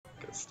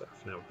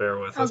stuff. Now, bear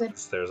with us,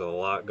 because there's a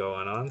lot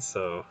going on,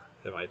 so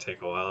it might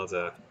take a while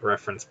to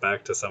reference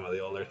back to some of the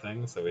older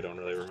things that we don't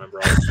really remember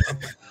all the stuff.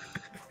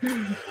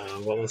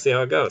 But we'll see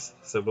how it goes.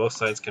 So both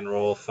sides can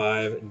roll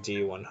 5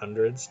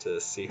 D100s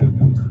to see who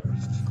goes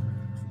first.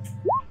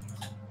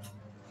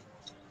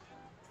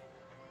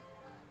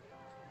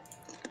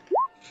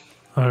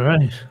 All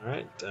right. All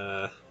right.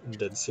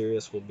 Dead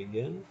Sirius will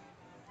begin.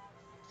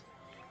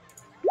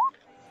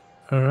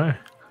 All right.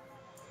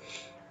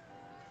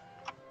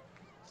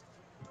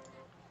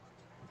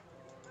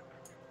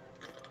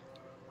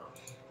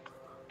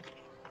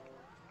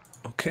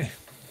 Okay.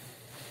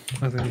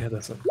 I think yeah,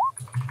 that's it.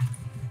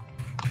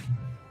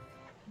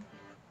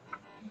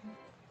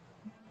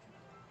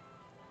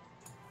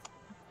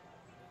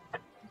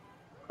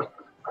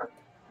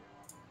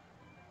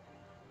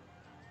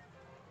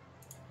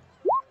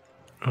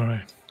 All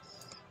right.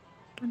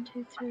 1,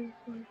 2, 3,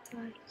 4,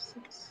 5,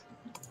 6.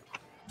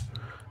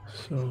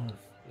 So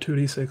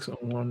 2d6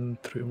 on 1,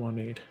 3, 1,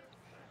 8.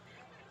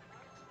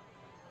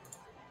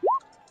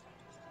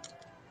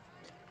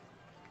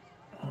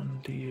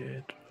 On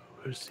D8.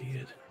 Where's the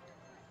 8?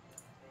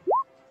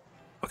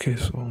 Okay,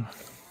 so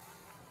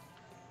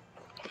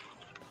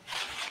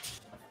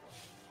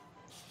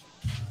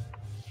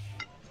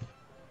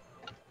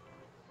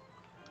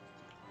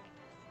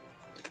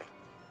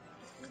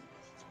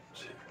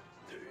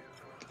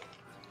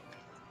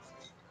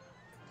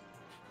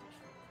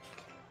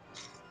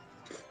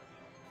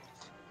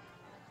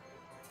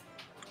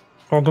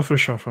I'll go for a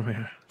shot from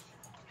here.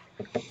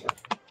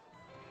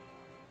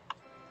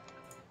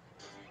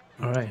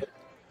 All right.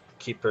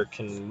 Keeper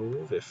can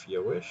move if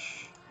you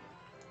wish.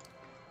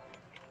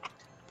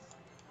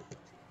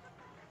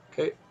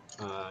 Okay.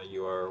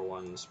 You are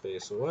 1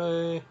 space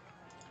away.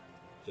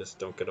 Just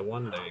don't get a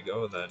 1. There you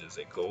go. That is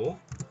a goal.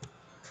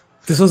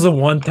 This was the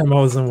one time I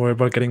wasn't worried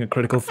about getting a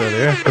critical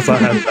failure because I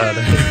had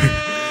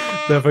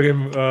that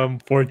fucking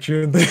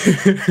fortune.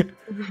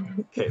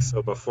 Okay,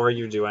 so before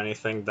you do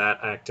anything,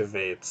 that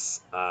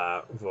activates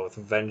both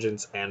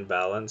Vengeance and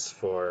Balance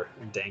for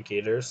Dank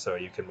Eaters, so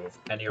you can move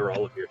any or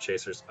all of your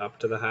chasers up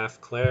to the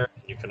half Claire.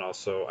 You can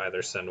also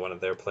either send one of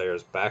their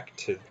players back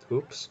to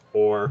Oops,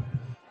 or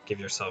give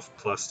yourself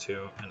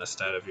 +2 and a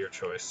stat of your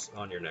choice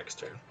on your next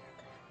turn.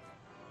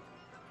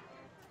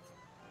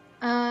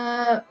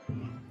 I'm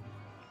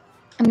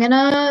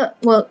gonna.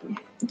 Well,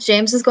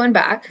 James is going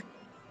back.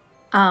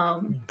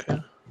 Okay.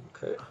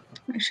 Okay.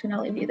 I'm actually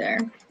gonna leave you there,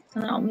 and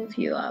then I'll move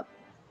you up.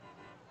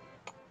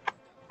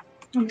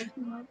 I'll move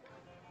you up.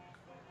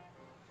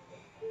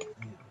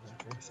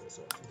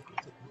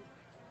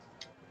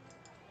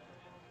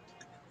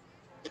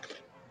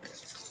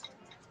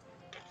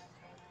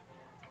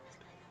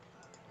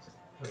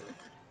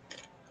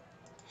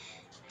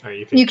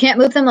 Alright, You can't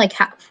move them like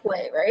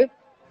halfway, right?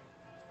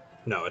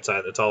 No, it's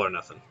all or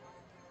nothing.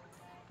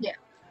 Yeah.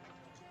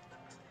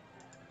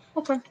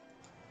 Okay.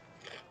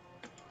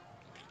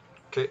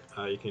 Okay,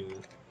 you can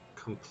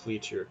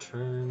complete your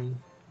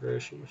turn,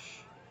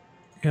 Vershish.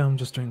 Yeah, I'm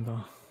just doing the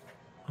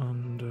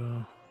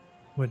and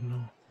wait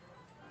no.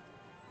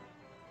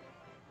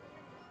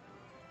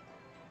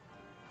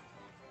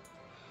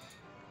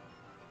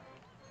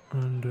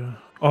 And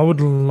I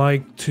would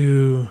like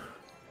to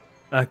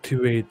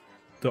activate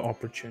the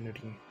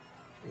opportunity.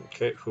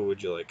 Okay, who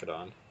would you like it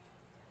on?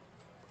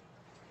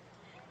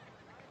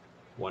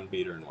 1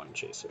 beater and 1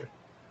 chaser.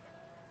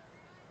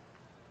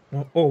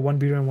 Oh, 1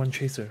 beater and 1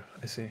 chaser.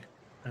 I see.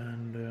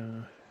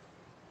 And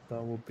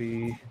that will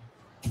be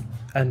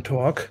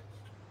Antioch,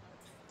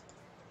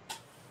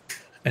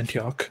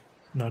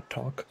 not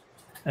talk.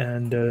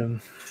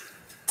 And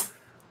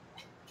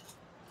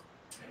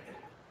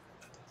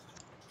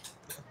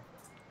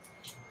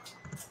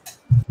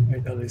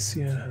wait,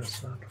 Alicia has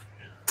that.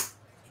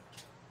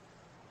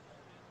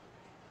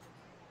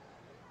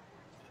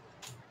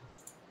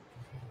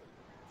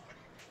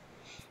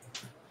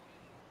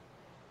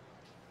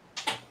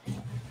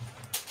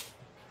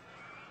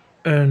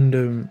 And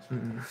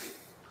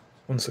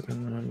 1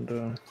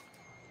 second.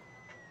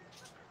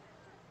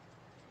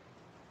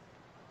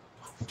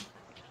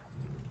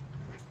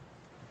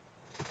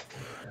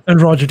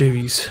 And Roger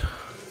Davies.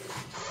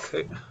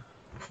 Okay.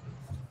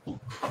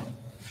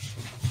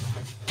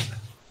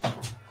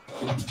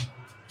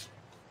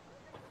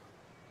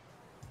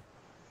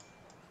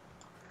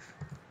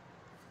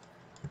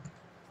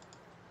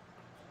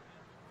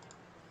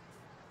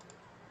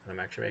 I'm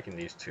actually making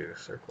these 2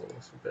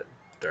 circles a bit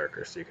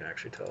darker so you can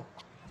actually tell.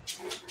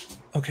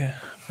 Okay,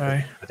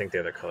 alright. I think the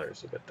other color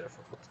is a bit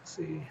difficult to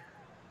see.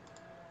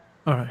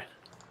 Alright.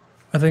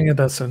 I think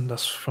that's it.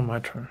 That's for my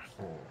turn.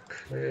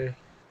 Okay.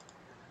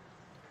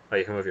 Oh,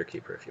 you can move your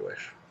keeper if you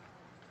wish.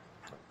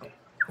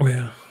 Oh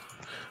yeah.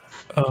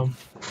 Alright.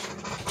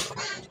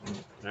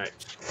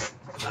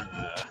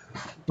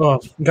 Well,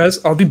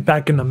 guys, I'll be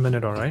back in a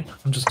minute, alright?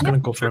 I'm just gonna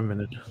go for a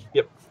minute.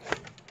 Yep.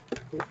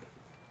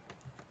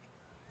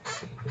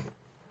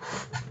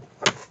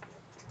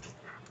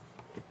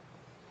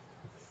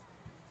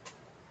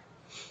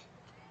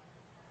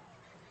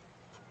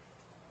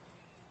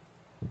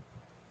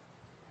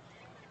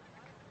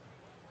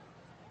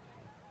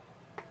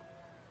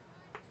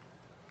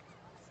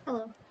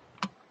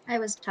 I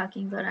was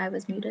talking, but I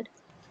was muted.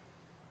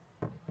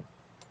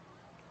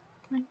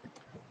 One,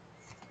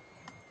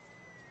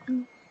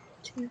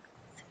 2,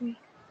 3,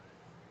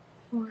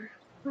 4,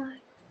 5.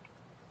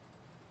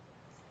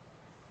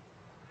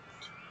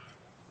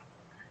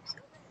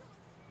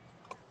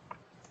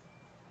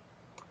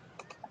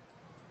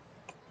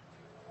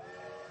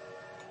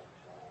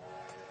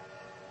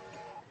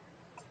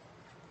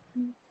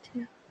 1,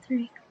 2,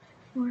 3,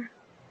 4,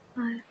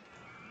 5.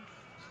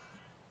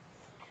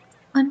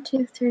 1,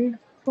 2, 3,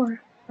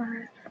 4, 5.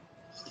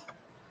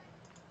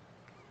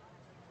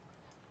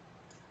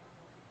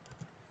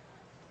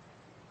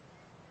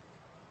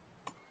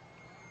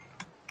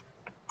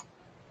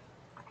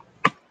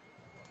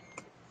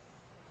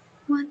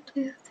 1,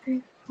 2,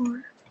 3,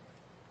 4.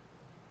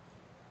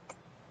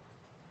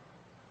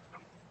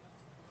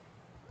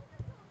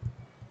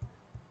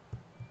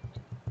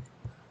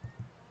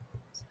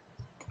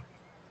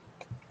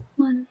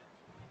 One,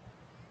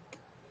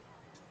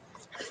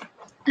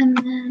 and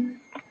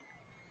then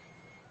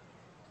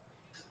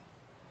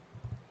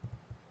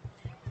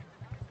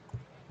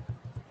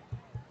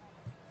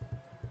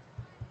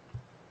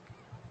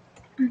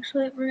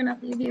actually we're gonna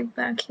leave you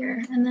back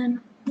here, and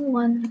then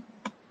 1,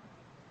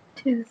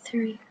 2,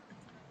 3,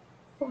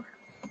 4.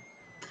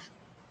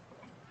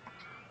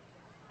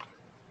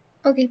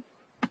 Okay.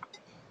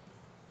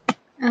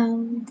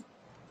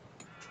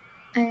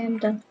 I am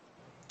done.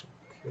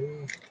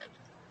 Okay.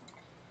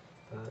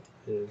 That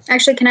is.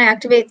 Actually, can I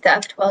activate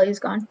theft while he's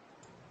gone?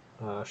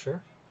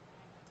 Sure.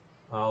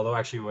 Although,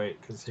 actually,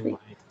 wait, because he Sweet.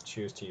 might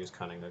choose to use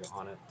cunning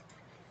on it.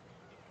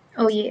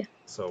 Oh yeah.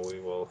 So we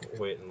will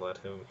wait and let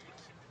him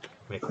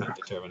make that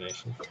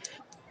determination.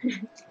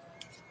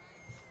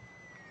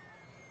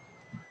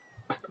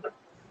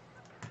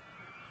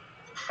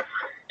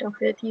 Don't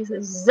forget to use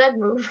a Z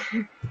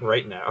move.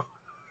 Right now.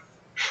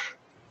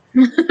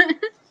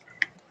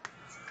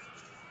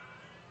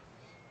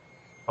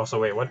 Also,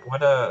 wait,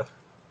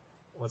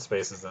 what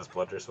space is this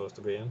bludger supposed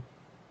to be in?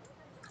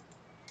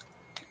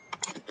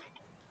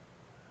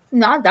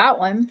 Not that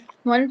one.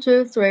 1,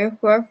 2, 3,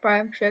 4,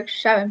 5,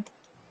 6, 7.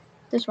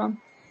 This one.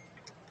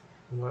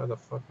 Where the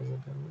fuck is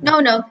it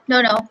down there?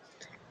 No.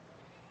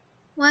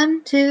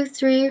 1, 2,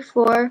 3,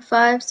 4,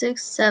 5,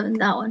 6, 7.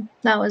 That one.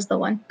 That was the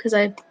one, because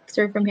I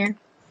threw from here.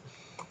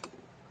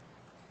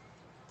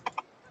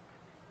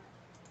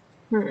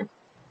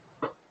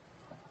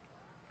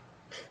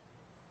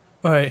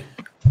 Alright.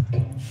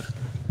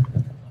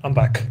 I'm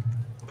back.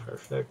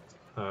 Perfect.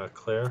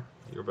 Claire,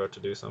 you're about to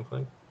do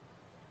something?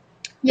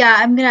 Yeah,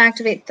 I'm gonna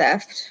activate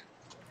theft.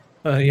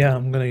 Yeah,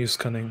 I'm gonna use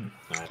cunning.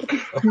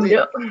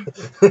 Yeah.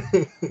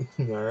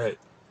 Alright. There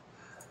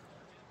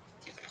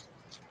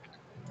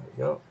we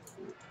go.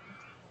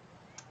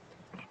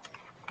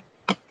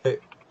 Okay.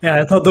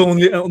 Yeah, I thought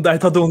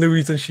the only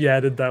reason she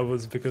added that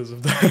was because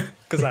of the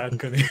because I had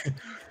cunning.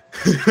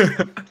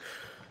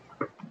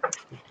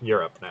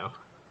 You're up now.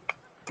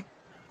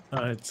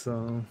 Alright,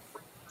 so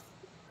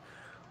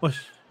what?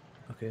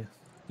 Okay,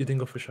 you didn't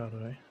go for shadow,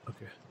 right?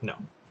 Okay. No.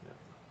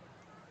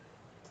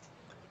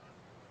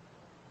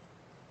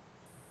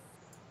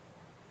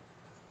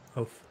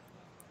 Oath.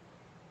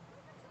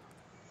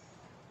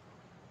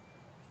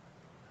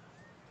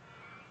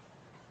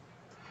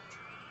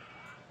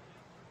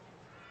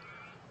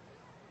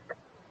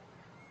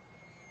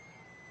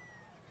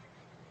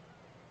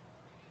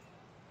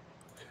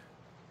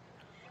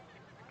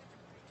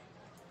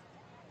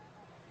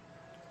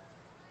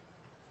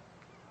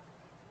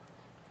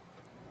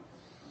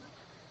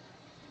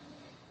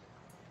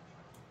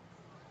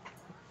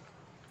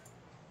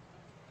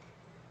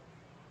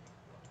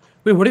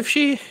 Wait, what if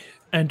she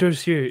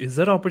enters here? Is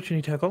that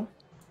opportunity tackle?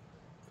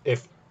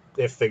 If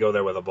they go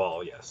there with a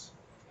ball, yes.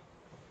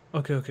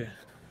 Okay.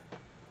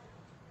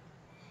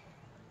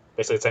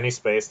 Basically, it's any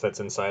space that's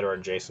inside or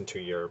adjacent to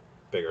your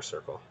bigger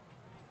circle.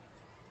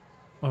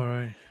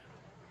 Alright.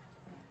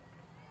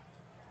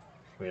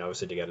 I mean,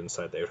 obviously, to get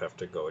inside, they would have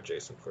to go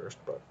adjacent first,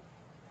 but.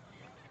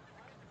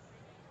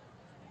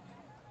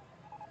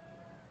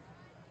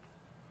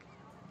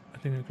 I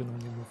think I can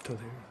only move till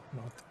here,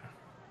 not there.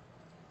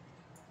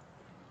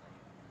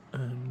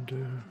 And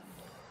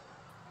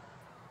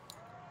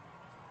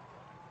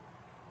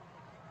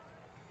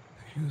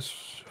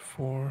use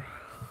 4,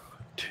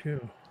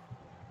 2.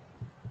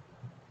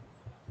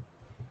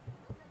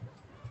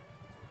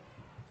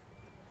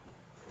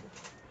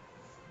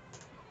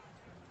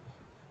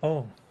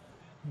 Oh,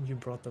 you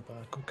brought that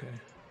back. Okay.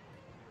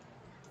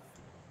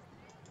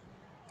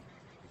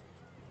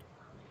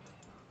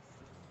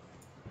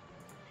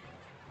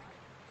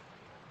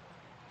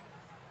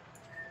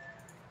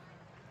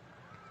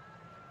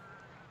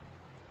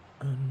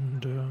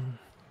 And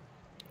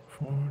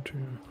 4, 2.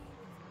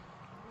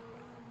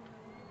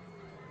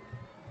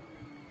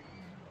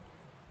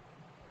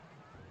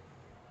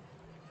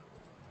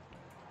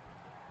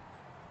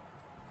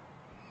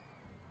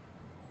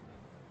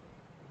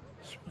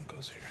 This one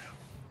goes here.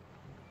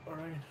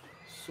 Alright,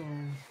 so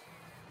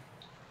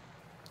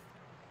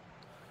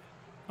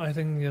I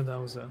think, yeah, that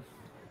was it.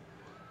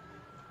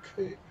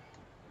 Okay.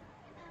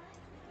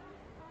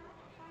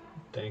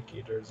 Dank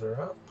Eaters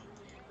are up.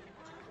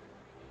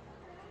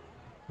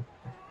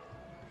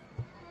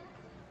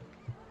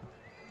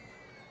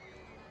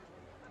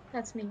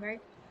 That's me, right?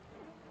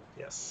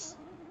 Yes.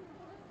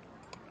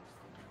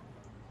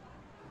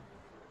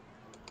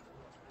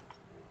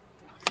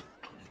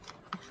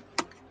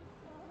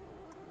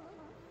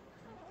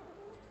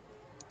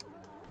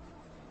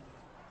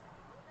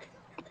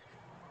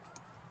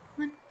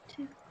 One,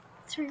 two,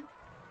 three.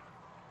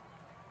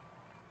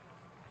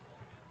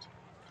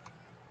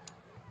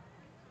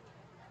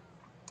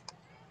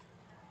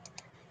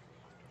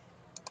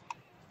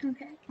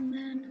 Okay, and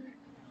then.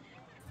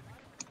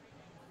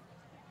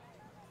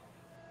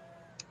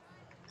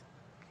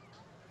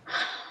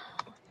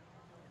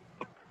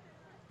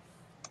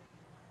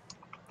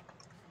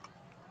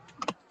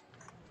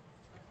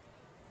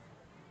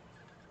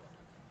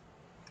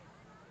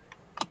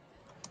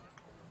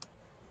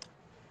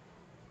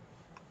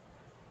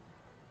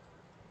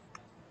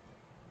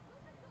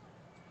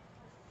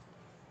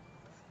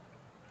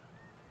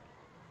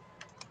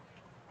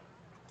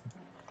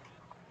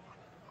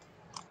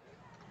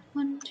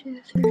 One, two,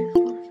 three,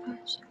 four, five,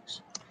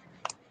 six.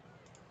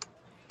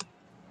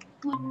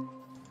 1,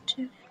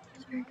 2,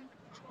 3,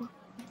 4,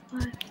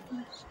 5,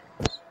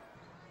 6.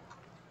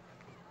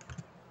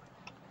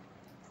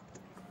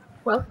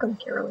 Welcome,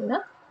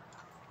 Carolina.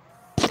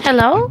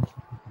 Hello?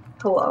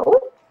 Hello?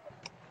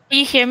 Can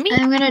you hear me?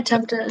 I'm gonna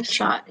attempt a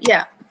shot.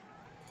 Yeah.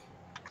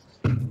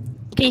 Can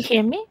you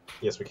hear me?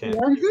 Yes, we can.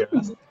 Yeah. Can you hear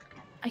us?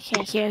 I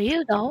can't hear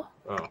you though.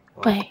 Oh, wow.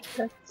 Wait.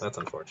 That's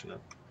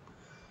unfortunate.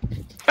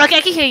 Okay,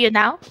 I can hear you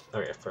now.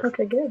 Okay, perfect.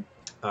 Okay, good.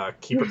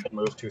 Keeper can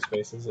move 2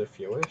 spaces if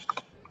you wish.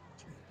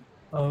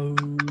 Oh,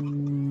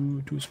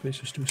 2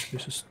 spaces, 2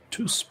 spaces,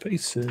 2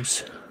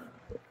 spaces.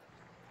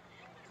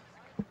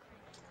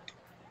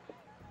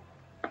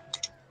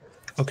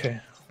 Okay,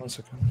 1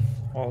 second.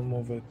 I'll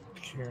move it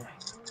here.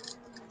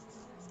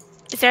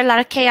 Is there a lot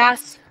of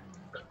chaos?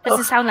 Does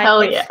it sound like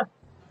hell this? yeah.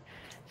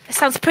 It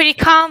sounds pretty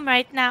calm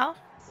right now.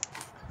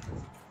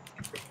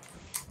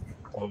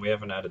 Well, we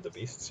haven't added the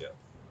beasts yet.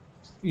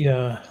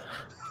 Yeah.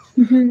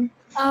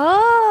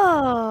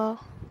 Oh.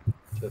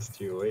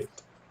 Just you wait.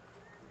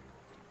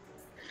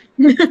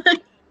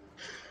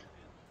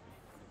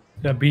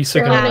 Yeah, beasts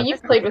are Carolina, gonna.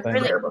 you've played with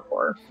Really? Bear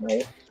before,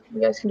 right?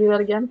 You guys can do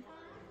that again?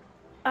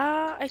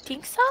 I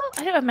think so.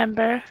 I don't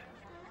remember.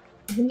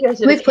 I think you guys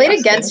did a We've played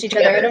chaos against thing each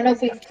other. I together. don't know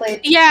if we've played.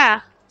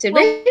 Yeah. Did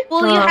Will, we?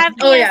 will you have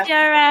me Oh, as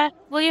your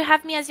Will you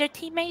have me as your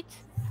teammate?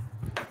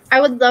 I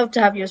would love to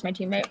have you as my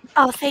teammate.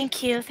 Oh,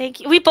 thank you, thank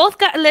you. We both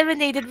got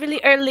eliminated really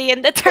early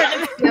in the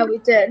tournament. Yeah, we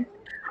did.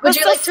 Would I'm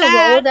you so like to roll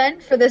sad.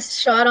 then for this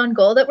shot on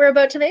goal that we're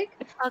about to make?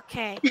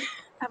 Okay.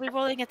 Are we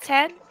rolling a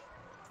 10?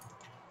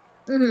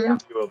 Mm-hmm.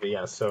 You will be,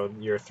 yes. So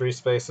you're 3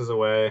 spaces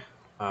away.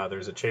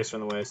 There's a chaser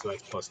in the way, so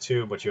that's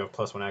 +2, but you have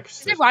 +1 Is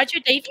accuracy. it Roger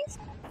Davies?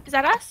 Is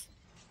that us?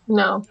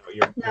 No.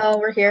 No,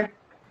 we're here.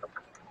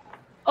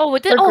 Oh,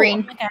 it did. We're Oh,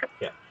 green. okay.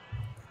 Yeah.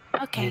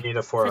 Okay. You need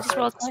a 4 or So just 5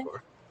 roll to twice.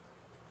 score.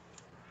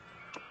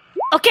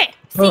 Okay.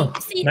 See, Oh,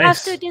 see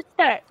nice. after this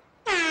start.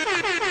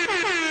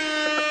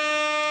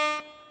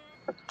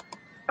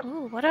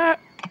 Ooh, what are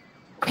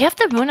we have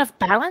the rune of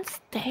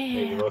balance? Yeah,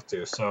 you Damn. both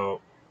do.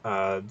 So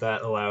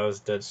that allows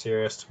Dead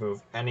Sirius to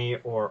move any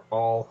or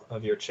all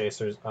of your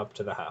chasers up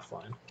to the half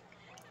line.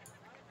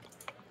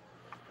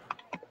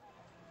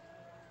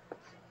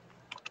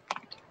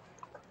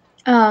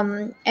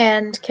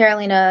 And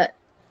Carolina,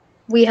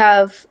 we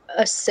have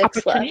a 6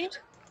 Opportunity? left.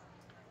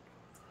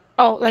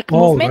 Oh, like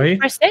Oh, movement right.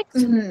 for 6?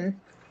 Mm-hmm.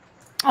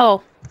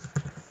 Oh,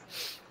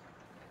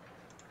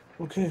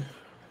 Okay.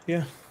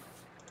 Yeah.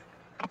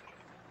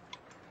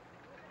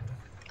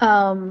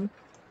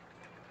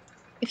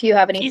 If you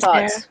have any He's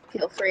thoughts,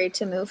 feel free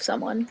to move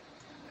someone.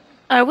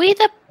 are we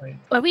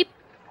Right.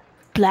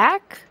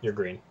 black? You're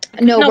green.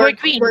 No, we're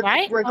green,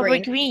 right? We're Oh, green.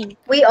 we're green.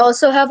 We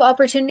also have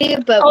opportunity,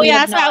 but Oh we yeah,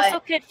 have that's why I was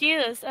not. so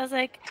confused. I was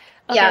like,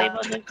 okay, Yeah.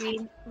 well, we're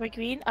green. We're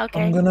green.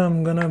 Okay.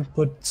 I'm gonna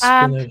put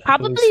spinach.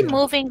 Probably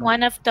moving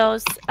one of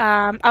those.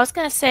 I was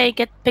gonna say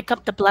pick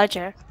up the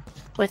bludger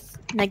with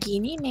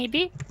Nagini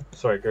maybe,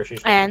 Sorry,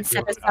 Gershi. and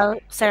set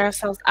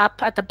ourselves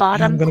up at the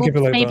bottom. I'm gonna keep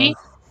it like maybe.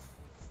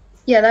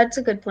 Yeah, that's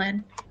a good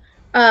plan.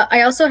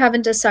 I also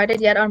haven't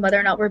decided yet on whether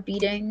or not we're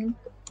beating.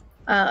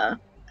 I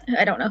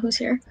don't know who's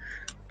here,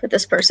 but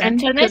this person.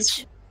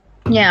 Antonich.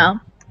 Yeah.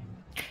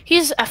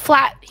 He's a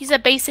flat. He's a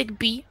basic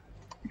B.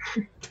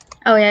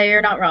 Oh yeah,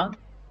 you're not wrong.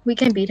 We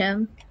can beat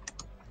him.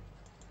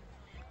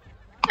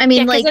 I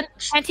mean, like,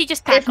 can't he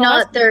just tackle if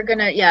not, us? they're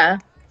gonna. Yeah.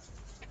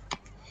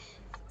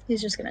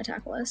 He's just gonna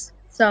tackle us.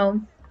 So,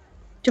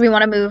 do we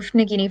want to move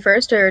Nagini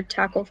first or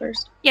tackle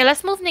first? Yeah,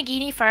 let's move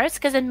Nagini first,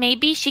 because then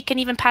maybe she can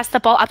even pass the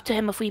ball up to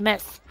him if we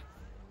miss.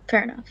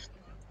 Fair enough.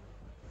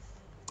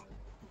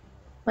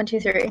 1, 2,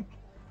 3.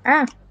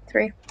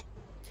 3.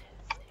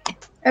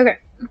 Okay.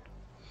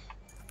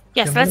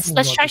 Yes, Yeah,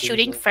 let's try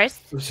shooting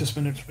first. Let's just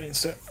spinach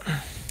instead.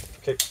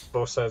 Okay,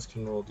 both sides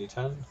can roll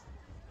d10.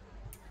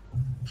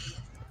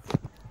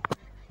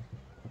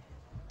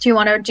 Do you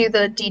want to do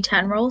the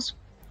D10 rolls?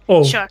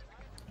 Oh, Sure.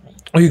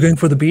 are you going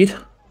for the beat?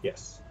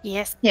 Yes.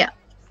 Yes. Yeah.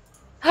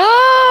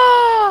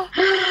 Oh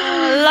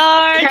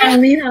Lord!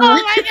 Carolina.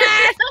 Oh my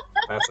God!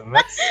 That's a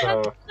miss.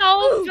 So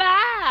So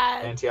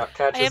bad. Antioch I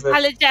catches it.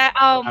 apologize.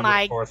 Oh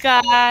my Aberforth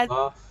God. falls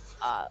off.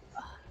 Uh,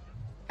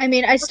 I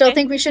mean, I still Okay.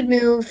 think we should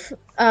move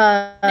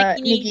Nagini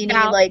Nagini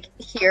down. like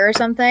here or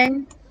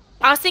something.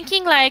 I was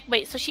thinking like,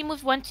 wait, so she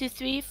moved 1, 2,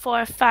 3,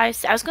 4,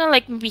 5. I was gonna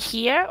like maybe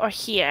here or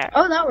here.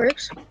 Oh, that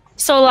works.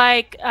 So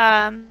like,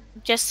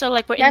 just so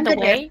like we're Yeah, in I'm the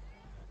good here. way.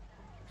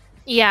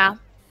 Yeah.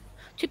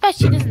 Too bad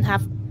she doesn't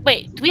have.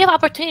 Wait, do we have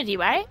opportunity,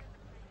 right?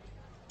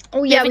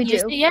 Oh We yeah, haven't we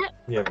used do. it yet.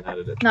 We haven't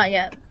added it. Not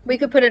yet. We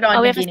could put it on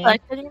Oh, we haven't Nagini.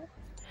 selected it.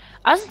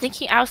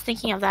 I was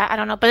thinking of that. I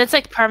don't know, but it's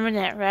like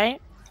permanent, right?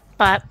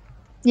 But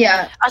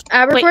Yeah. wait,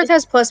 Aberforth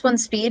has +1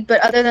 speed,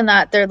 but other than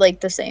that, they're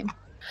like the same.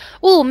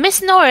 ooh,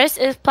 Miss Norris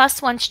is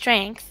 +1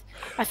 strength.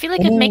 I feel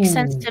like it makes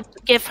sense to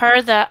give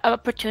her the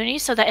opportunity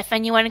so that if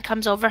anyone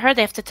comes over her,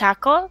 they have to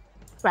tackle,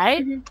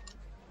 right? Mhm.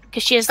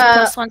 Because she has the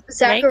 +1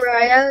 strength.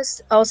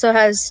 Zacharias also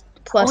has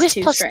Oh, he's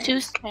 +2 strength. +2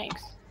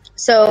 strength.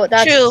 So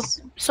that's True.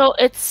 So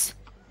it's.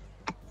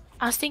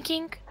 I was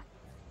thinking.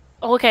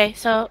 Okay,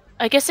 so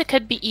I guess it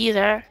could be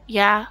either.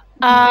 Yeah.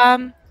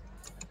 I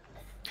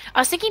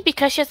was thinking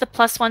because she has the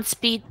 +1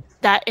 speed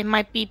that it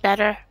might be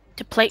better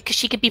to play because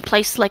she could be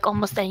placed like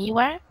almost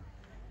anywhere.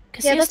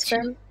 Because Yeah, he has that's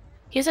fair. two.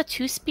 He has a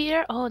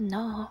 2-speeder. Oh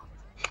no.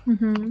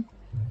 Mhm.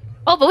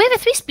 Oh, but we have a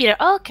 3-speeder.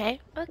 Oh, okay.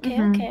 Okay.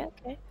 Mhm.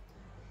 Okay.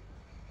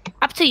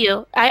 Up to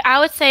you. I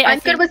would say I'm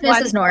good with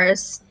Mrs.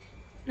 Norris.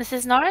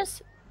 Mrs.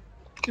 Norris.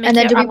 And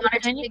then do we want to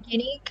opportunity? take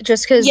Nagini?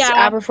 Just because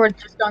Yeah. Aberforth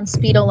just on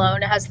speed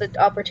alone has the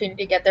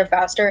opportunity to get there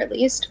faster at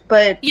least.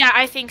 But Yeah,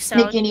 I think so.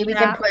 Nagini we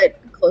Yeah. can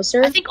put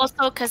closer. I think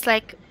also because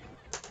like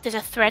there's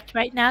a threat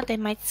right now, they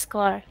might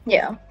score.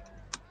 Yeah.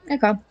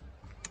 Okay.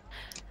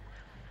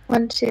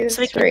 1, 2,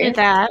 So we can 3. do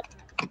that.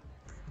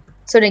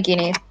 So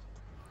Nagini.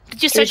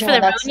 Did you search for the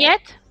Regional, rune that's it.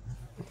 yet?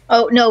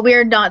 Oh no,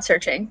 we're not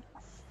searching.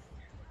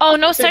 Oh,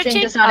 no Searching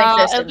searching. does not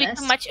exist It'll in be this.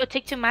 too much. It'll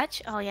take too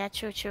much. Oh yeah,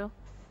 true.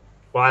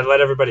 Well, I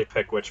let everybody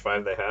pick which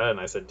 5 they had, and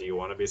I said, "Do you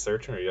want to be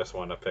searching, or you just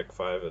want to pick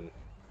 5 and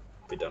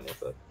be done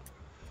with it?"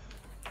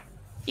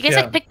 You guys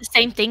Yeah. like pick the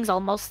same things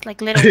almost,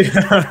 like literally,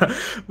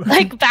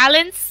 like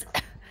balance.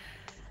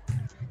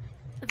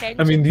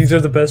 I mean, these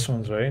are the best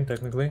ones, right?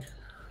 Technically.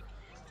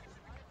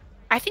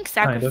 I think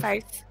kind of.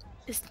 sacrifice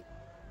is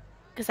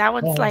because that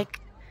one's Oh. like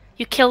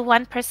you kill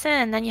one person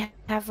and then you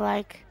have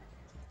like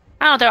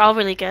I don't know. They're all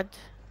really good.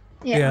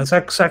 Yeah,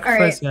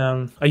 sacrifice.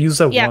 I used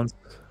that Yeah. once.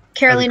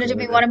 Carolina, That'd do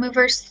be we cool, want to move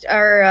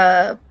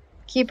our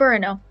keeper or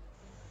no?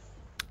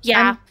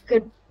 Yeah, I'm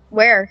good.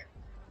 Where?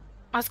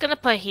 I was gonna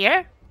put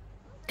here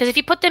because if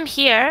you put them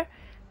here,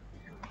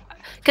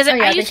 because Oh,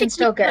 yeah, I they usually can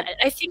still keep- get-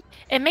 I think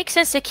it makes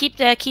sense to keep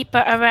the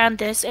keeper around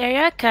this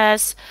area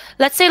because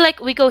let's say like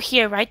we go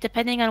here, right?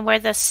 Depending on where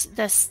the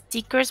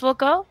seekers will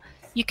go,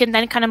 you can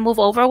then kind of move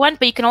over one,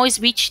 but you can always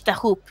reach the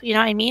hoop. You know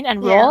what I mean?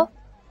 And Yeah. roll,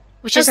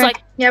 which is Okay.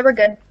 like Yeah, we're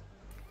good.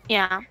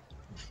 yeah.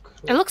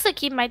 It looks like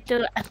he might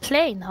do a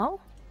play, no?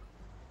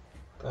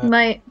 That's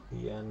Might.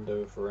 the end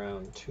of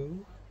round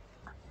 2.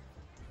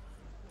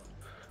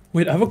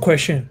 Wait, I have a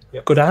question.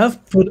 Yep. Could I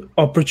have put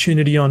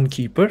opportunity on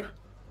keeper?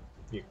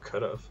 You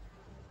could have.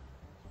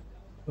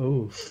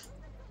 Oh,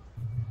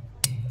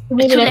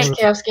 Maybe Too next late.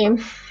 chaos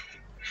game.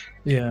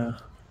 yeah.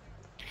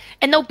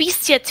 And no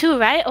Bestia too,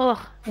 right? Oh,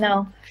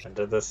 No. End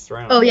of this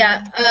round. Oh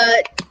yeah.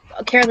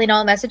 Carolina,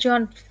 I'll message you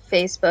on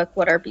Facebook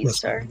what our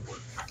beasts are.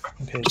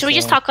 Okay. should we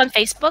just so- talk on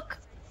Facebook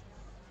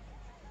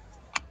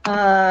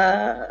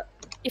Uh,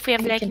 if we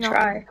have we like can no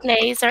try.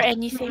 plays or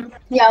anything?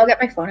 Yeah, I'll get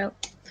my phone out.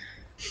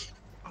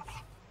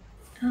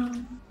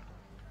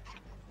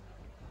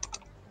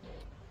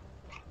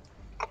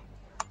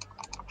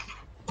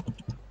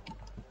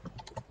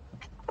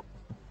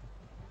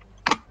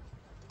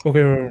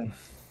 Okay,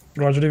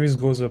 Roger Davies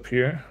goes up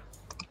here.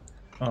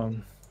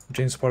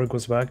 James Potter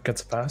goes back,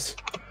 gets a pass.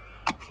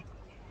 And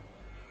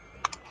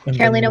then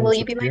Carolina, will moves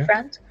you up be my here.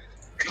 friend?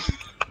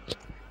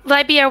 Will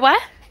I be your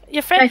what?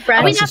 Your friend? My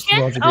friend. Are we This not is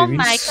friends? Roger Oh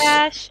my Davies.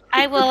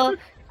 gosh!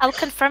 I'll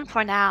confirm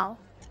for now.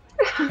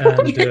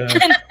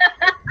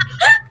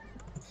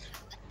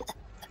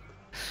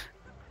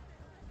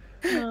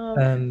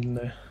 And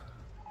and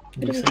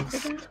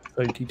D6,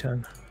 30,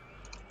 10.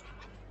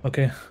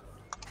 Okay.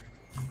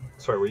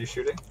 Sorry, were you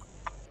shooting?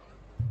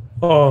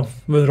 Oh,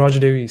 with Roger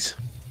Davies.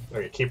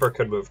 Okay, keeper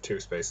could move 2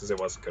 spaces. It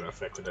wasn't going to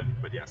affect it,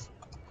 but yes.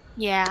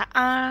 Yeah.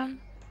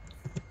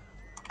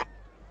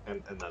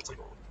 And that's a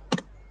goal.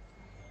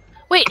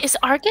 Wait, is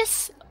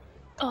Argus?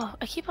 Oh,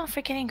 I keep on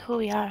forgetting who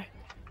we are.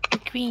 The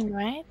green,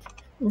 right?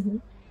 Mm-hmm.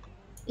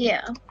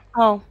 Yeah.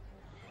 Oh.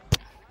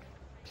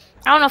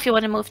 I don't know if you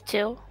want to move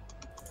too.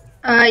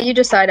 You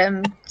decide.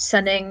 I'm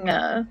sending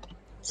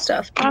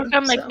stuff. To I'll you,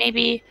 come like so.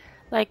 maybe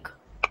like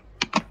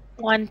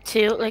 1,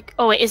 2. Like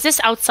oh wait, is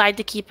this outside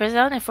the keeper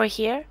zone? If we're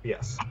here,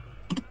 Yes.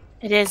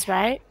 it is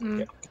right. Mm.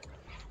 Yeah.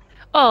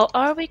 Oh,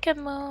 or we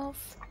can move.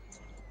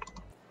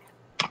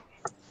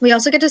 We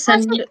also get to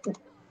send. We I can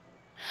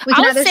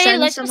would either say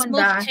send let's just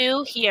someone move back.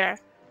 2 here.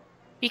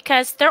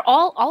 because they're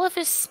all of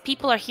his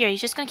people are here.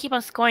 He's just gonna keep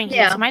on scoring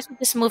here. Yeah. So might as well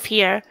just move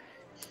here.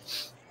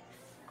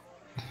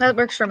 That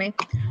works for me.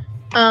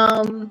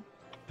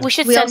 We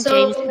should We send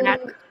also James back.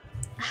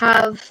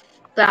 have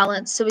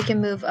balance, so we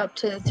can move up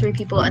to 3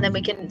 people, and then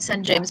we can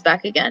send James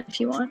back again if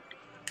you want.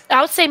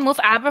 I would say move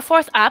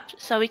Aberforth up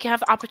so we can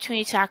have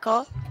opportunity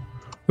tackle.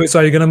 Wait, so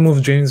are you gonna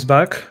move James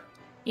back?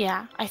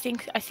 Yeah, I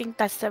think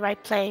that's the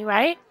right play,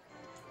 right?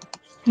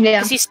 Yeah.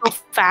 Because he's so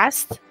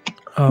fast.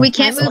 We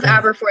can't move okay.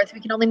 Aberforth. We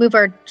can only move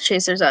our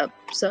chasers up.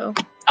 So,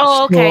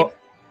 Oh, okay. So,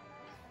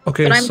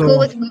 okay, but I'm so cool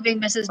with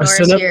moving Mrs. I Norris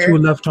still have here. 2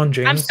 left on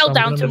James. I'm still so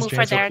down gonna to move move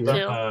her James there up too.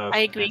 here. I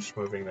agree. Finish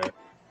moving their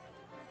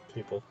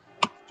people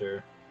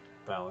after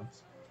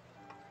balance.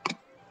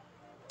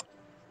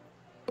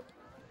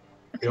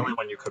 The only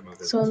one you could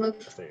move is So we'll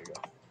this. move- There you go.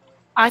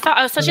 I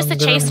thought so. And Just the I'm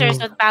gonna chasers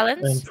move with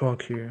balance And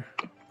talk here.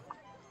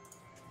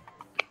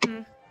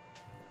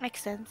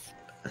 makes sense.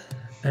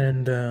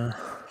 And the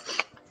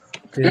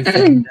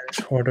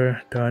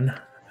order done.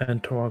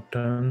 And talk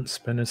done.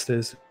 Spinner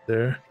stays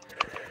there.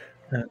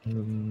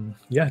 And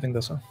yeah, I think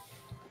that's all.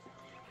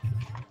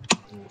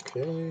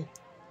 Okay.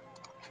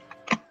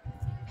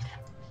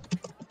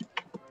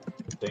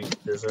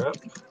 Dankers are up.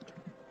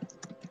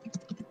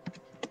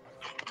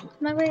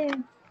 My way.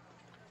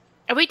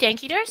 Are we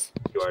Dank Eaters?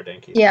 You are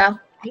Danky. Yeah.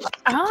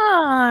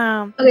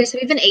 Ah. Okay, so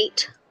we have an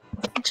 8,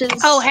 which is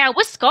Oh, hell,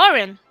 we're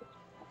scoring.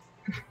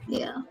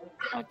 yeah.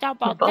 No doubt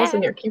The about ball's in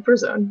that. your keeper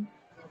zone.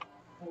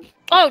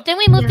 Oh, didn't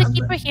we move Yeah, the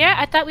keeper here?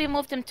 I thought we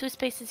moved him 2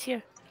 spaces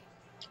here.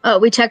 Oh,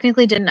 we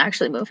technically didn't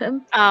actually move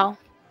him. Oh.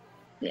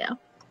 Yeah.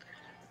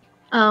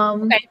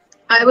 Okay.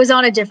 I was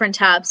on a different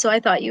tab, so I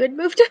thought you had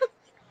moved him.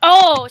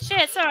 Oh,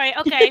 shit, sorry.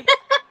 Okay.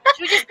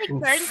 Should we just take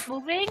turns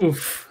moving?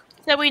 Oof.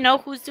 So we know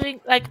who's doing,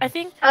 like, I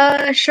think,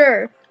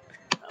 Sure.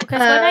 because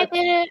when I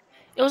did it,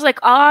 it was like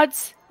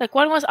odds. Like,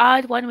 one was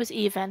odd, one was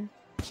even.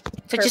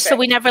 So just so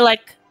we never,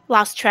 like,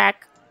 lost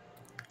track.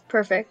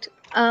 Perfect.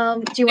 Do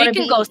you You want to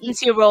can be? go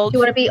since you rolled. Do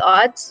you want to be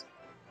odds?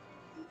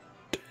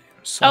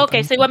 Oh,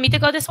 okay, so you want me to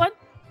go this one?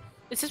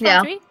 Is this Yeah.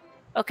 round 3?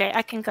 Okay,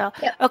 I can go.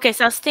 Yeah. Okay,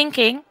 so I was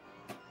thinking,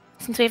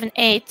 since we have an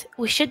 8,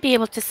 we should be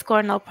able to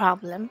score no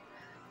problem.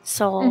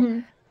 So,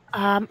 Mhm.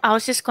 I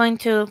was just going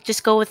to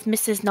just go with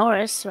Mrs.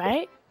 Norris,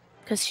 right?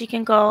 Because she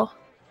can go.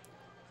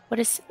 What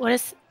is?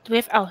 Do we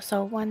have? Oh,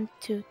 so 1,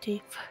 2,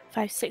 3, 4,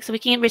 5, 6. So we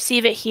can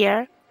receive it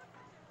here.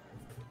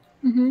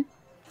 Mhm.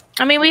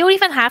 I mean, we don't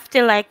even have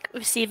to like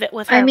receive it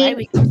with her, I mean, right?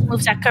 We can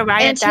move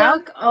Zachariah down.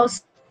 Antioch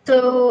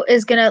also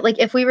is gonna like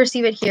if we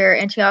receive it here,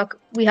 Antioch,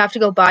 we have to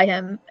go buy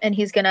him, and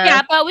he's gonna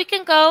Yeah, but we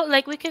can go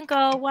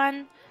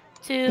 1,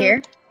 2,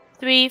 here.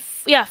 3,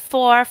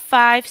 4,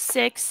 5,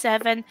 6,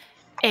 7,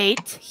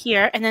 8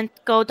 here, and then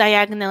go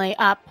diagonally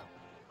up.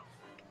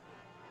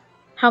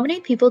 How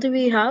many people do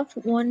we have?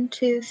 1,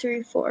 2,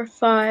 3, 4,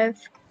 5.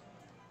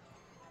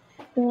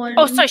 1,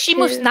 Oh, sorry, she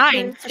moves 2,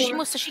 9. 3, So she 4.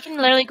 moves, so she can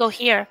literally go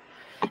here,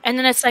 and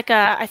then it's like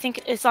a. I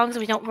think as long as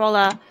we don't roll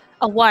a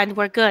 1,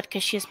 we're good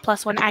because she has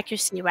 +1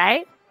 accuracy,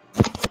 right?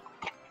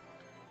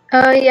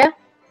 Yeah.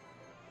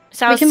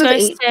 So I We was can move going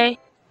to 8. say,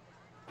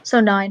 So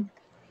 9.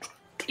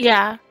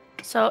 yeah.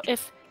 So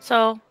if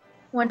so,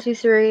 1, 2,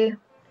 3,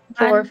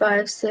 4, 1,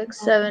 5, 6,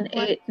 7,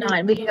 1, 8, 2,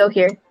 9. We can 3. go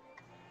here.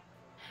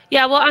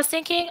 Yeah, well, I was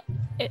thinking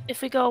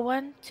if we go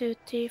 1, 2,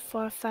 3,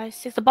 4, 5,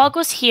 6, the ball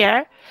goes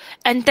here,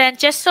 and then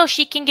just so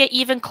she can get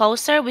even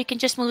closer, we can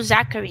just move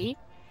Zachary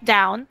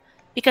down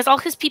because all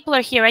his people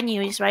are here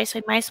anyways, right? So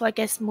we might as well, I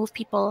guess, move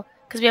people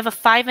because we have a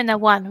 5 and a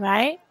 1,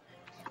 right?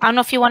 I don't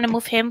know if you want to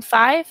move him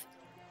 5.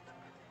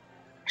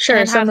 Sure.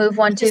 then So have move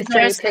 1, 2, Mrs. 3,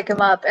 Norris- pick him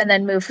up, and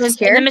then move And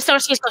here. then Miss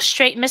Norris can go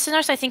straight. Miss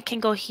Norris, I think, can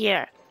go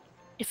here.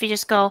 If you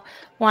just go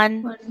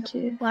 1, 1,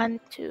 2. 1,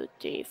 2,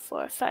 3,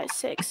 4, 5,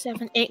 6,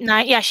 7, 8,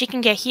 9. Yeah, she can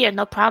get here,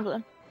 no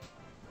problem.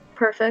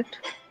 Perfect.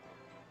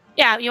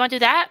 Yeah, you want to do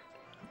that?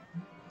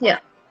 Yeah.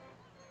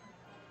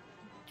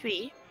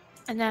 3.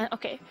 And then,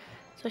 okay.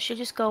 So she'll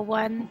just go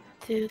 1,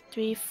 2,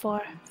 3,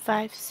 4,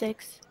 5,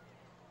 6,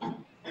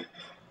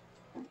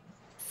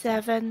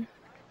 7,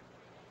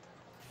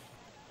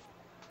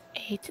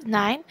 8,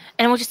 9.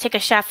 And we'll just take a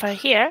shot for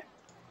here.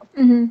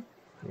 Mm-hmm.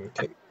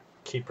 Okay.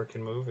 Keeper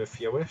can move if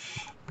you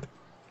wish.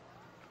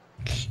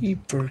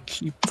 Keeper.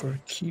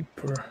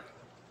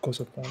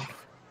 Goes up 1,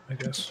 I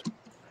guess.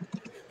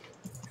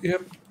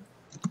 Yep.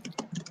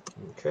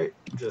 Okay.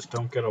 Just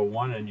don't get a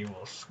 1 and you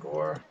will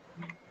score.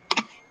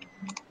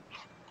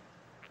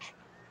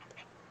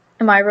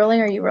 Am I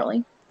rolling or are you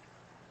rolling?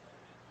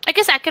 I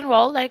guess I can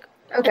roll, like,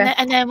 Okay.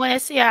 and then when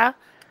it's, yeah.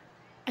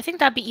 I think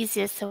that'd be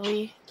easiest so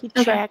we keep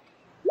Okay. track.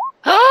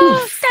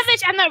 Oh,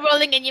 savage! I'm not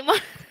rolling anymore.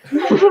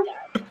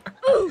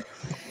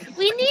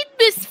 We need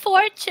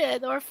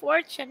misfortune or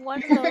fortune,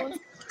 one of those.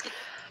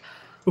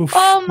 Oof,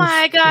 Oh oof,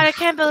 my god, I oof.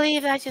 can't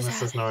believe that just Mrs.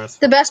 happened. Norris.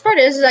 The best part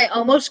is I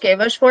almost gave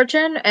us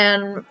fortune,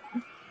 and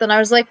then I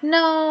was like,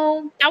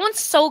 no. That one's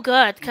so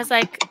good because,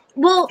 like,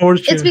 Well,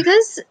 Fortune. it's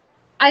because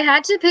I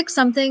had to pick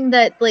something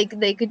that like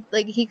they could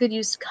like he could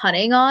use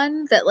cunning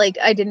on that like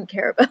I didn't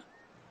care about.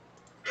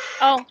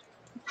 oh,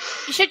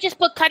 you should just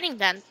put cunning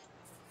then.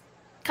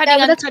 Cunning Yeah,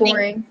 but on that's cunning.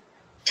 boring.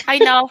 I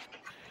know.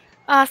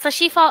 So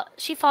she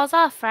falls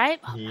off, right?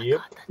 Oh my Yep.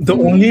 God. The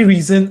only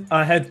reason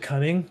I had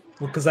cunning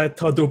because I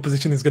thought the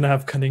opposition is gonna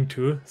have cunning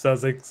too. So I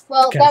was like,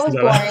 Well, can't that see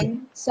was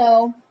boring.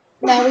 So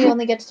now we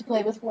only get to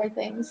play with 4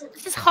 things.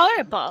 This is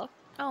horrible.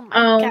 Oh my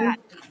God.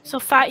 So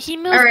 5. He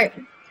moved. All right,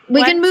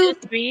 we 1, can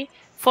move. 2, 3,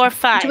 4,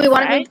 5. Do we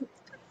want right? to move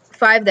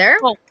 5 there?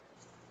 Oh.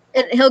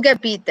 He'll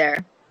get beat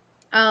there.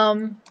 He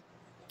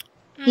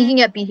can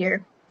get beat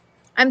here.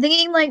 I'm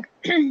thinking like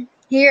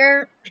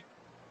here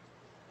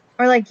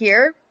or like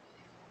here.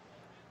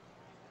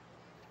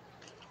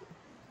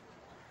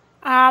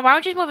 Why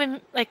don't you move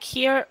him like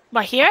here?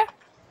 What, here?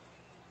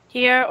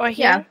 Here or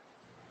here? Yeah.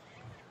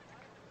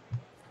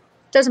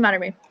 Doesn't matter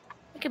to me.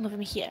 We can move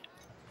him here.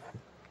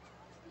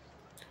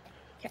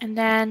 And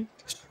then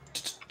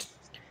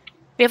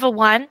we have a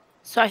 1,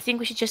 so I think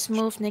we should just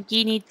move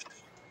Nagini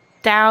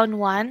down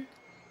 1.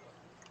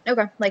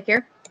 Okay, like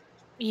here.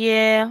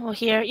 Yeah, or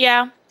here.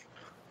 Yeah.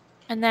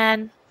 And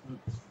then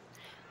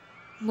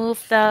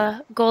move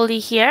the goalie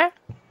here.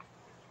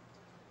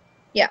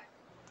 Yeah.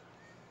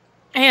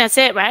 I think that's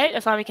it, right?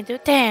 That's all we can do.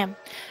 Damn.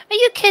 Are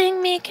you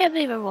kidding me? Can't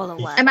believe I roll a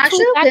 1. I'm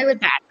actually okay with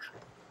back.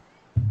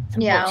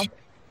 Yeah. bullshit.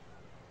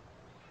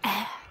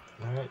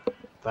 Alright,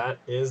 that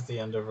is the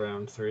end of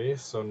round 3.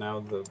 So now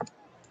the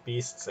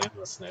beasts and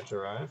the snitch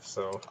arrive.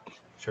 So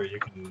sure you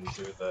can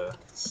do the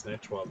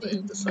snitch while they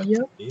decide Yep.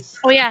 the beast.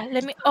 Oh yeah,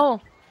 let me. Oh.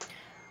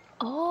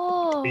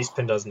 Beast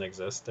pin doesn't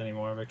exist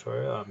anymore,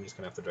 Victoria. I'm just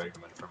gonna have to drag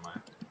them in from my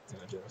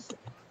images.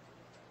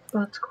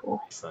 That's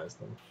cool. Size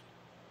them.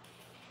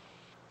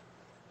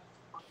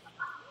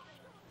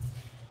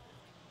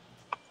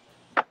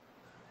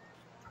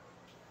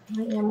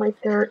 I am right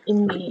there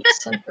in the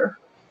center.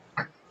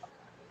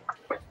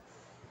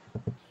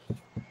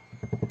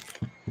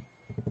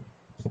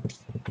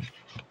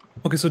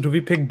 Okay, so do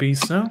we pick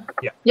beasts now?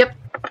 Yeah. Yep.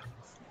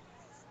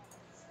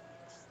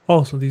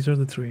 Oh, so these are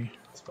the 3.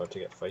 It's about to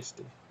get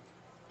feisty.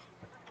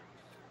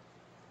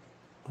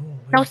 Oh,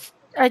 No,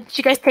 did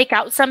you guys take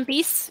out some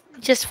beasts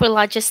just for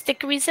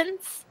logistic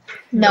reasons?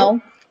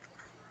 No.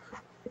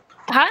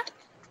 Huh?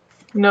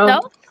 No.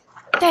 No?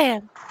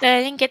 Damn.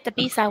 I didn't get the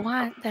beast I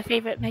want. My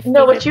favorite.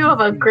 No, but you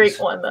have a great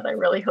one that I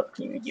really hope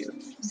you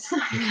use.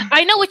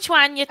 I know which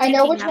one you're I thinking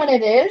know which of. one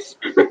it is.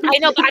 I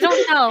know, but I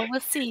don't know. We'll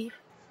see.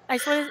 I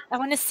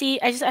want to see.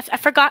 I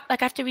forgot.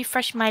 Like I have to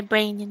refresh my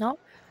brain. You know.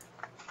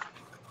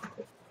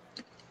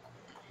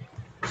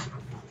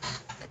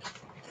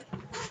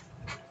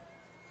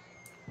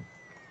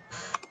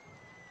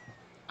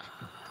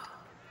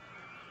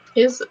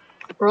 Is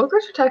Roller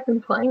Coaster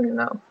Tycoon playing or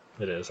no?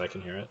 It is, I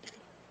can hear it.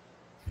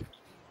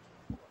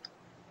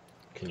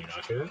 Can you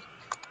not hear it?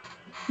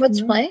 What's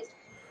playing?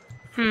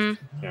 Hmm.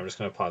 Yeah, I'm just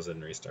gonna pause it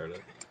and restart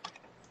it.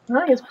 I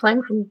think it's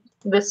playing from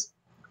this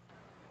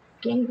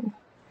game.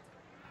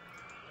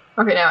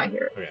 Okay, now I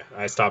hear it. Okay,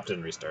 I stopped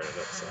and restarted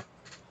it, so.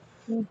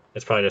 Hmm.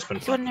 It's probably just been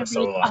I fun wanna for so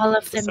read long. all of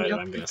I've them decided real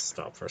I'm gonna quick.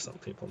 stop for some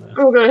people now.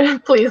 Oh,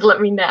 good. Please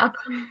let me nap.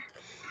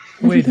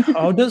 Wait,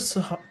 how does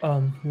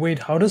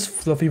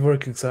Fluffy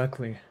work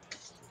exactly?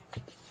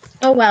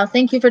 Oh wow!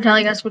 Thank you for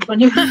telling us which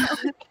one you have.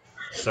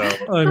 So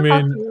I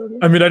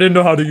mean, I didn't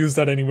know how to use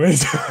that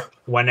anyways.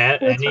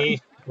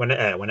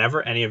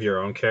 whenever any of your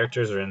own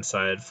characters are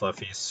inside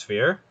Fluffy's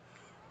sphere,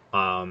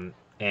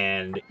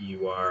 and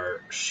you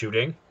are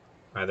shooting,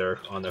 either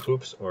on the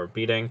hoops or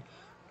beating,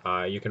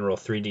 you can roll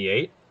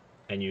 3d8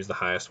 and use the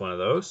highest one of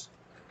those.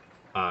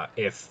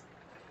 If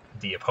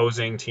the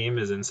opposing team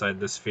is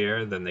inside the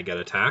sphere, then they get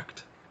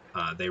attacked.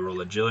 They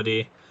roll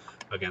agility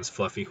against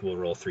Fluffy, who will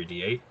roll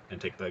 3d8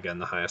 and take again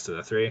the highest of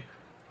the 3.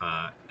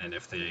 And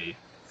if they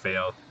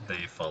fail,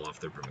 they fall off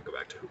their broom and go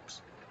back to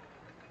hoops.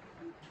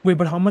 Wait,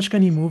 but how much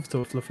can he move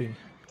though, Fluffy?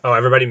 Oh,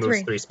 everybody moves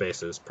 3. 3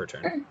 spaces per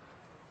turn.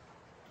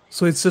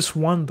 So it's just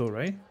one though,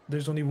 right?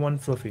 There's only one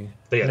Fluffy.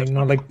 But yeah, like there's not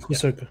one. like two Yeah.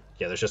 circle.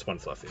 Yeah, there's just one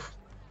Fluffy.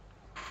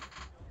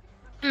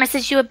 I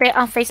messaged you a bit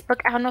on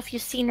Facebook. I don't know if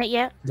you've seen it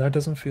yet. That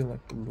doesn't feel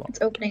like a lot.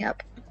 It's opening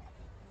up.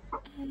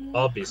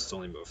 All beasts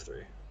only move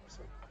 3. So.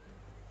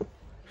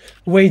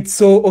 Wait,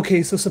 so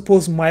okay, so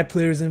suppose my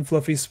player is in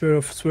Fluffy's sphere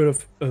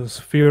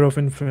of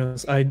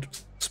influence. I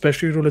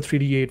specially roll a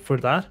 3d8 for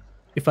that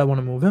if I want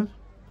to move him.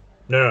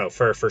 No,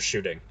 for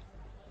shooting.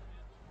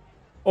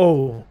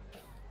 Oh,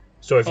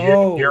 So if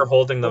you're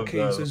holding the okay,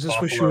 the so it's just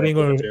for buffalo shooting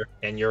or villager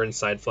and you're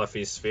inside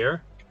Fluffy's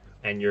sphere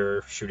and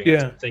you're shooting Yeah.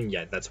 at something,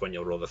 yeah, that's when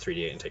you'll roll the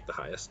 3d8 and take the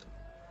highest.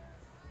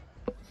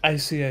 I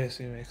see,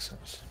 makes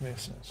sense.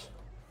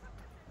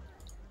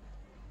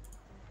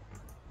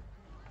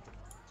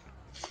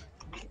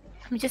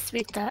 Let me just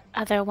read the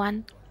other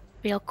one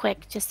real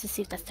quick just to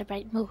see if that's the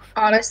right move.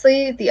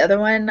 Honestly, the other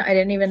one I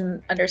didn't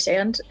even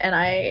understand, and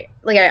I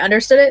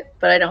understood it,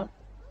 but I don't.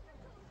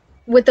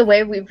 With the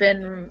way we've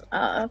been,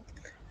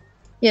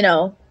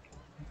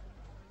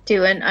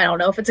 doing, I don't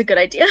know if it's a good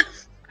idea.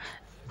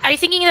 Are you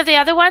thinking of the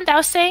other one that I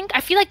was saying? I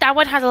feel like that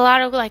one has a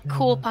lot of like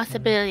cool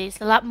possibilities,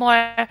 a lot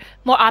more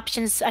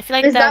options. I feel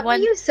like Is that that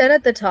one. what you said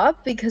at the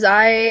top? Because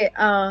there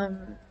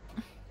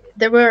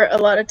were a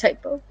lot of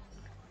typo,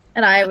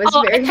 and I was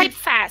I very. typed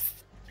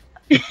fast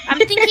I'm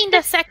thinking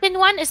the second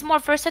one is more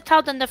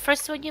versatile than the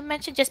first one you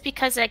mentioned, just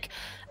because because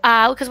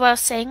what I was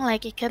saying,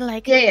 like it can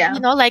Yeah.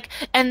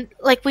 and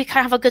we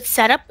kind of have a good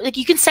setup. Like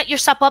you can set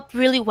yourself up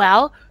really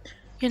well,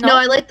 No,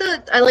 I like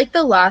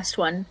the last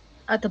one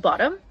at the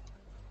bottom.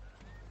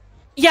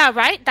 Yeah,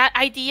 right. That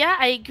idea,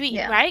 I agree.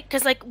 Yeah. Right,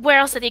 because where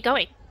else are they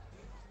going?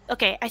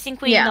 Okay, I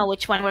think we know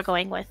which one we're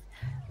going with.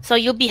 So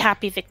you'll be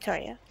happy,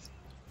 Victoria.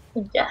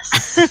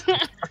 Yes.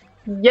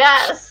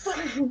 Yes.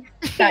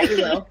 That you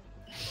will.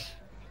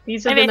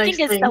 These are the nice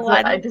things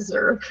that I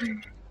deserve.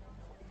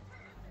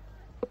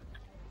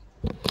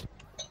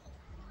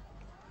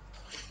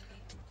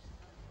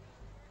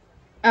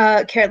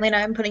 Carolina,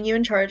 I'm putting you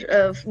in charge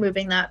of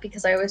moving that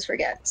because I always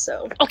forget.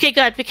 So. Okay,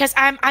 good, because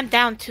I'm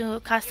down to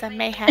cause some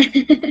mayhem.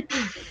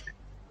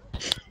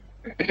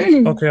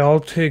 Okay, I'll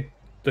take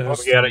the. Oh,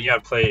 you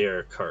gotta play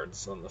your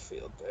cards on the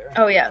field there.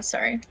 Oh yeah,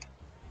 sorry.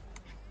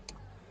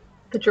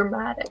 The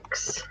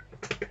dramatics.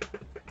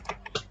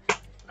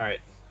 All right.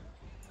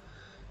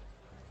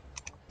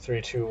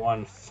 3, 2,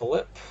 1,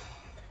 flip.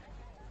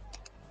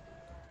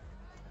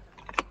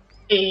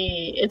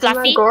 Hey, it's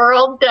Fluffy? my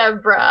girl,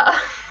 Deborah.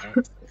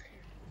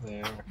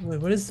 There. Wait,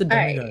 what is the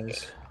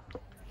demiguise?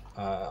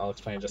 I'll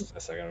explain in just a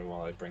second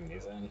while I bring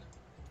these in.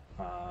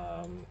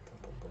 Boom,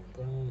 boom,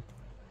 boom.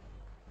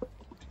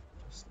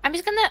 I'm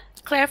just gonna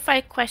clarify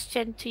a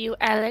question to you,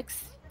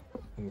 Alex.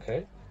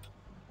 Okay.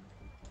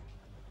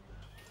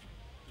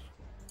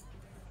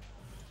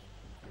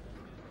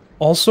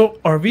 Also,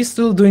 are we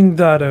still doing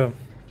that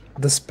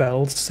the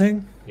spells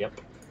thing?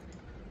 Yep.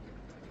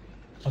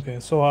 Okay,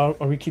 so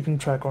are we keeping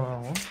track on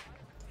our own?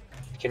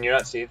 Can you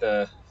not see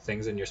the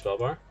things in your spell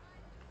bar?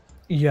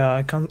 Yeah,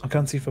 I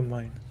can't see from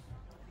mine.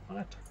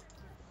 What?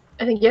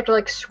 I think you have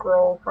to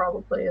scroll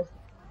probably.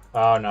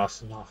 Oh no,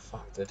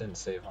 fuck, they didn't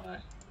save when I.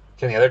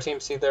 Can the other team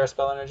see their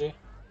spell energy?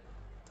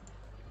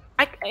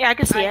 I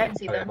can see it.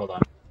 Okay, hold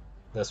on.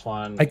 This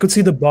one. I could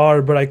see the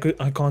bar, but I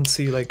can't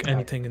see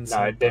anything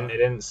inside. No, it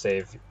didn't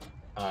save.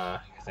 I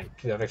think.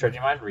 Victor, do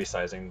you mind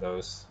resizing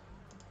those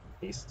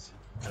beasts?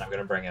 And I'm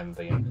gonna bring in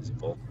the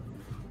invisible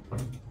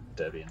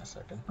Debbie in a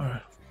second. All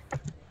right.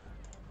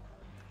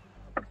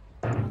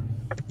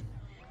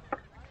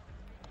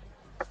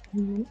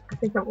 I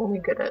think I'm only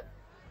good at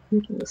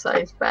making the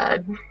size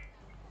bad.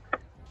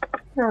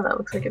 Oh, that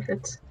looks like it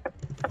fits.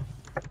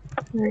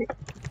 Alright.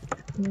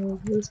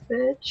 Move this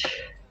bitch.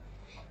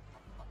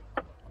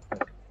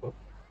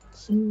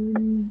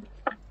 And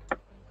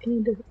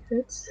it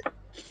fits.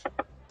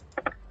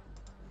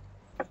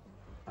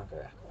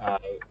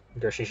 Okay.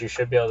 Gershish, you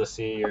should be able to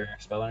see your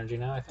spell energy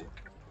now, I think.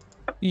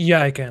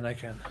 Yeah, I can. I'm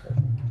gonna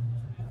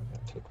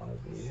take one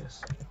of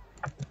these.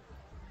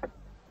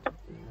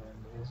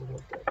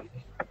 Invisible Debbie.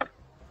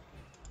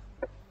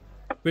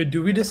 Wait,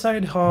 do we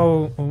decide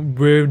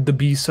where the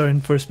beasts are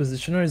in first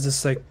position, or is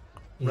this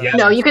Yeah.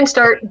 No, you can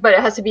start, but it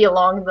has to be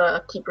along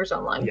the keeper's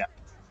zone line. Yeah.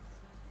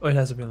 Oh, it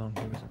has to be along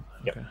here.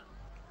 Yep. Okay.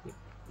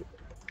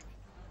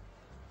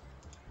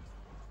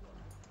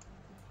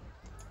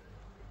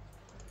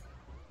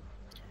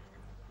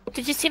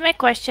 Did you see my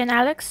question,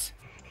 Alex?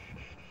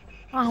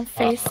 On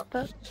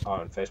Facebook.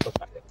 On Facebook?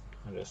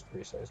 I just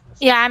resized this.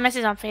 Yeah, I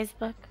messaged on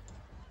Facebook.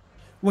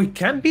 Wait,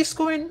 can beasts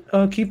go in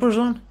keeper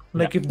zone?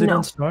 If they No.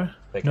 don't start?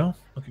 They No?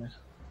 Okay.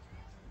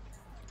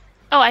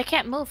 Oh, I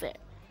can't move it.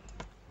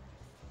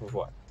 Move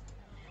what?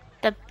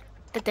 The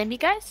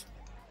demiguise?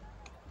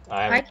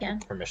 I haven't can.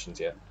 permissions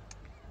yet.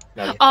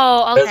 No,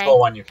 Oh, the okay. visible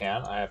one you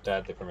can. I have to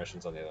add the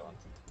permissions on the other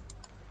ones.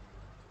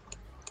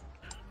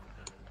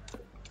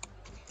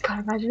 God,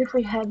 imagine if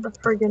we had the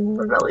friggin'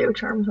 Revelio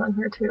charms on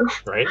here too.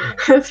 Right?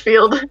 This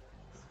field.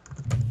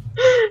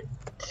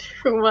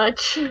 Too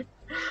much.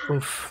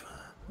 Oof.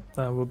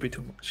 That would be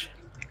too much.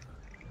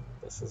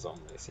 This is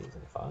only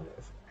season 5.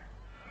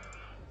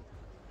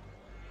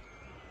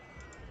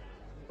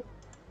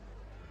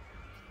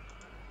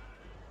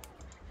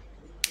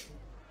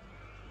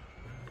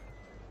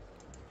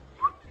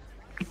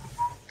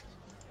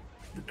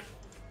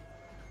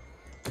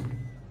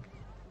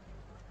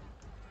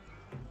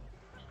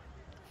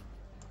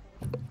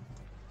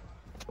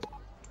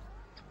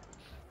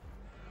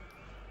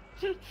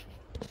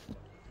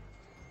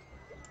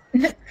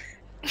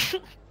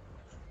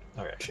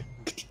 Okay.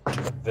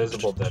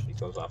 Visible Debbie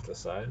goes off the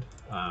side.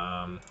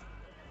 Yeah,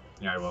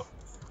 I will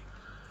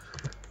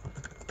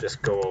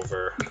just go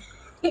over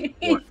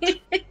what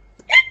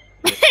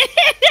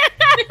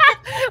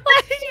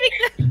Why did you make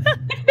that?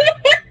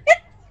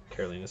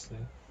 Carolina's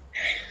thing.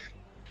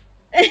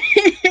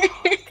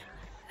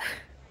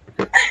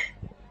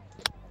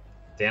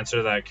 The answer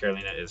to that,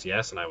 Carolina, is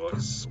yes, and I will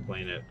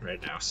explain it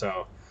right now.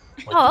 So,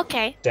 Oh,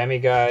 okay.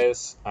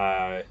 demiguise,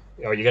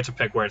 you get to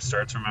pick where it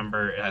starts.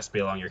 Remember, it has to be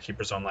along your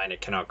keeper zone line.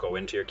 It cannot go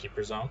into your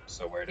keeper zone.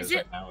 So where it is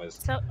right now is.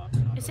 So,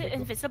 is it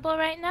invisible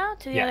right now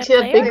to the Yeah. other See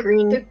that player? big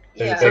green There's a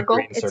big circle?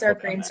 green It's circle our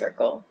down green there.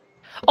 circle.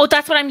 Oh,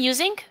 that's what I'm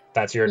using?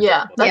 That's your.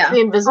 Yeah, that's Yeah. the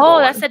invisible Oh,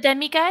 one. that's the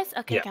demiguise?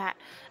 Okay, Yeah. got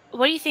it.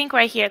 What do you think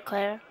right here,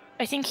 Claire?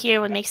 I think here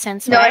would make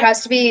sense, No, right? it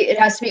has to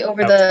be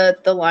over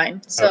the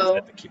line. So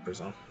Outside the keeper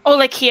zone. Oh,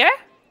 like here?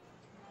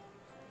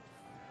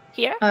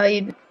 Here?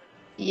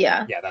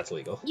 Yeah. Yeah, that's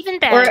legal. Even Or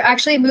better.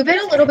 actually move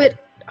it a little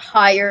bit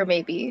higher,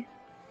 maybe.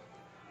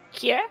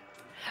 Here?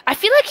 I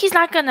feel like he's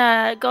not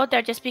gonna go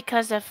there just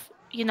because of,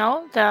 you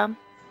know, the...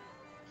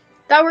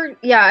 That were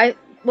yeah,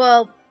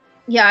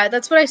 yeah,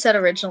 that's what I said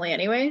originally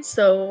anyway,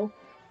 so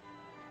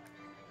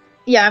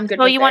yeah, I'm good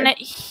So with you there. want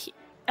it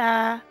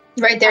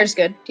Right there's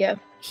good, yeah.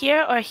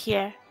 here or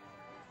here?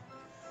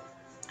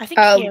 I think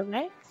here,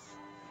 right?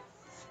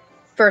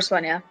 First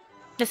one, yeah.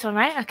 This one,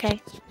 right?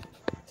 Okay.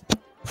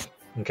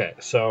 Okay,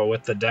 so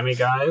with the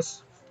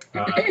demi-guys,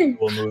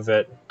 we'll move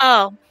it.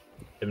 Oh,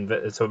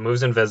 So it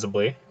moves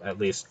invisibly, at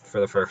least for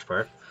the first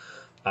part.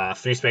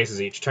 3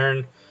 spaces each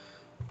turn.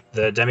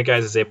 The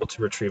demi-guys is able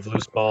to retrieve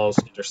loose balls,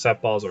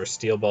 intercept balls, or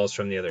steal balls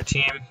from the other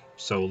team.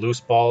 So loose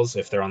balls,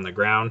 if they're on the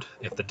ground.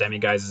 If the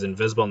demi-guys is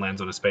invisible and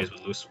lands on a space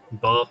with loose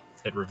ball,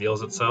 it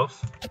reveals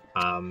itself.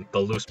 The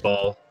loose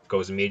ball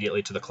goes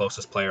immediately to the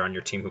closest player on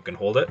your team who can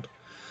hold it.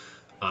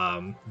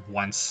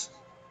 Once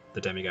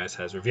the demi-guys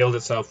has revealed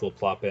itself, we'll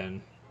plop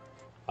in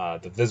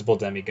the visible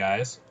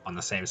demi-guys on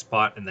the same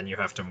spot, and then you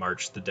have to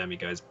march the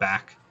demi-guys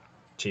back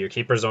to your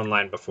keeper zone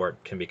line before it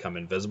can become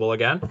invisible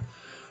again.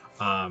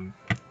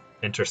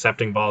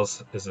 Intercepting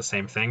balls is the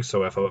same thing.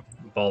 So if a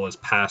ball is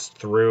passed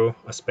through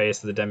a space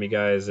that the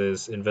demi-guys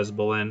is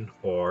invisible in,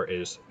 or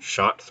is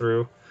shot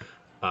through,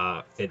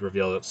 it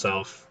reveals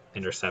itself,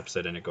 intercepts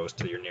it, and it goes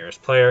to your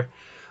nearest player.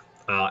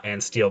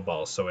 And steal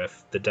balls. So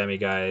if the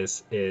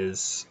demi-guys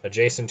is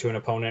adjacent to an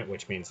opponent,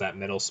 which means that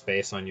middle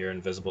space on your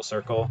invisible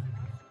circle,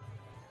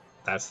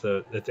 that's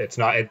it's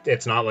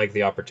not like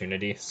the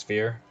opportunity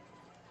sphere.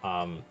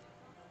 But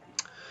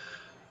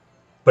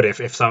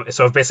if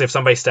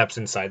somebody steps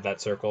inside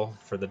that circle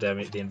for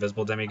the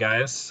invisible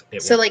demi-guys,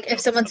 So like if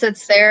someone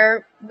sits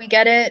there, we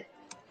get it,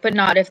 but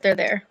not if they're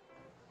there.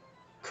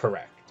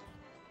 Correct.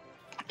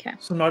 Okay.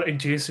 So not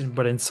adjacent,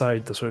 but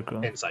inside the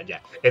circle. Inside, yeah.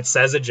 It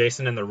says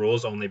adjacent in the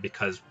rules only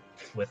because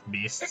with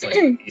beasts, like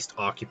the beast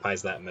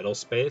occupies that middle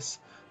space,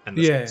 and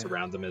the space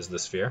around them is the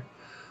sphere.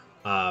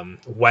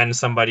 When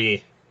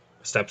somebody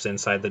steps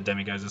inside the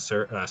demi-guys'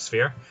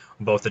 sphere,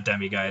 both the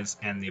demi-guys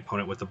and the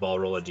opponent with the ball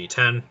roll a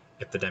d10.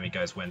 If the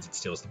demi-guys wins, it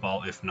steals the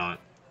ball. If not,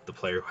 the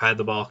player who had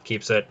the ball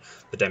keeps it.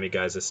 The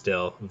demi-guys is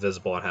still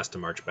visible and has to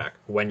march back.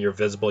 When you're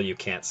visible, you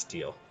can't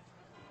steal.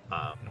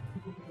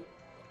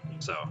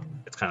 So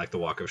it's kind of like the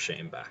walk of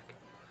shame back.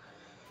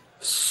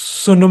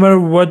 So no matter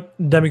what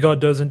demigod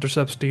does,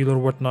 intercept, steal, or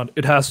whatnot,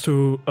 it has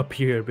to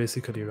appear,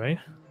 basically, right?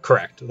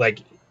 Correct.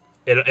 Like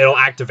it'll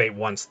activate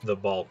once the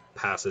ball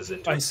passes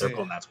into a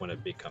circle, and that's when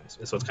it becomes.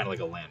 So it's kind of like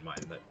a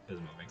landmine that is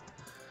moving.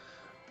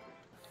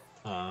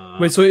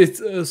 Wait, so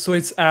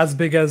it's as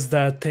big as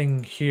that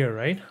thing here,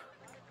 right?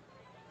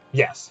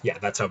 Yes. Yeah,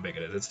 that's how big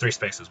it is. It's 3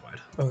 spaces wide.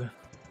 Okay.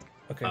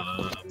 Okay.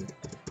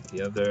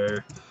 The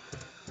other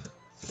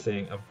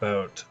thing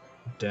about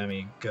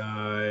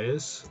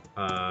demi-guys,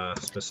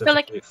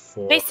 specifically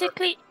for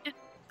basically,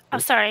 oh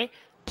sorry,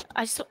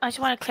 I just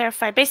want to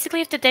clarify.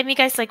 Basically, if the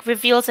demi-guys like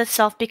reveals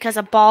itself because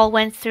a ball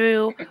went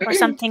through or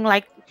something,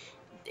 like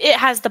it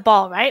has the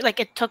ball, right? Like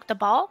it took the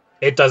ball.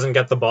 It doesn't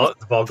get the ball.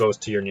 The ball goes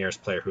to your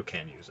nearest player who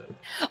can use it.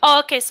 Oh,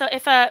 okay. So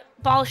if a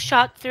ball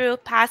shot through,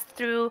 passed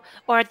through,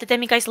 or the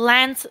demi-guys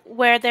lands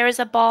where there is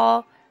a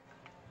ball,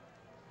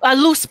 a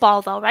loose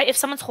ball though, right? If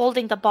someone's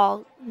holding the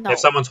ball, no. If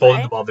someone's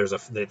holding the ball, there's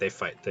they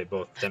fight. They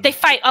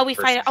fight. Oh, we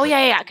fight. Oh,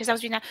 yeah. Because I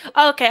was reading that.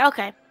 Oh,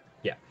 okay.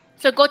 Yeah.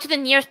 So go to the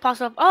nearest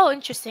possible. Oh,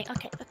 interesting.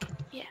 Okay.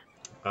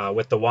 Yeah.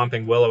 With the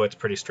Whomping Willow, it's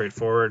pretty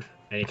straightforward.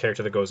 Any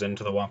character that goes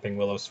into the Whomping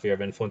Willow sphere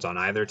of influence on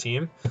either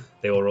team,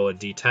 they will roll a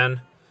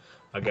d10.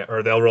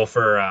 Or they'll roll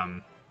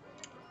for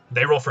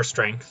they roll for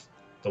strength.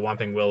 The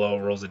Whomping Willow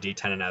rolls a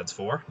d10 and adds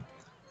 4.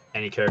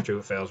 Any character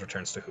who fails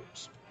returns to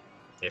hoops.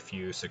 If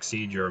you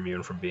succeed, you're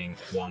immune from being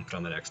whomped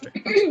on the next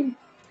turn.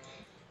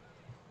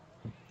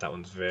 That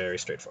one's very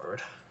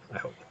straightforward, I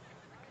hope.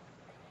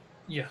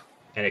 Yeah.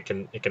 And it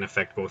can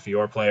affect both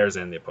your players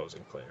and the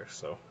opposing players,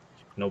 so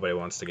nobody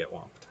wants to get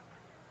whomped.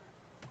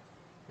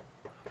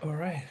 All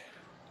right.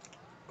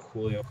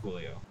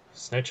 Coolio.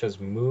 Snitch has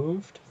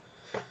moved.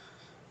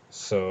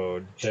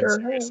 So Dead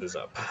Sirius is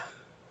up.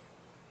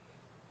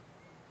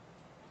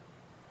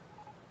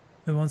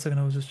 Wait 1 second,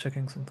 I was just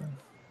checking something.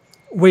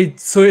 Wait,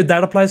 so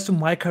that applies to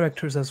my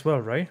characters as well,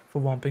 right? For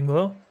Whomping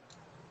Willow?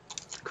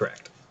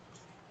 Correct.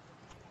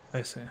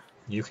 I see.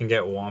 You can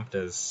get whomped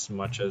as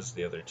much as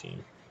the other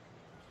team.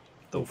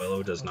 The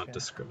Willow does not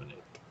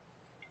discriminate.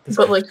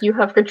 But like you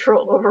have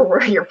control over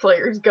where your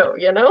players go,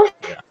 you know?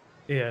 Yeah.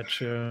 Yeah,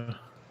 true.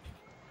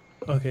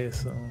 Okay,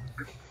 so...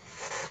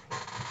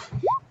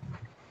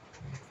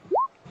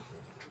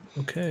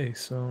 Okay,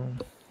 so...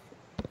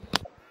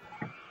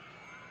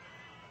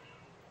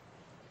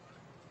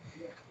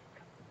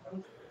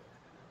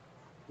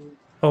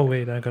 Oh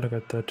wait, I gotta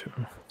get that too.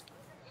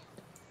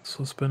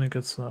 So Spinning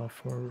gets that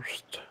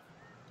first.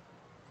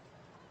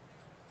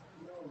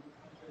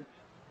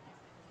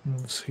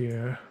 Moves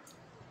here.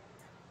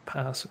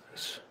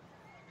 Passes.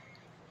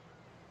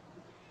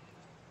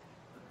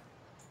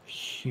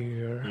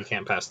 Here. You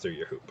can't pass through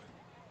your hoop.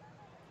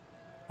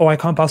 Oh, I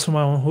can't pass through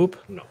my own hoop?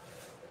 No.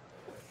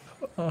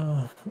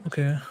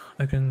 Okay,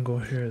 I can go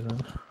here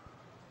then.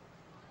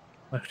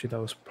 Actually,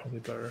 that was probably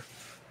better.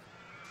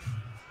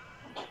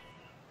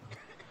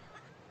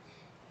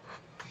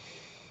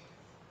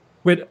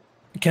 Wait,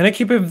 can I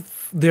keep it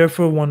there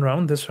for one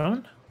round? This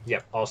round?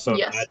 Yep. Also,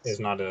 Yes. that is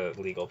not a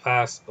legal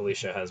pass.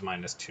 Alicia has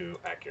 -2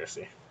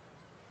 accuracy.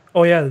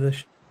 Oh yeah,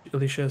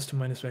 Alicia has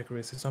 2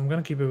 accuracy, so I'm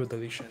gonna keep it with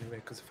Alicia anyway,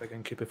 because if I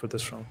can keep it for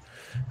this round,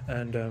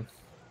 and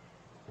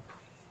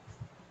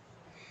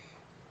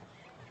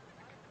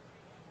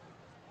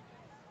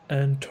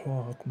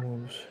talk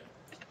moves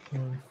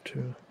 1,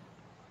 2,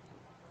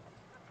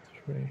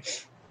 3,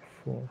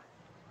 4.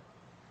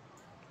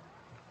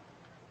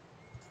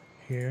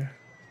 Here,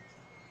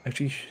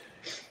 actually,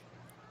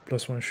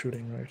 +1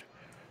 shooting, right?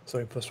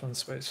 Sorry, +1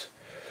 space,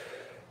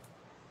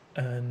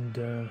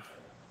 and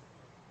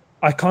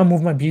I can't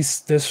move my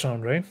beast this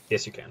round, right?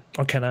 Yes, you can.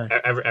 Or can I?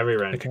 Every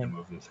round I you can can.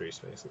 move them 3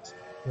 spaces.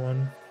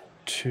 1,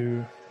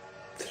 2,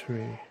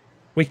 3.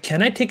 Wait,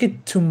 can I take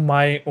it to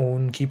my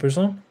own keeper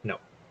zone? No,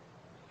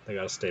 they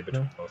gotta stay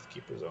between No. both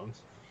keeper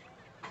zones.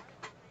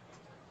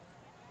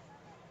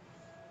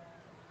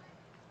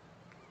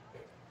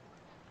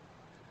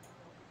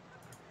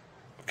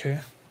 Okay,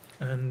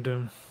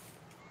 and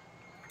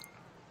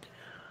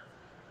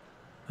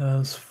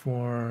that's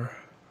 4.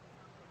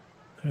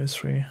 There's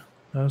 3.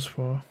 That's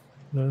 4.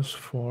 There's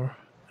 4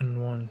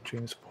 and 1.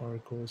 James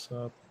Park goes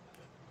up.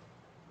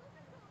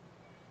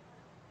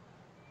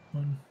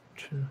 1,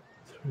 2,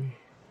 3.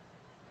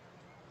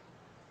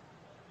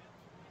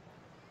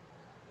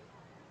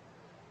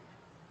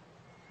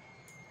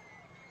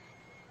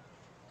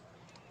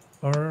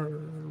 Or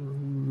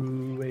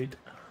wait.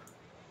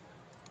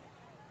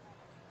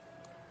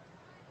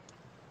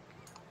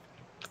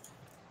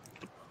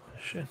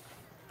 Shit.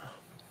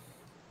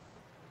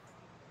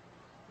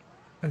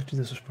 Actually,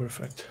 this is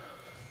perfect.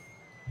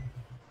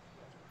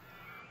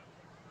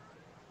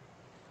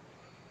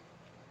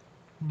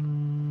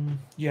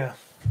 Yeah,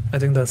 I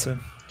think that's it.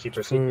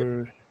 Keeper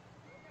secret. For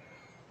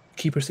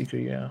keeper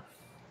secret, yeah.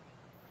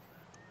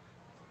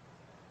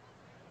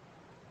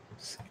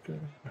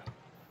 Secret.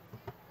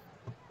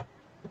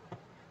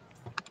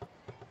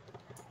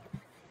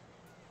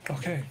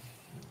 Okay.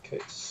 Okay,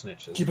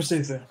 snitches. Keeper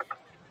stays there.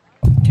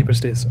 Keeper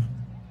stays there.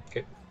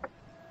 Okay.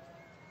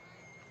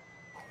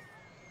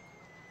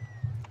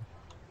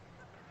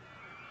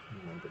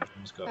 Remember,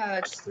 Jim's got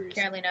 +3.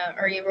 Carolina,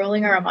 are you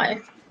rolling or am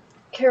I?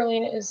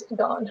 Carolina is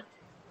gone.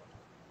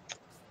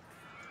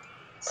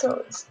 So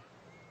it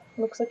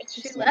looks like it's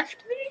She just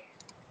left me?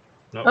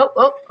 No,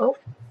 Oh.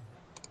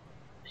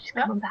 She's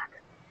No? coming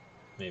back.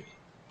 maybe.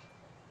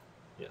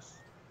 Yes.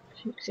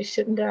 She's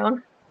sitting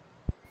down.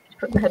 She's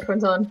putting the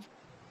headphones on.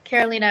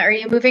 Carolina, are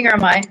you moving or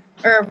am I?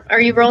 Or are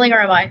you rolling or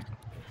am I?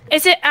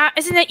 Isn't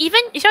it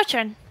even? It's your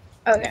turn.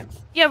 Okay.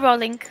 You're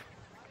rolling.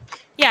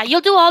 Yeah,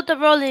 you'll do all the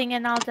rolling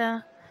and all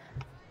the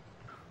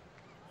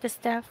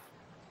stuff.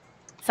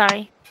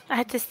 Sorry, I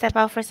had to step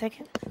out for a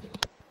second.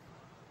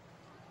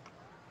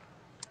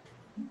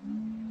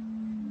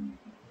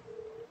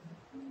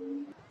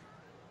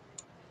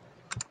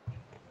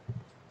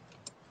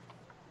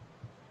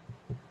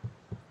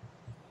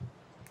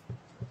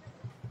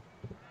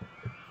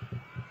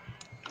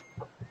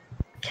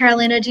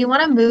 Carolina, do you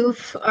want to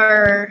move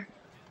our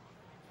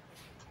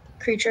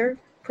creature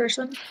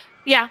person?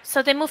 Yeah,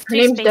 so they move Her 3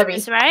 name's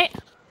spaces, Debbie. right?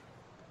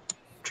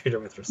 Treat her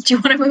with respect. Do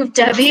you want to move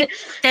Debbie?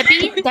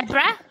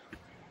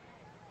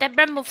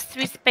 Deborah moves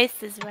 3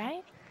 spaces,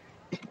 right?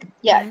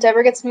 Yeah,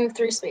 Deborah gets moved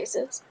 3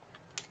 spaces.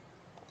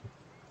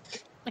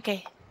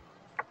 Okay.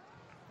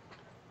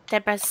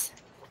 Deborah's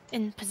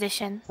in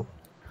position.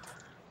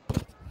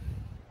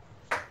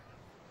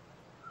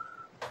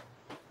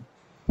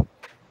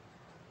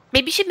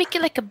 Maybe you should make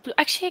it like a blue.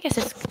 Actually, I guess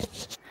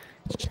it's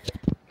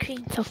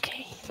green's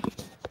okay.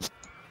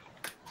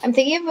 I'm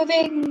thinking of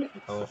moving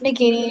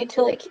Nagini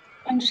to like.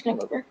 I'm just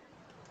gonna move her.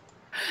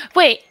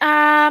 Wait.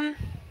 I'll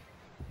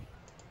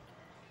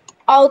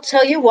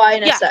tell you why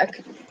in a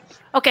sec.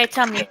 Okay,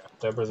 tell me.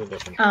 Deborah's a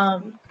different.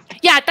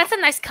 Yeah, that's a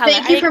nice color.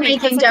 Thank you for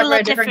making Deborah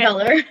a different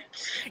color.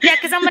 Yeah,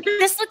 because I'm like,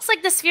 this looks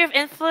like the sphere of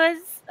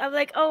influence. I'm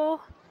like,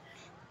 oh.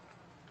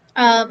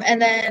 And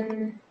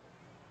then,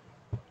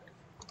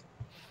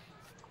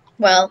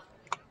 well,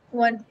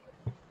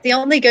 the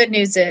only good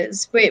news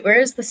is, wait, where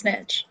is the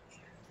snitch?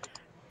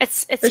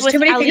 It's There's with too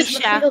many Alicia. things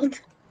in the field.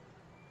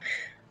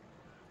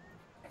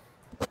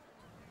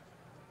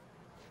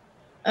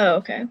 Oh,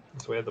 okay.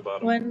 It's way at the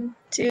bottom. 1,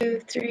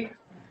 2, 3,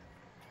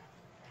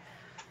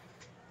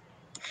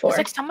 4. There's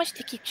like so much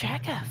to keep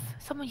track of.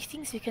 So many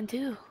things we can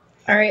do.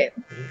 All right.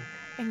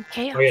 And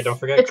chaos. Oh yeah, don't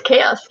forget. It's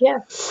chaos,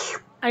 yeah.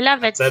 I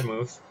love it. Zed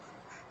moves.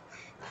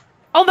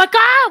 Oh my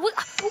god!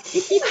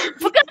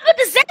 Forgot about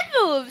the Zed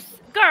moves!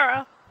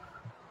 Girl!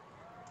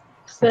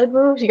 Zed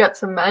moves, you got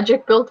some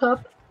magic built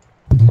up.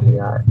 You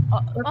got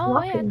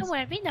Oh yeah, don't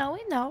worry. We know.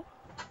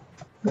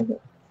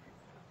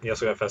 You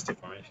also got festive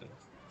formation.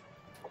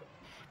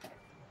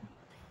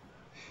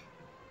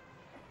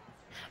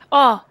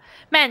 Oh,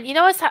 man, you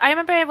know what? I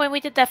remember when we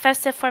did the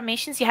festive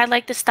formations, you had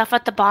like the stuff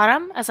at the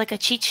bottom as like a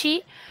cheat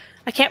sheet.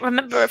 I can't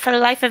remember for the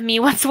life of me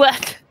what's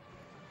what.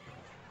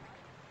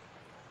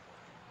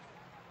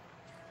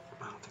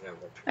 I don't think I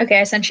will. Okay,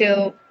 I sent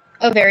you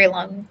a very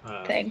long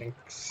I thing. think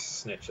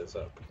Snitch is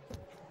up.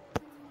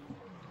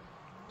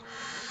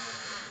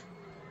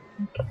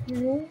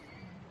 Okay.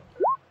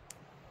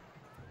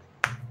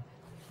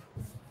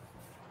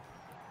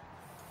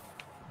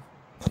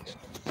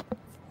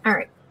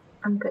 Alright,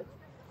 I'm good.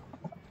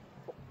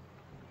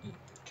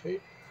 Okay.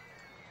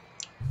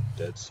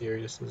 Dead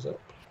Sirius is up.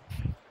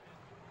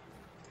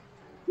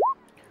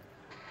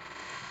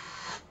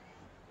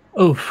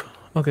 Oof.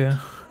 Okay.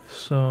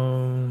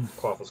 So.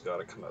 Quaffle's got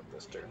to come out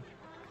this turn.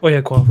 Oh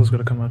yeah, Quaffle's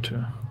gonna come out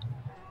too.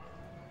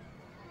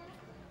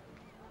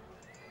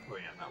 Oh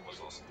yeah, that was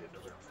also the end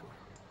of round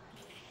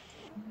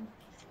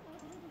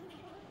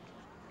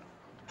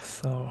 4.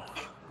 So.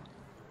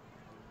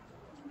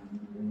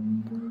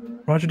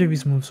 Roger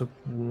Davies moves up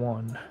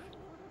 1.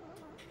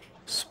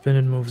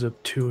 Spinning moves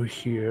up 2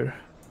 here.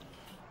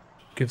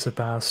 Gives a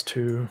pass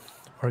to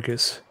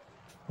Argus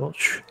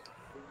Welch.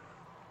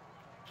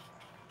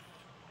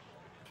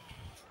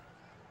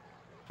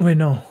 Wait,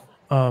 no.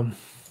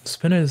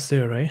 Spinner is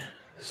there, right?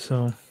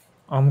 So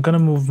I'm gonna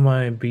move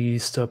my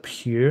beast up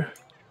here.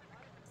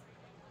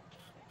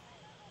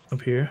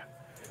 Up here.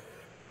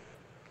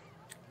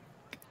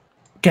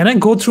 Can I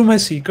go through my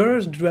seeker,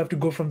 or do I have to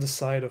go from the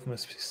side of my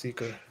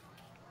seeker?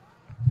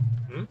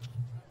 Hmm?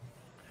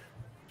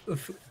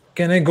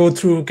 Can I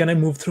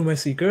move through my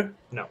seeker?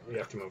 No, you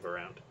have to move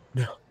around.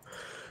 No.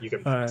 You can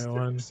Alright, pass through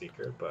one. your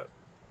Seeker, but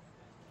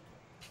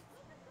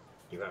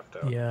you have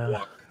to Yeah.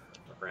 walk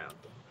around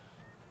them.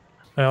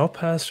 I'll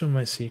pass through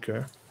my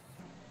seeker.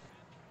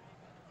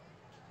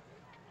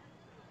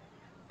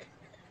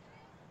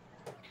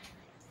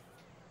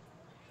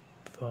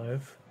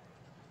 Five.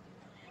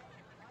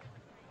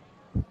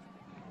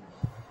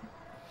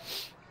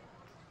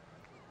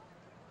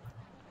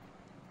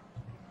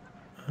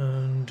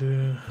 And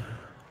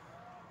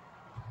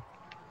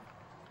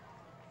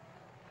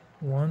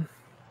 1,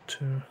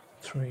 2,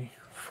 3,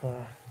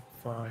 4,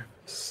 5,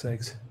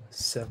 6,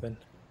 7,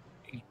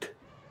 8.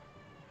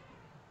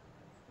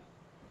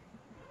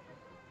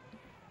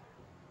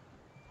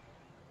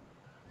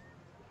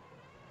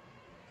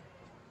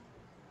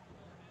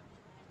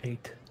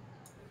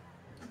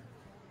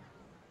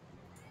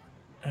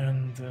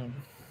 And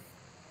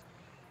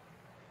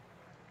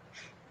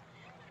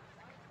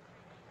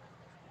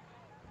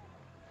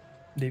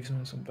Dave's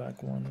moves him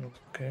back 1.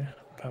 Okay,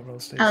 Pavel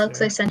stays Alex,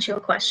 there. I sent you a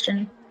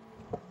question.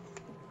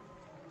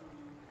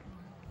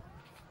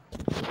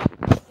 How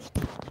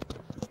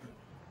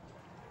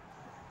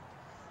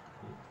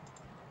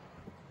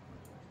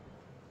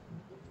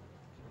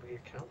do you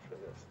account for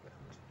this?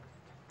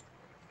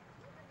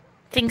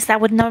 Things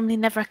that would normally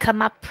never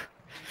come up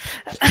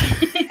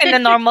in a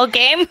normal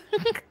game.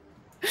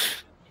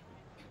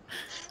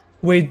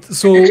 Wait,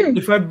 so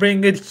if I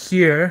bring it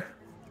here,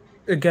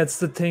 it gets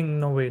the thing.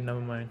 No, wait, never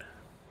mind.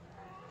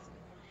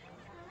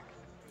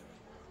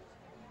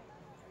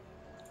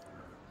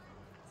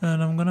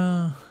 And I'm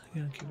gonna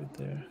keep it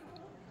there.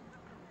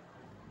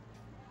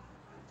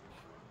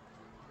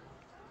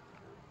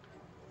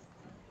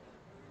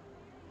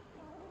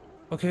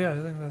 Okay, yeah,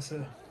 I think that's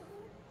it.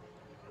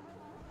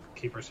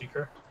 Keeper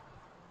Seeker?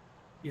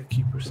 Yeah,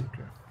 keeper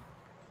seeker.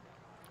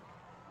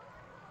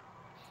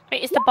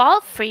 Wait, is the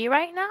ball free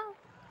right now?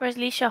 Or is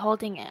Leisha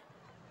holding it?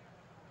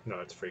 No,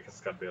 it's free because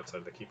it's got to be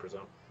outside the Keeper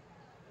zone.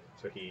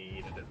 So he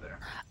needed it there.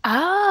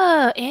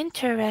 Oh,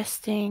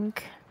 interesting.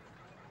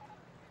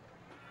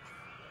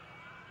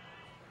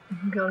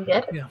 Go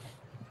get it. Yeah.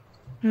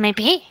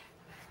 Maybe.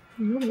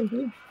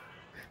 Maybe.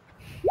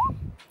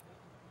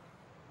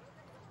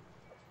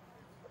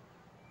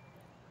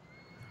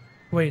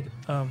 Wait,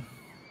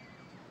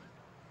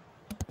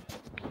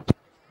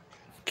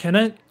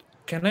 can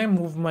I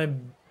move my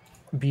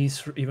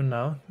beast even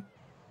now?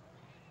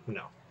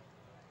 No.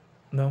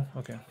 No?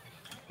 Okay.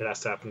 It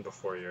has to happen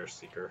before your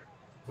Seeker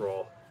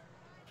roll.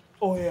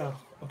 Oh yeah.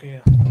 Okay,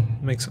 yeah.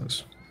 Makes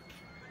sense.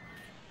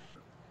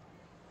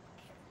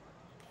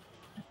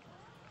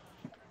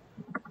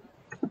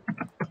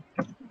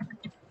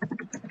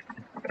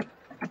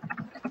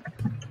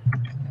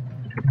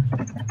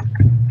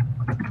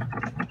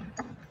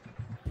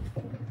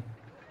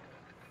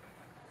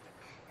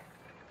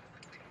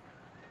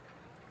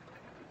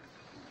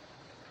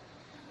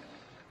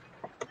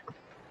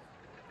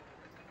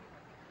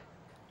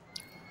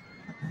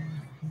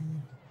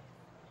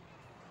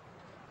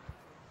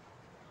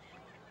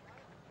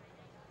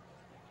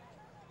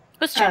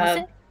 Whose turn is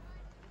it?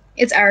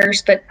 It's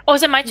ours, but Oh,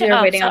 is it my turn? we're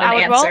Oh, waiting so on I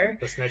an would roll? answer.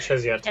 The Snitch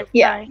has yet to,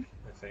 Yeah. I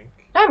think.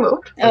 I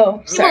moved.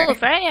 Oh, You sorry.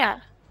 moved, right? Yeah.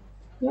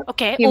 Yep.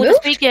 Okay. You Oh, that's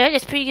moved? pretty good.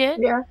 It's pretty good.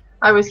 Yeah.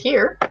 I was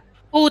here.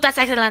 Oh, that's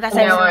excellent. That's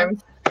And now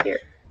excellent. I'm here.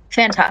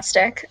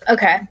 Fantastic.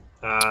 Okay.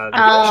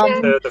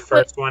 The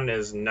first one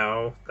is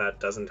no, that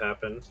doesn't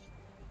happen.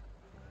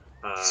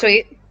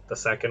 Sweet. The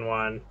second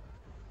one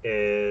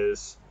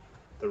is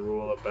the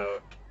rule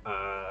about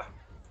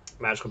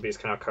magical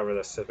beasts cannot cover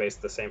the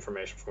same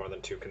formation for more than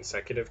 2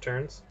 consecutive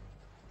turns.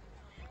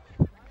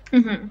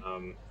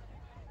 Mm-hmm.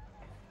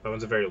 That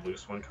one's a very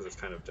loose one because it's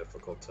kind of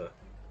difficult to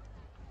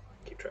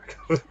keep track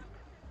of.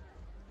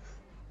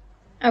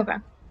 Okay.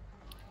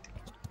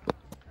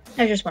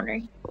 I was just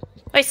wondering.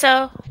 Wait,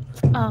 so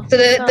So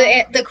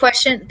the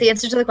question, the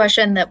answer to the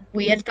question that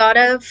we had thought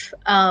of,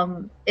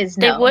 is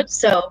no. They would?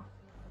 So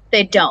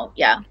they don't.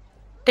 Yeah.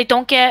 they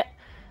don't get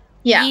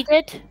Yeah.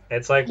 yeeted?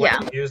 It's like when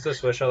Yeah. you use the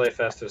Swiss Chalet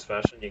Festive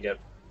Special, you get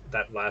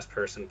that last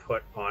person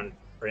put on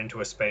or into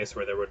a space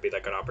where there would be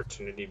like an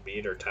opportunity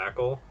beat or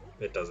tackle.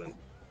 It doesn't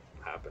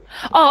happen.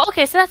 Oh,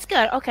 okay, so that's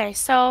good. Okay,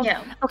 so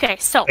Yeah. okay,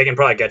 so They can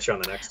probably get you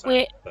on the next time,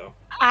 Wait. though.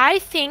 I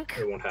think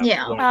It won't happen.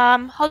 Yeah. It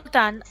won't- hold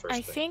on. First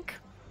I thing. think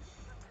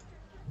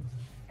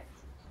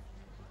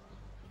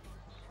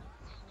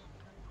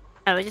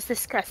I was just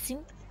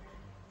discussing.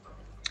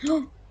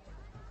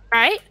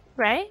 Right?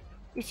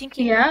 You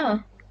thinking? Yeah.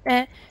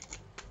 Uh,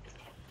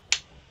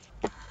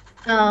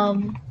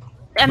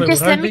 Wait,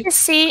 just what are let me they- just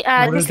see. what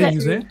are Just they let,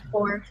 using?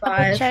 4, double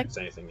 5. check. It's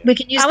anything yet. We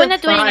can use We're the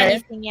not doing 5.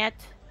 anything yet.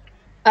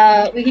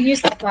 We can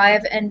use the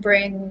 5 and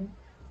bring.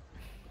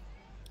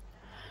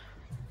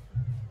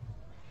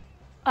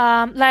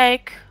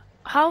 Like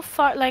how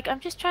far? Like I'm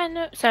just trying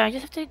to. Sorry, I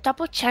just have to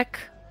double check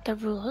the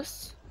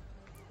rules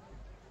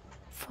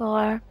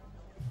for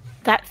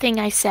that thing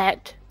I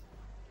said.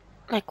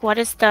 Like, what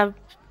is the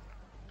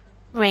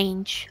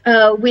range?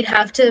 We'd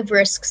have to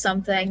risk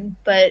something,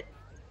 but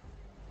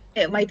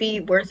it might be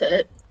worth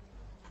it.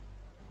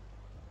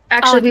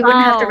 Actually, Oh, we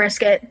wouldn't have to no.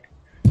 risk it.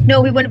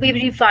 No, we wouldn't. We'd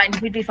be fine.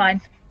 We'd be fine.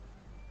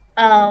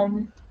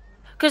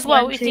 Because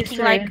what 1, we're 2, thinking,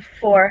 3, like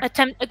 4,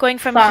 attempt going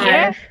from 5,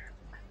 here,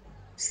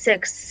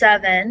 6,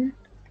 7.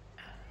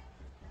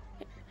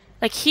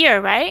 like here,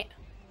 right?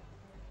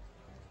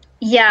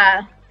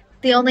 Yeah.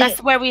 The only.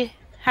 That's where we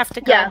have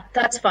to go. Yeah,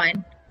 that's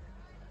fine.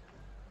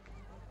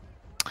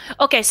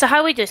 Okay, so how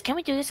do we do this? Can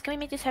we do this? Can we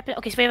make this happen?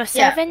 Okay, so we have a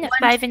Yeah, 7, a 1,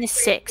 5, and a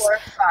 3, 6. 4,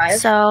 5.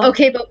 So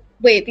Okay, but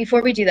wait.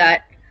 Before we do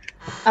that,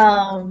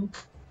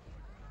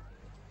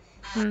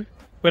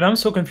 Wait, I'm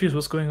so confused.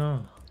 What's going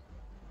on?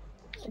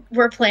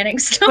 we're planning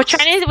stuff. we're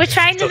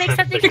trying to make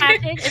something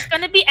happen. It's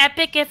gonna be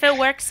epic if it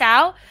works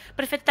out,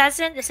 but if it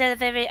doesn't, it's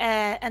very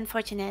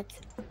unfortunate.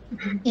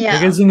 Yeah.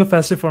 You guys doing a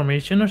festive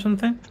formation or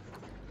something?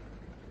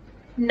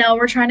 No,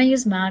 we're trying to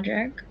use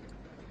magic.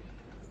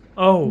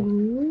 Oh,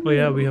 well,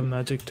 yeah, we have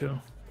magic too.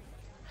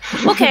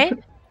 Okay.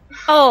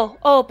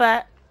 Oh,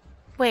 but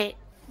wait,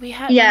 we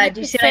have. Yeah, we need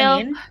do you to see what I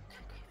fill- mean?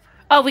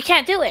 Oh, we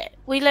can't do it.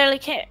 We literally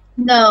can't.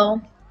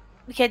 No.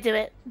 We can't do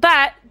it.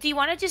 But do you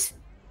want to just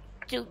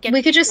get?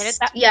 We could just- get it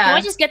that- yeah. Do you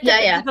want to just get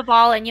Yeah. the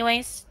ball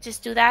anyways?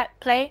 Just do that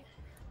play.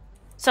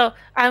 So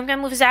I'm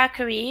gonna move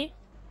Zachary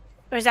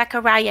or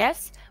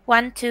Zacharias.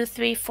 1, 2,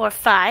 3, 4,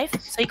 5.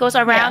 So he goes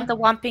around Yeah. the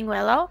Whomping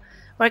Willow.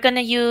 We're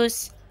gonna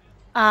use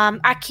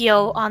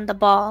Akio on the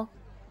ball.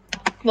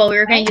 Well, we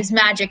were going Right? to use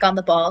magic on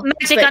the ball.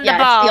 Magic but on the yeah,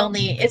 ball.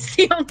 It's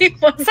the only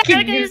one we So can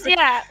we're gonna use. use,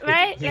 yeah,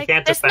 right? He Like,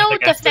 can't there's defend no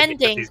against it because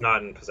defending. he's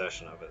not in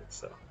possession of it.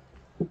 So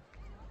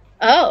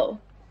Oh.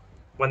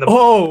 when the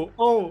Oh,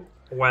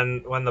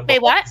 when the Wait,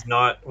 ball what? is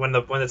not when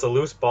it's a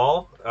loose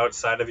ball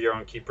outside of your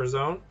own keeper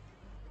zone,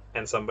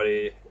 and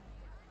somebody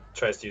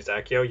tries to use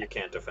Accio, you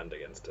can't defend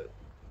against it.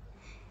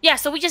 Yeah,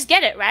 so we just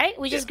get it, right?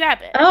 We just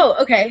grab it. Oh,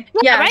 okay.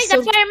 Yeah, right? so,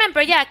 That's what I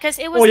remember. Yeah, because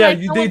it was oh yeah, like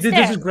no they one's did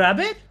there. just grab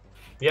it.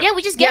 Yep. Yeah,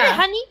 we just get Yeah. it,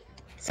 honey.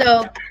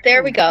 so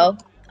there we go.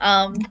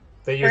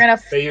 They We're gonna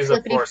use a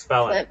flippity 4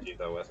 spell flip. energy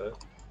though with it.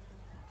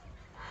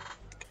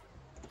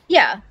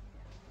 Yeah.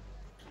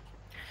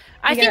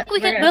 I think we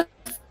we're can.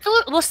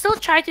 We'll still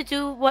try to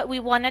do what we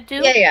want to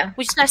do. Yeah.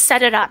 We just gotta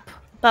set it up.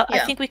 But I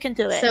Yeah. think we can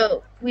do it.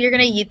 So we are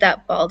going to yeet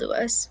that ball to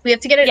us. We have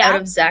to get it Yeah. out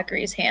of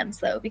Zachary's hands,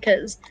 though,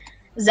 because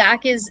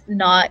Zach is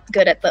not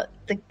good at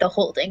the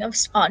holding of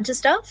onto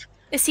stuff.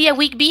 Is he a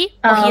weak B?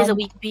 Oh, he is a Um,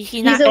 weak B.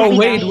 he's Not a Oh weak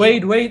wait,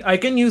 B. wait. I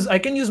can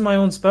use my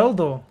own spell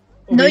though.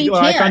 Oh, No, wait, you oh,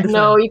 I can't. defend.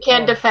 No, you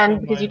can't Oh, defend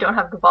never because you mind. don't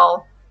have the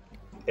ball.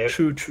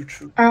 True.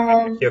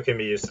 Accio can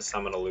be used to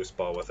summon a loose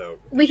ball without.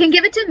 We can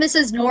give it to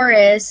Mrs.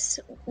 Norris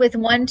with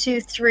 1, 2,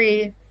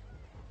 3.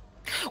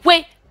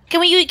 Wait. Can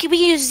we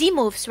use Z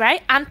moves,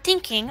 right? I'm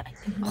thinking.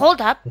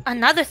 Hold up.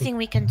 Another thing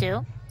we can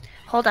do.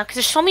 Hold up, because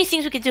there's so many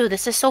things we could do.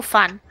 This is so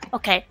fun.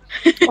 Okay.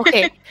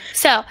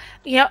 So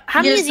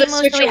how many Use Z the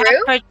moves do we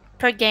switcheroo? have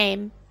per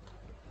game?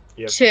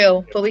 You have,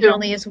 2, but we can Two.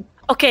 only use.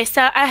 Okay,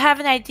 so I have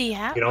an idea.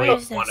 you can only Where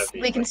have is one this? of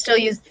these. We can still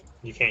use.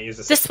 You can't use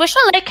the Does Swish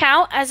Chalet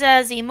count as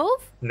a Z move?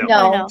 No.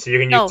 No. So you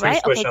can No, use 2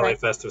 right? Swiss Okay, Chalet good.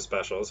 Festive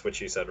Specials,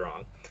 which you said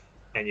wrong,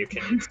 and you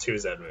can use 2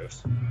 Z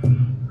moves.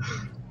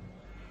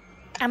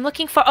 I'm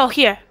looking for. Oh,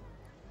 here.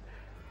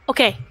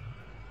 Okay.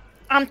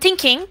 I'm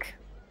thinking.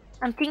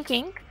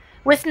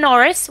 With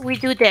Norris, we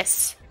do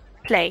this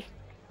play.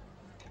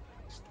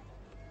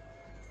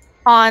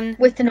 On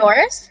With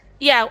Norris?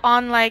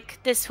 on like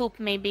this hoop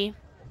maybe.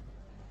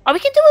 Or we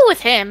can do it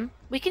with him.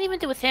 We can even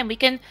do it with him. We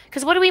can,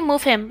 because what do we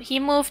move him? He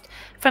moved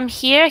from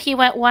here. He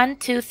went 1,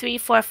 2, 3,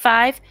 4,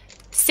 5,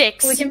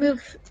 6. We can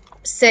move We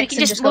 6 can and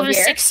just just go move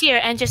here. 6 here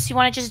and just. You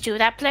want to just do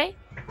that play?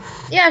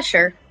 Yeah,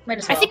 sure. Might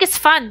as well. I think it's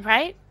fun,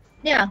 right?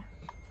 Yeah.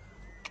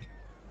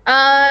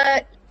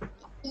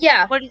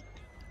 Yeah. What?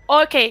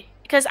 Okay,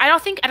 Because I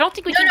don't think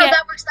we can No, get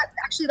that works.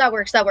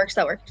 That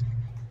works.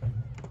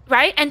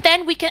 right, and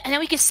then we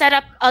can set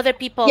up other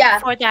people Yeah.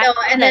 for that. No,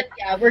 and then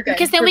we're good.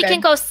 Because then we're we good. can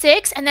go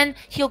 6, and then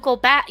he'll go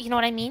back. You know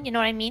what I mean? You know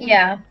what I mean?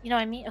 Yeah. You know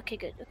what I mean? Okay,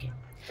 good. Okay.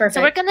 Perfect.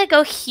 So we're gonna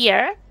go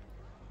here.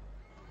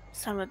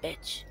 Son of a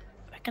bitch.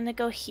 We're gonna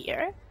go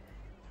here.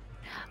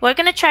 We're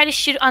gonna try to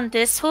shoot on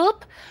this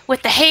hoop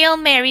with the Hail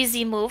Mary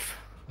Z move.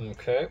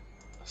 Okay.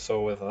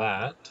 So with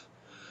that,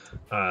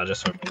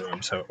 just so everyone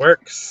knows how it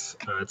works,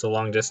 it's a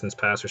long distance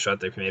pass or shot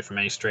that can be made from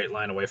any straight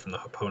line away from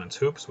the opponent's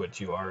hoops, which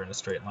you are in a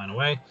straight line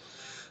away.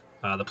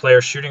 The player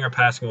shooting or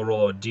passing will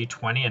roll a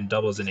d20 and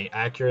doubles any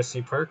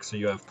accuracy perk, so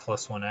you have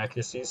 +1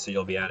 accuracy, so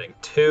you'll be adding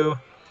 2.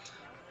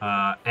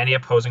 Any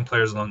opposing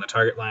players along the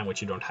target line,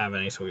 which you don't have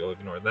any, so we'll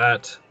ignore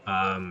that.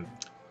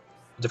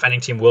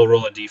 Defending team will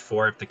roll a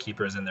d4 if the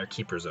keeper is in their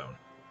keeper zone.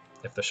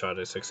 If the shot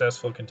is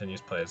successful,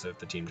 continues play as if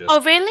the team just... Oh,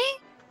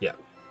 really? Yeah.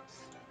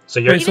 So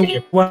you're... Wait, so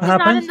Even what he's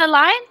not in happens? the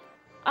line?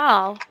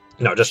 Oh.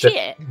 No, just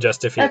Shit. if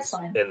That's he's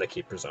fine. in the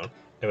keeper zone.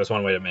 It was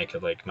one way to make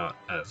it like not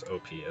as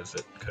OP as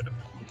it could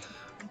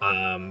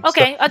have.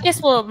 Okay, I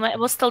guess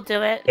we'll still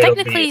do it. It'll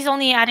Technically, be- he's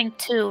only adding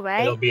 2,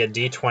 right? It'll be a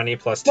d20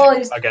 plus 2 Well,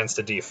 he's- against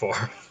a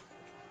d4.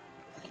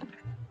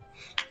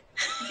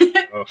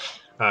 So,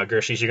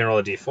 Gershish, you can roll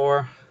a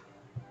d4.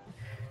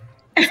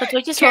 So do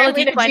we just roll a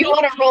Carolina, do d20? you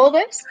want to roll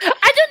this?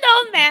 I don't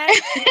know, man.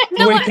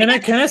 No,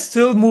 Wait, can I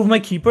still move my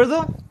keeper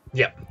though?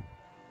 Yeah.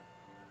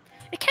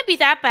 It can't be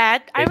that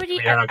bad. You're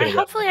not gonna get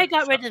Hopefully I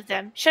got stuff. rid of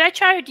them. Should I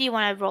try, or do you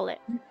want to roll it?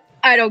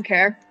 I don't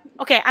care.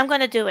 Okay, I'm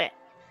gonna do it.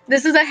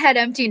 This is a head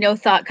empty, no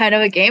thought kind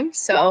of a game,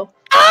 so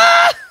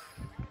Ah!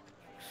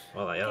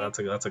 Well, yeah,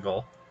 that's a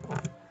goal.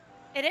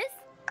 It is?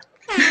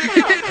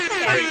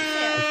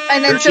 Oh,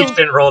 and then Gershish so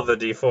didn't roll the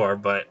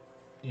d4, but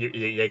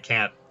you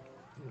can't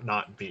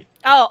not beat.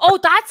 oh,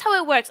 that's how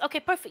it works. Okay,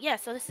 perfect. Yeah,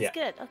 so this is Yeah,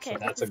 good. Okay, So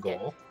this that's a is good.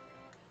 goal.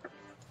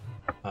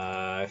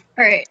 all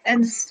right,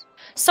 and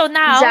So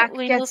now Zach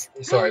we gets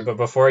Sorry, but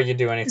before you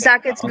do anything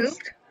Zach gets else-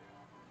 moved.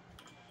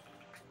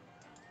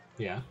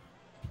 Yeah.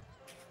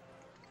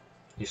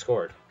 You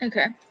scored.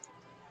 Okay.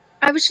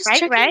 I was just Right,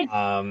 checking.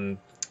 right.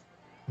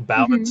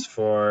 Balance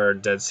for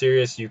Dead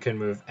Sirius, you can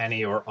move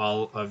any or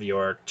all of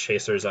your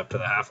chasers up to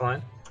the half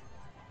line.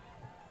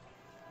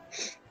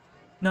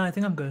 No, I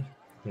think I'm good.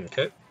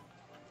 Okay.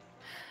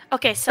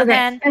 Okay, so Okay,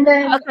 then and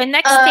then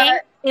next thing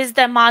is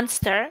the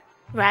monster,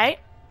 right?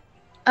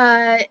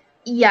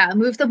 yeah,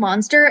 move the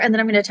monster, and then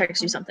I'm gonna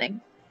text you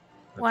something.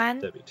 One.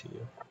 Debbie to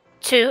you.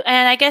 2,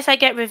 and I guess I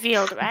get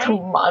revealed, right?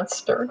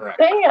 Monster. Correct.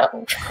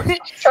 Damn. Try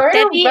your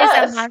Debbie is a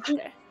best.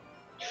 monster.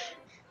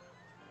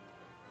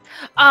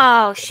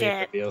 Oh Debbie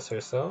shit! reveals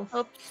herself.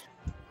 Oops,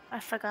 I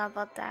forgot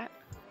about that.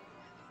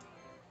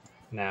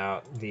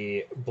 Now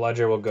the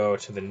bludger will go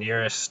to the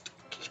nearest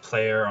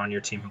player on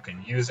your team who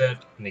can use it.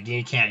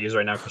 Nagini can't use it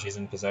right now because she's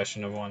in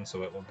possession of one,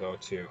 so it will go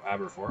to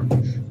Aberforth,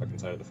 fucking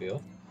side of the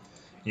field.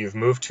 You've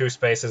moved 2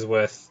 spaces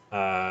with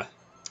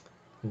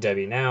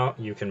Debbie now.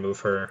 You can move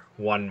her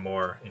 1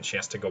 more, and she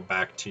has to go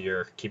back to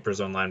your keeper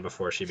zone line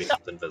before she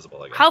becomes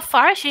invisible again. How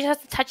far? She has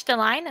to touch the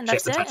line, and She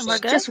has that's to it, touch and the we're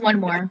good. Just one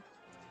more.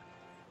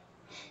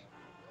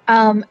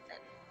 And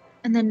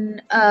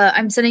then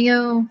I'm sending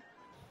you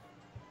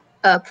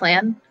a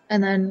plan,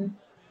 and then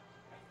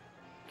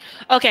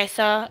Okay,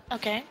 so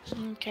okay.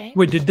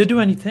 Wait, did they do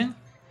anything?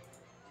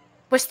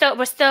 We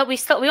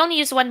only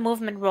use 1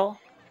 movement roll.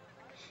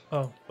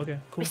 Oh, okay,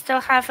 cool. We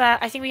still have.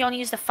 I think we only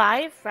used the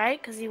 5,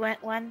 right? Because he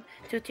went 1,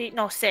 2, 3.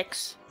 No,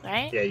 6,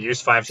 right? Yeah,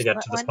 use 5 to get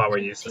to the 1, spot where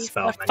 2, you use the 3,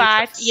 spell. 4, and then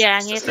you 5. take Yeah,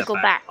 and you have to step go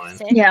back. line.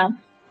 6. yeah.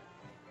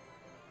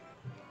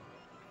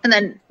 And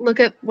then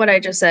look at what I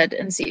just said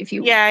and see if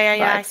you. Yeah.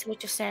 I vibe. see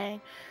what you're saying.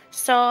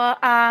 So,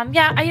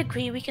 yeah, I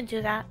agree. We can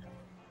do that.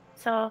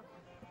 So,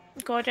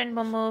 Gordon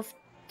will move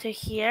to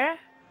here,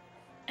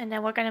 and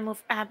then we're gonna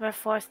move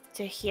Aberforth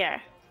to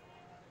here.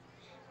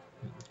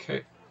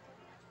 Okay.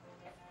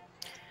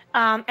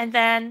 And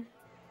then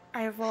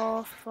I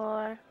roll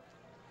for.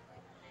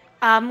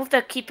 Move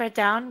the keeper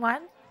down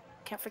 1.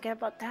 Can't forget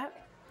about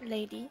that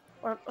lady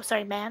or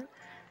sorry, man.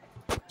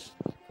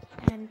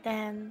 And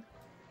then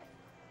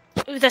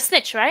the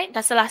snitch, right?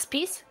 That's the last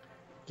piece.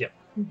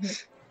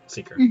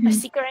 Seeker. A Mhm.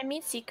 seeker, I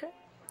mean seeker.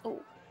 Oh,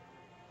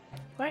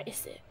 where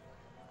is it?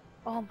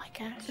 Oh my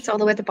gosh. It's all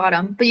the way at the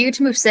bottom, but you get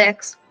to move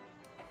 6.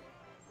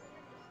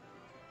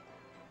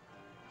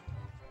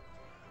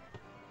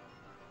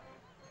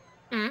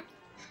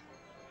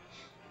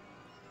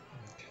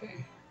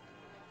 Okay.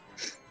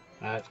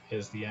 That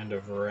is the end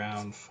of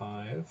round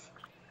 5.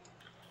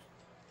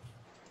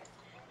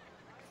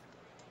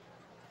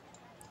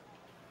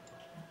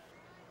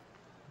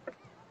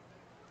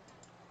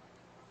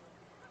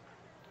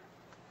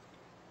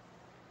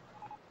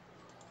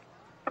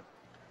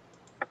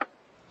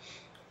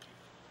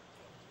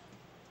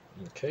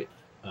 Okay.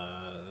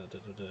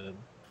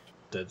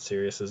 Dead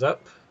Sirius is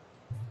up.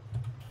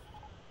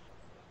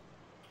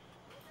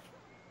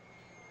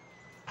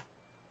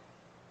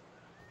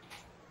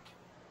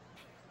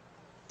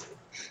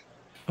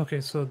 Okay,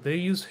 so they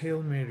use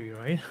Hail Mary,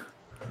 right?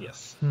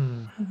 Yes.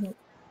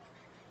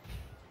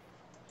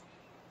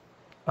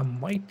 I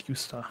might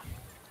use that.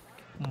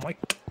 Might.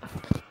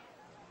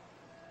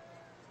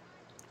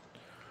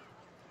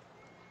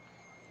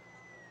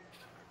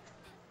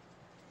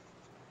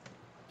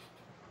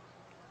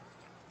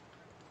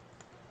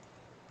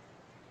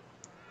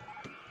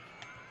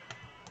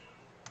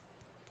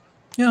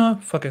 Yeah,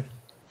 fuck it.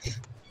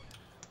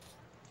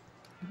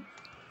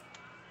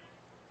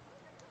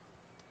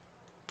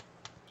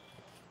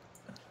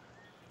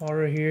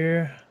 Potter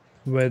here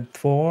with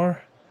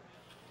 4.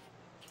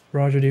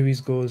 Roger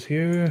Davies goes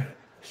here.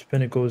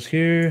 Spin it goes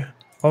here.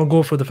 I'll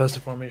go for the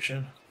festive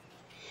formation.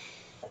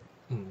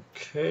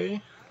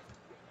 Okay.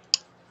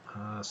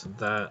 So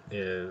that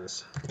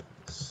is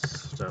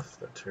stuff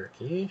the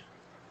turkey.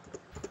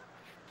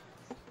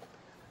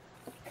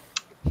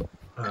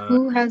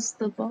 Who has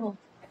the ball?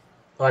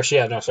 Oh, actually,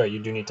 yeah, no, sorry.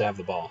 You do need to have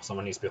the ball.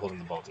 Someone needs to be holding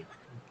the ball to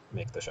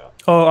make the shot.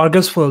 Oh,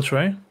 Argus floats,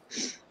 right?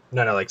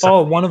 No, like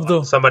Oh, one of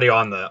the. somebody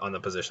on the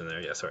position there.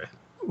 Yeah, sorry.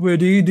 Wait,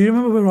 do you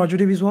remember where Roger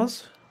Davies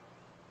was?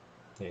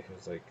 Yeah, he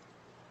was like,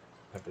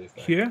 I believe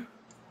back. Here?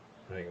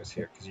 I think it was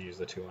here because you used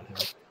the 2 on him.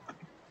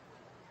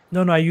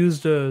 No, I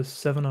used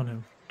 7 on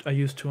him. I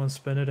used 2 on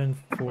Spinnet and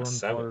 4 on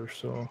 7? Potter.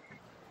 So,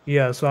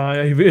 yeah. So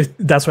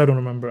that's why I don't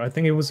remember. I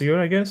think it was here.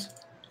 I guess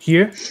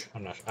here.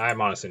 I'm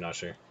honestly not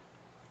sure.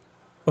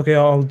 Okay,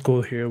 I'll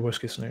go here.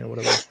 Worst case scenario,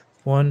 whatever.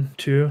 1,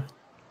 2,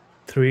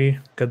 3.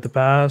 Get the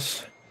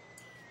pass.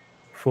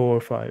 4,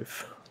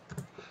 5.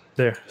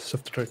 There,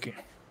 stuff the turkey.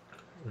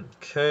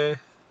 Okay,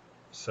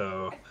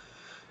 so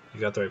you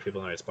got the right people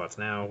in the right spots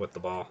now with the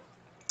ball.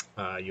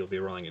 You'll be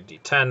rolling a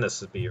d10.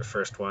 This will be your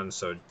first one,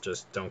 so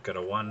just don't get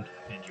a 1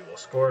 and you will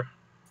score.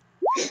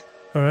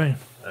 All right.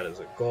 That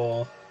is a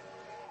goal.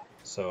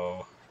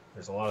 So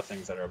there's a lot of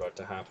things that are about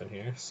to happen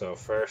here. So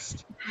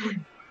first,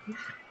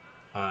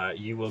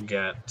 you will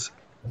get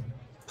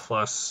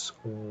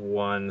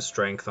 +1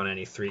 strength on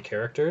any 3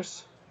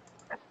 characters.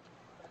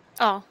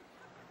 Oh.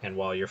 And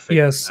while you're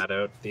figuring Yes. that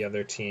out, the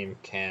other team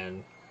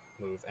can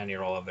move any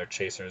or all of their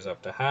chasers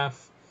up to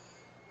half,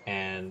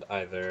 and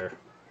either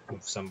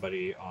move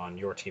somebody on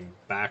your team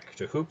back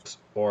to hoops,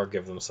 or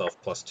give themselves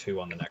 +2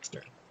 on the next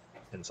turn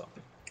in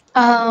something.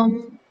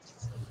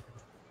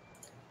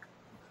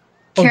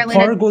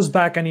 Potter goes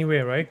back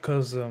anyway, right?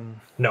 Because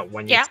no,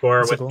 when you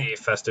score with the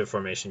festive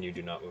formation, you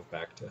do not move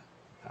back to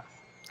half.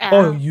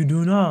 Oh, you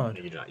do not.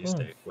 You do not. You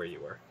stay where you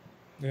were.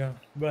 Yeah,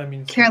 but I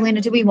mean, Carolina,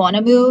 do we want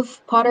to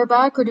move Potter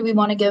back, or do we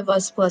want to give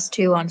us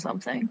 +2 on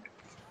something?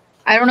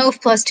 I don't know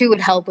if +2 would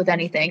help with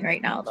anything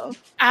right now, though.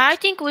 I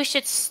think we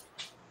should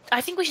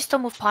still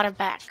move Potter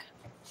back.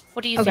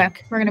 What do you think?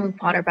 Okay, we're gonna move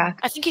Potter back.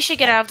 I think you should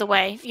get out of the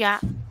way. Yeah.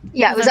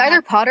 Yeah, it was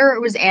either Potter or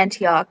it was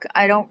Antioch.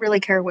 I don't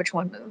really care which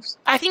one moves.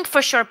 I think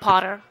for sure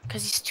Potter,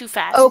 because he's too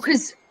fast. Oh,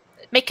 because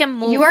make him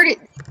move.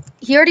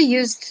 He already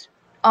used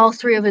all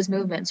 3 of his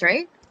movements,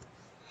 right?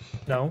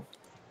 No.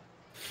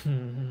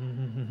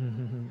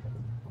 Can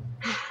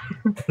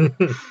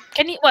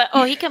he? What?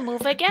 Oh, he can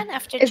move again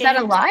after. Is that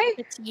a lie?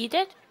 It's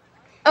yeeted.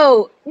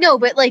 Oh no,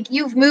 but like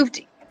you've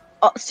moved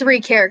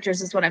 3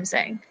 characters, is what I'm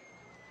saying.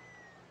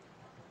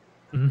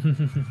 I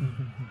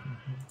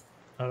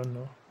don't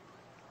know.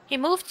 He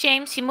moved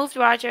James. He moved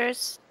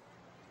Rogers.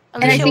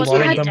 And I think was he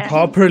had there.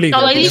 properly.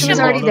 No, Alicia was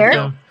already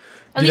there.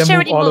 Alicia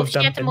already all moved. of She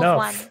them had to move enough.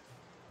 one.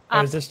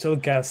 Or is there still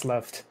gas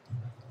left?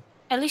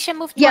 Alicia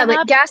moved. Yeah, one but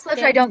up. gas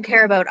left I don't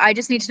care about. I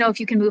just need to know if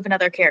you can move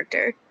another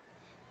character.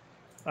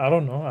 I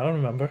don't know. I don't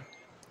remember.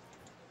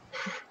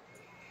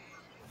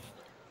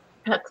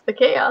 That's the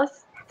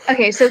chaos.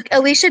 Okay, so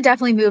Alicia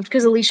definitely moved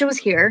because Alicia was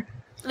here.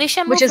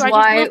 Alicia moved. Which is Rogers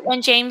why moved,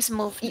 and James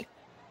moved.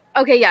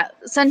 Okay, yeah,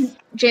 send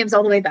James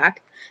all the way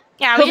back.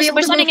 Yeah, He'll we're be able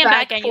to sending move him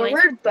back anyway.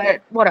 forward,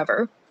 but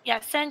whatever.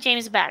 Yeah, send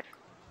James back.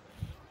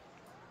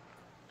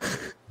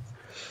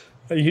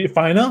 Are you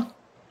final?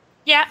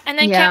 Yeah, and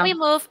then Yeah.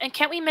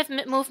 can't we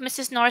move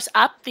Mrs. Norris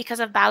up because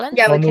of balance?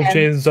 Yeah, I'll we move can.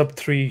 James up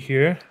 3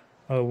 here.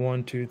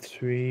 1, 2,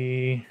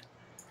 3.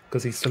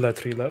 Because he still had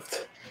 3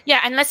 left.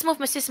 Yeah, and let's move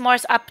Mrs.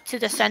 Morris up to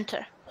the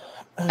center.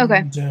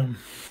 Okay.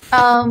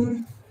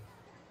 And,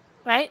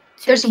 Right?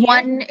 There's here?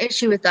 one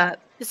issue with that.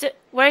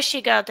 Where does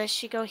she go? Does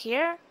she go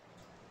here?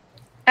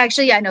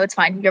 Actually, yeah, no, it's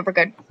fine. We're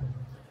good.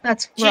 We're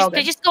all good.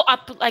 They just go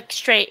up like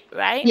straight,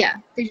 right? Yeah,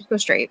 they just go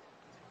straight.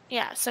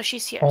 Yeah, so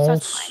she's here. So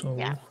it's fine.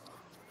 Yeah.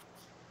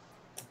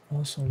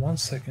 Also, 1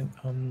 second.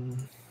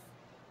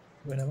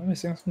 Wait, am I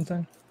missing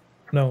something?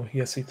 No,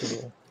 yes, he could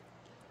roll.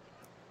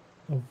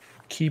 Oh,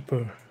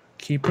 keeper.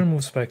 Keeper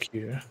moves back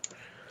here.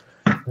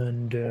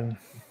 And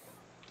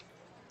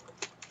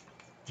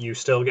you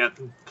still get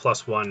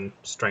 +1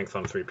 strength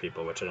on 3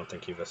 people, which I don't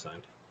think you've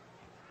assigned.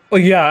 oh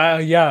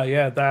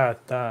yeah,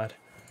 that.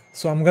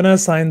 So I'm gonna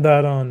assign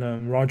that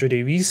on Roger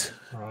Davies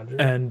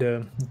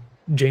and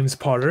James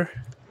Potter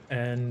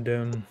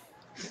and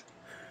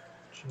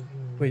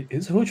wait,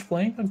 is Hooch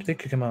playing or did they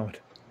kick him out?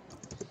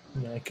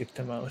 Yeah, I kicked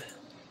him out.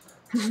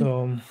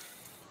 So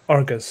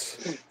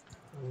Argus.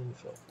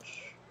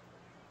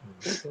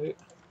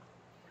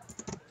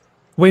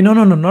 Wait, no,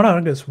 not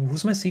Argus.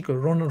 Who's my seeker?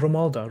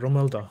 Romelda,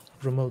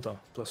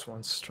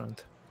 +1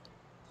 strength.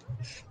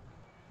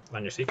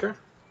 On your seeker?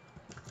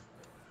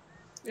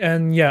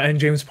 And yeah, and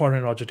James Potter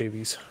and Roger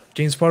Davies.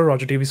 James Potter,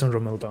 Roger Davies, and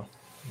Romilda.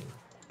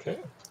 Okay.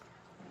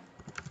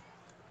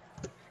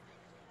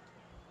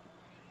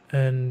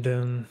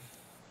 And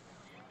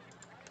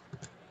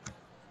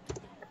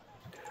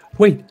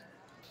wait,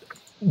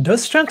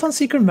 does strength on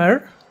Seeker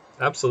matter?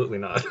 Absolutely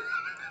not.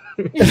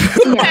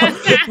 Yeah.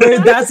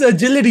 Wait, that's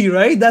agility,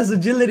 right? That's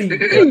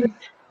agility.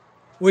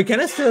 Wait, can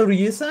I still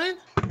reassign?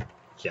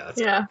 Yeah. That's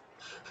Yeah.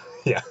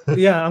 Yeah.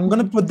 Yeah, I'm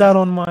gonna put that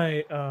on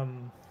my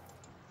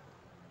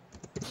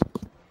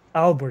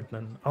Albert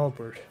then.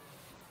 Albert.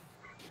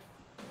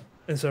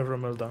 Instead of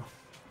Romilda.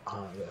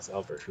 Oh, yes,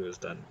 Albert, who has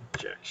done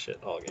jack shit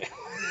all game.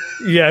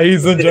 Yeah,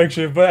 he's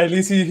injection, but at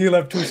least he'll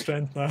have 2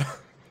 strength now.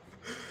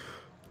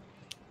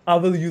 I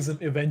will use him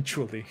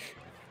eventually.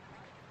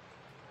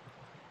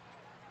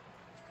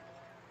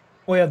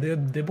 Oh yeah,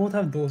 they both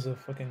have those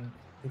fucking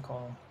they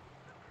call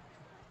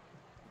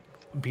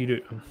beat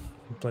it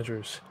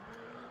pleasures.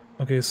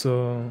 Okay,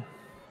 so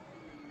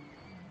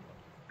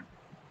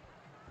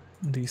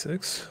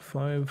D6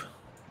 5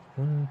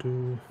 1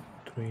 2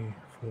 3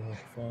 4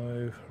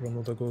 5.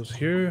 Romilda goes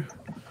here,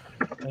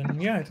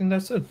 and yeah, I think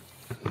that's it.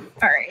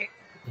 All right.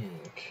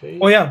 Okay.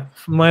 Oh yeah,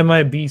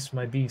 my beast.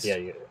 Yeah, Beast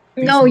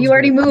No, you moves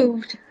already back.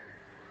 moved.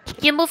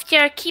 You moved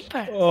your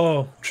keeper.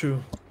 Oh,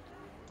 true.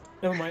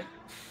 Never mind.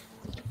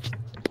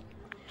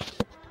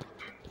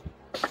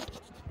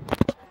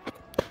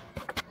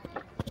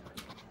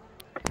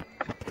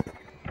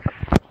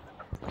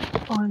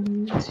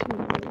 One, 2,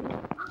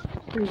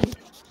 3,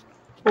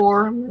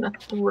 4. I'm gonna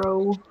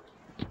throw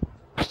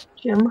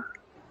Jim.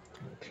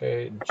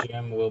 Okay,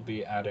 Jim will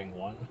be adding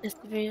 1.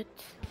 Distribute.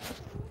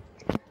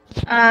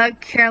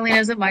 Carolina,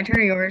 is it my turn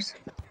or yours?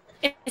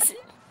 Is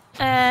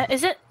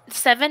it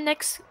 7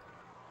 next?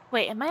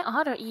 Wait, am I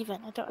odd or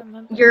even? I don't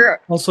remember.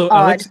 You're Also,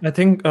 odd. Alex, I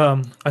think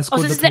I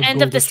scored this is the the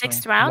end of the goal this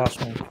 6th round?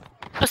 Last round.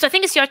 Oh, so I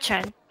think it's your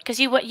turn because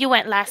you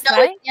went last, No,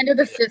 right? it's the end of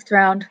the 5th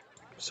round.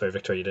 Sorry,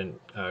 Victor, you didn't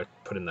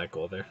put in that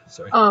goal there.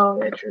 Sorry.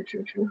 Oh, yeah,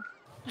 true.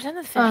 Was that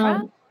the 5th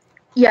round?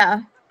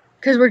 Yeah,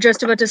 because we're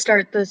just about to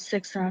start the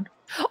 6th round.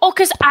 Oh,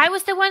 because I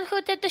was the one who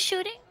did the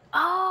shooting.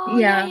 Oh,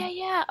 Yeah.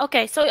 yeah.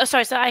 Okay, so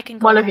sorry, so I can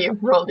go. One of ahead. you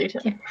roll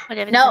d10.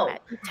 Whatever. No.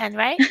 10,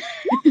 right?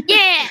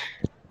 Yeah.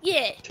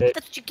 Okay.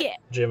 That's what you get.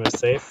 Jim is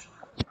safe.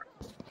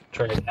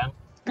 Try again.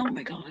 Oh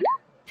my god.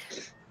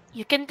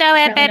 You can do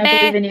it, Carolina, I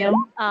believe baby. in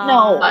you. Oh,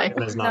 No. Bye.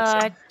 It is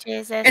not Lord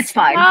Jesus. It's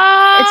fine.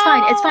 No! It's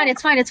fine. It's fine.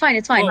 It's fine. It's fine.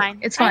 It's fine. Fine.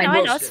 It's I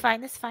fine. know. It's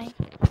fine. It's fine.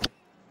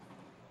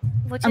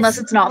 We'll just, Unless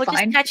it's not we'll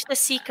fine. just catch the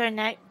seeker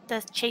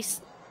the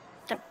chase,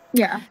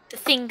 Yeah. the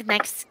thing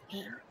next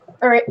game.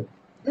 All right.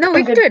 No,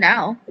 we can do it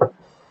now.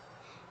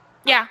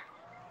 Yeah.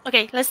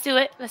 Okay, let's do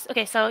it.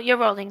 Okay, so you're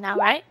rolling now,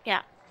 right?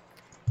 Yeah.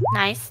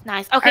 Nice.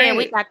 Okay, Alright,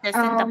 we got this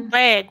in the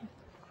bird.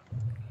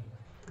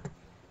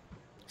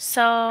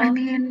 So I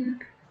mean,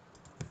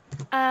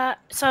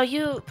 so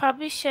you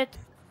probably should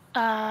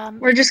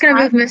we're just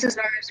gonna move Mrs.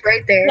 Norris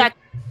right there. Yeah.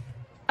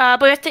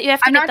 But you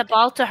have to I'm get not- the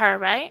ball to her,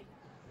 right?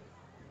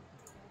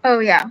 Oh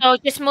yeah. So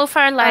just move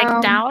her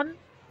like down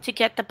to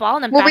get the ball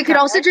and then Well, we back could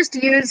up, also right? just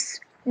use.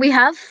 We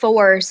have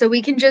 4, so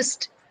we can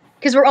just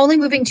because we're only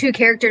moving 2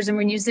 characters and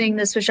we're using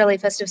the Swishelle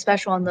Festive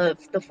Special on the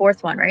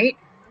 4th one, right?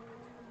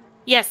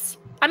 Yes.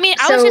 I mean,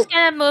 I was So- just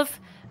gonna move.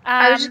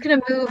 I was just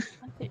gonna move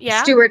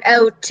Yeah. Stuart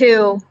out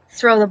to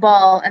throw the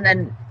ball and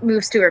then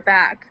move Stuart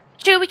back.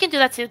 Sure, we can do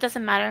that too.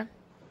 Doesn't matter.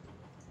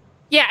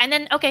 Yeah, and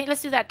then okay,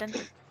 let's do that then.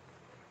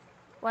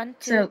 1,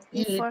 2, So,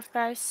 3, you- 4,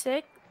 5,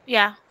 6.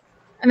 Yeah.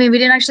 I mean, we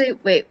didn't actually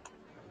wait.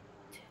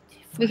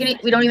 We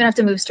don't even have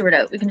to move Stuart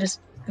out. We can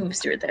just move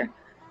Stuart there.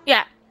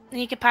 Yeah. And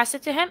you can pass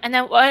it to him, and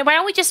then why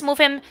don't we just move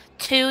him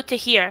to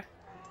here?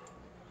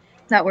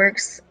 That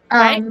works.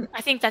 Right?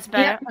 I think that's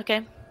better.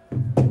 Okay.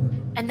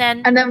 And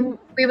then And then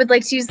we would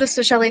like to use the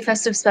Swishelle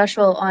Festive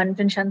Special on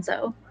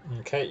Vincenzo.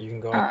 Okay, you can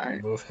go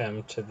and move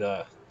him to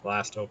the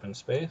last open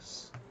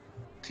space.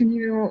 Can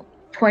you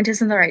point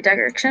us in the right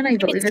direction? I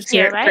believe it's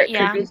here, here, right? but it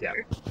Yeah. could be Yeah.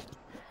 here.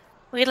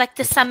 we'd like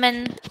to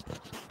summon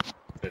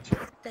It's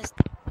here.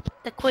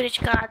 the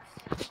Quidditch god.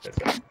 It's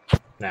good.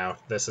 Now,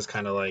 this is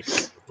kind of like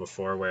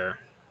before where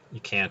you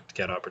can't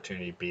get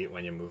opportunity beat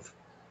when you move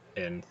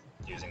in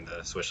using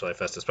the Swish Life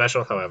Festa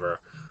special. However,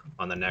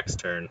 on the next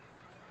turn,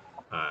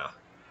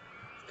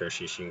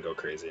 Gershish, you can go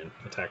crazy and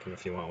attack him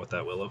if you want with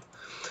that Willow.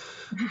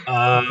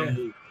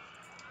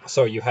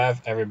 So you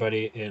have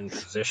everybody in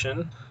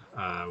position,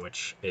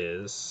 which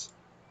is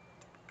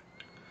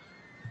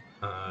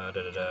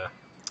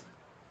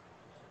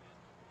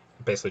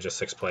basically just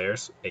 6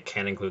 players. It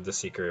can include the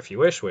Seeker if you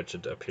wish, which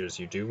it appears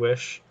you do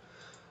wish.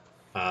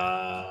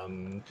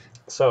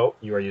 So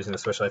you are using the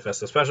Swish Life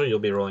Festa special. You'll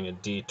be rolling a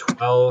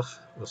d12.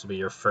 This will be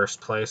your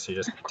first play, so you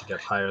just need to get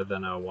higher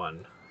than a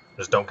 1.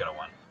 Just don't get a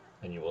 1,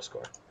 and you will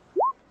score.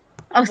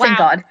 Oh, thank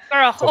Wow. God.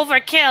 Girl,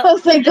 overkill. Oh,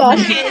 thank God.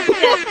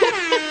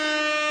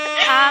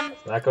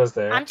 That goes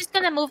there. I'm just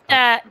gonna move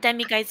the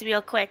demi guys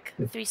real quick.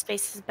 3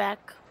 spaces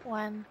back.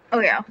 1. Oh,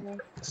 yeah.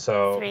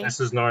 So 3.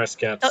 Mrs. Norris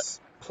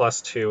gets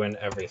 +2 in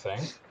everything.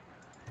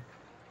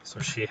 So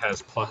she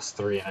has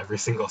 +3 in every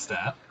single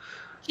stat.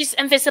 She's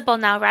invisible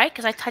now, right?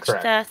 Because I touched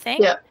Correct. the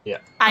thing. Yeah.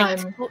 I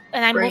I'm move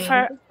bringing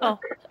her. it back. Oh,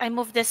 I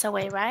move this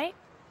away, right?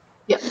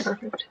 Yeah,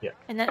 perfect.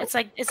 And then it's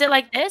like, is it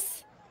like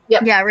this?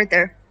 Yeah, right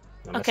there.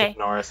 And Okay. Mrs.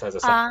 Norris as a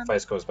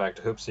sacrifice goes back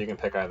to Hoops, so you can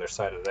pick either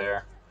side of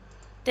there.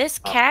 This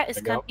cat is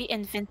there you gonna go. be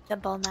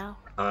invincible now.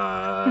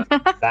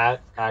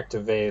 That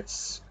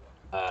activates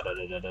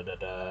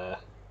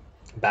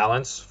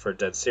balance for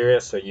dead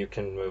Sirius, so you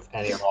can move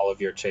any or all of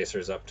your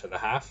chasers up to the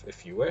half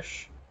if you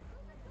wish.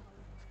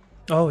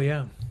 Oh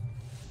yeah.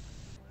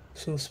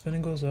 So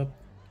spinning goes up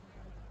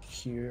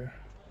here,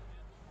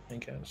 I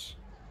guess,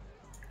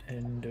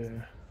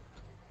 and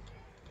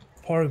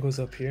Potter goes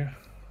up here.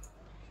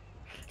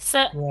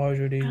 So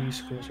Roger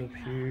Davies goes up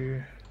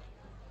here.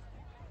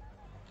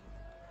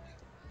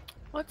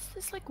 what's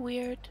this like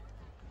weird?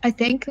 I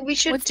think we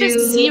should What's do.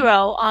 this 0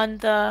 on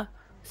the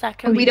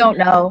sacrifice? We don't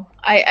know.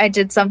 I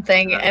did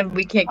something and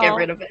we can't get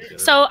rid of it.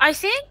 So I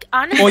think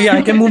honestly. Oh yeah,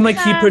 I can move my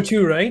let's, keeper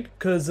too, right?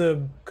 Because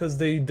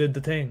they did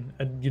the thing.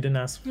 You didn't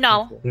ask.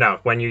 No. before. No,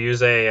 when you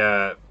use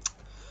a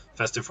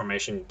festive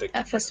formation, the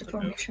A festive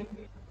formation.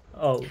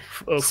 Oh.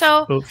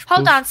 So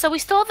hold on. So we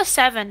still have a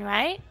 7,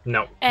 right?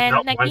 No. And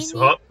no,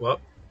 Nagini?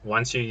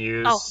 once you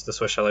use the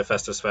Swiss Chalet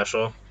Festive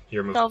Special,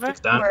 your movement Over? is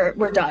done.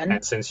 We're done.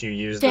 And since you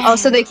used Damn. Oh,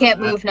 so they can't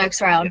move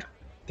next round.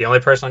 the only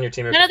person on your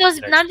team who None of can those.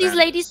 move next None of these round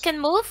ladies can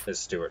move. is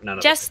Stuart. None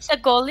of Just them.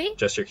 the goalie.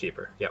 Just your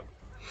keeper. Yep.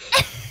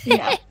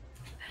 Yeah.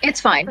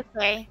 It's fine.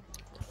 Okay.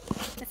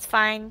 It's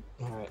fine.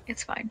 All right.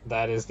 It's fine.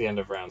 That is the end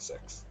of round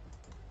 6.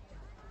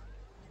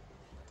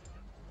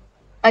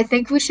 I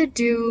think we should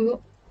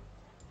do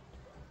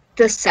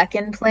the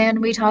second plan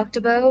we talked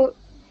about.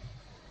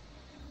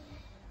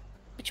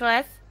 Which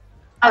was?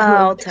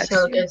 I'll text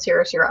So you.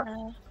 Sirius, you're up.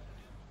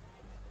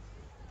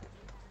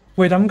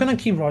 Wait, I'm gonna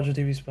keep Roger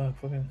Davies back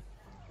for him.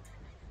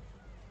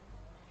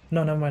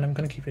 No, never mind. I'm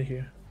gonna keep it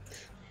here.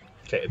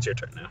 Okay, it's your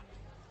turn now.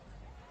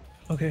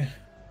 Okay.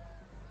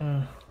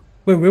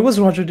 Wait, where was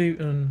Roger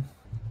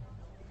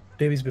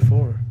Davies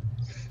before?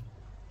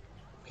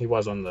 He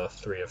was on the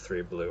 3 of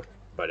 3 blue,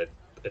 but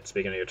it's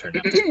beginning of your turn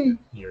now.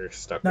 You're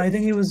stuck. No, I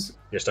think he was.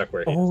 You're stuck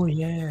where he is. Oh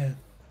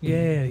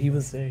yeah, he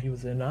was there. He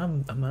was there. No,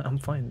 I'm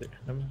fine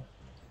there.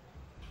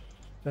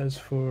 As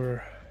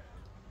for.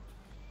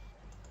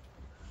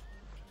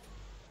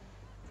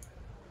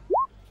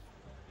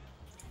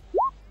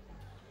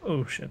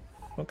 Oh shit.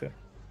 Okay.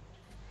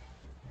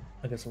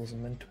 I guess it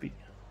wasn't meant to be.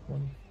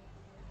 One.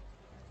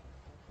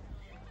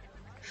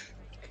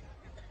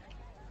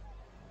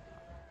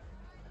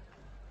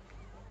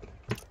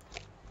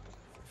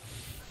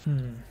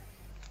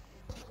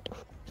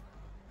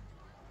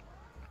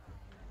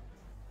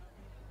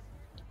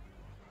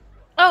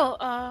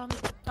 Oh,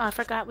 I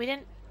forgot. We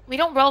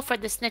don't roll for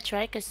the snitch,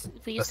 right? Because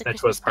we The used the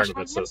snitch Christmas was part of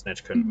special it, so one.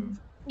 snitch couldn't move.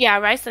 Yeah,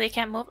 right. So they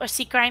can't move. Or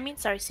seeker, I mean.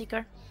 Sorry,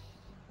 seeker.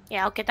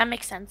 Yeah. Okay, that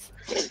makes sense.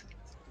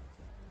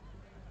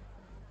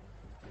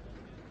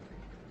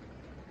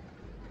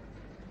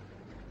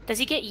 Does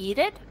he get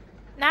yeeted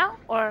now,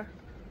 or?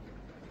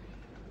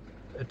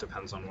 It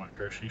depends on what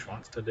Gershish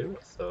wants to do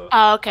with the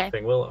Oh, okay.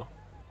 Big Willow.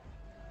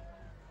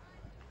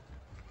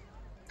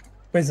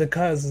 Wait,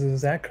 Zakaz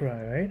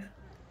Zachariah, right?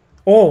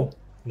 Oh.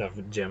 No,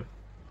 Jim.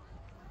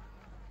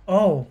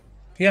 Oh.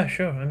 Yeah,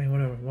 sure. I mean,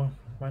 whatever. Well,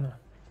 why not?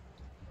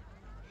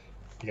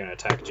 You're gonna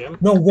attack Jim?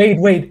 No,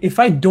 wait. If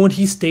I don't,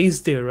 he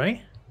stays there,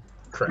 right?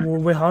 Correct.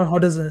 Wait, how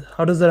does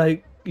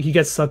that he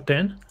gets sucked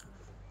in?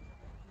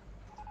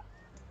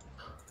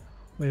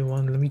 Wait,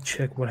 let me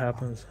check what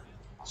happens.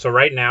 So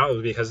right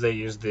now, because they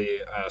used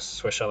the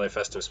Swiss Chalet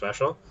Festive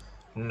Special,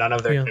 none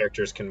of their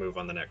characters can move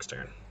on the next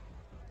turn,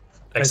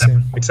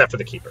 except for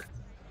the keeper.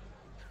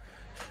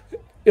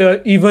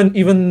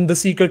 Even the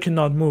seeker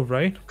cannot move,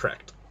 right?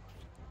 Correct.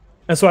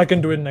 And so I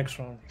can do it next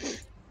round.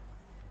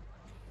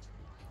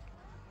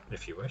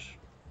 If you wish.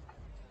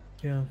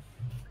 Yeah.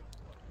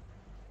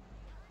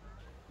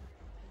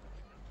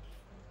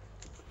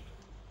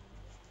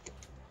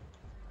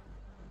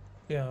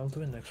 Yeah, I'll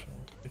do it next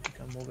round if you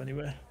can't move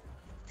anywhere.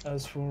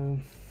 As for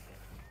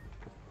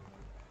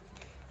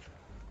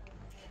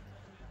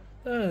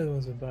it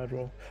was a bad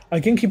roll. I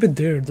can keep it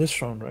there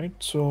this round, right?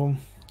 So,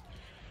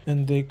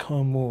 and they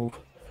can't move.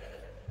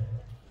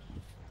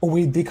 Oh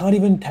wait, they can't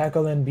even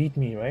tackle and beat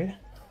me, right?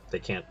 They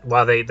can't.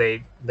 Well,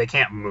 they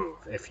can't move.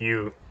 If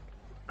you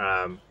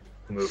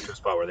move to a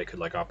spot where they could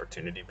like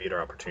opportunity beat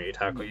or opportunity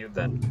tackle you,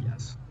 then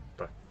yes.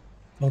 But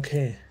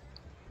Okay.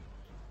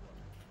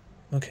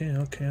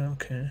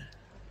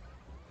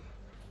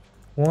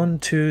 1,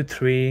 2,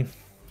 3,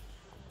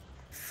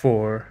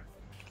 4.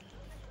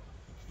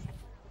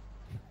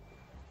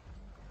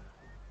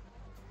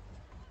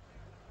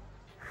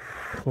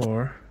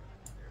 4.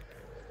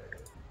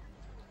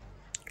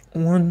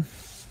 1,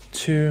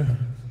 2,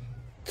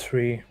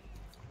 3,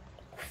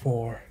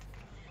 4.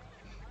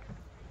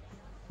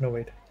 No,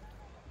 wait.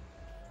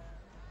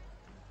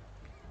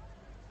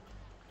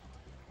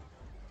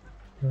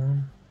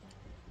 1,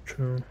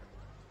 2,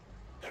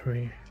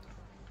 3,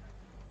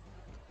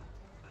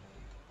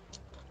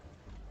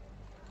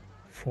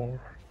 4.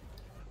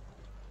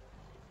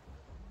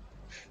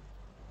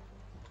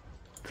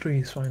 3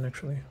 is fine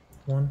actually.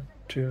 1,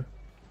 2,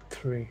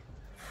 3,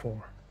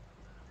 4.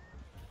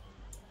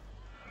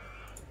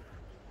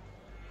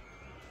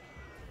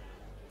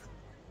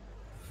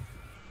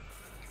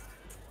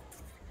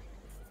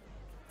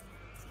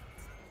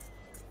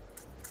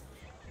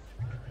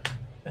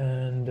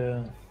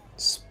 And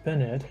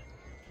spin it.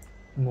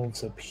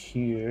 Moves up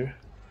here.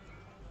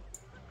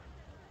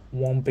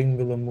 Whomping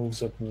Willow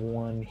moves up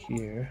 1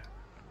 here.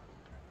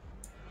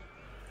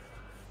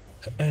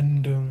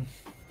 And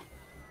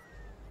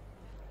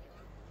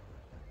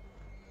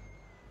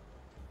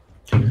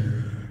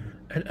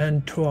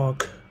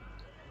Tuak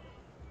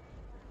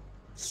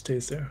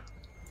stays there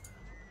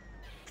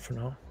for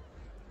now.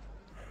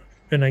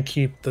 And I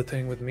keep the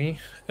thing with me.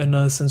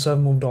 And since I've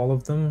moved all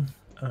of them,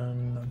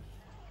 and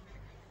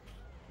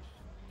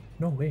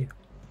no, wait.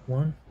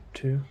 1,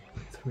 2,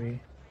 3,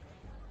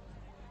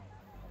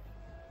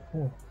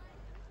 4.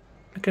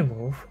 I can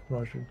move,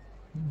 Roger.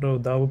 No,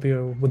 that would be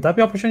would that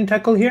be opportunity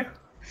tackle here?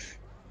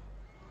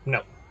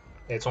 No,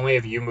 it's only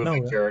if you move No,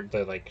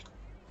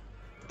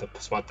 the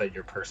spot that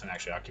your person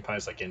actually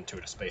occupies, like into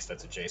a space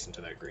that's adjacent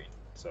to that green.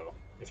 So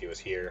if he was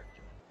here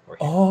or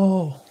here.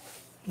 Oh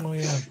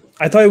yeah.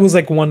 I thought it was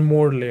like one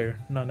more layer.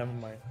 No, never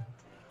mind.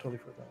 Totally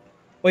forgot.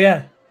 Oh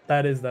yeah,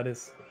 that is.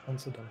 I'm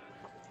so done.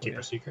 Keeper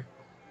yeah. Seeker.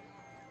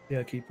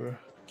 Yeah, keeper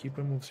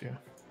moves here.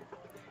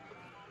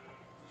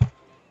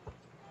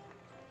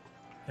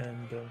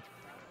 And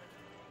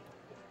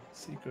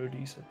Seeker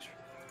D6.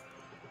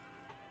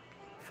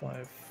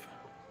 5.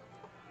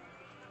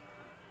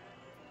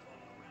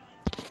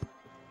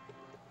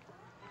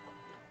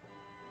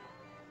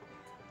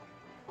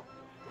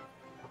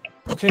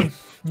 Okay,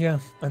 yeah,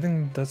 I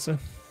think that's it.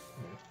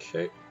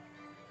 Okay.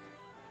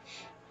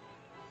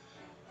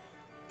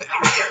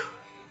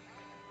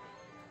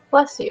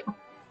 Bless you.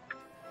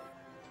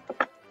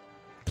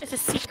 It's a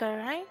seeker,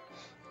 right?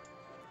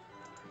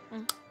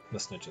 The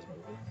snitch is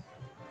moving.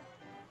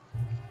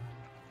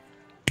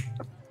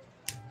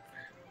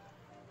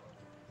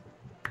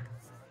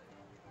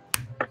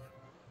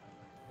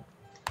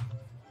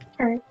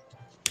 Alright.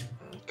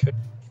 Okay.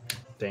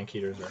 Dank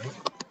Eater's ready.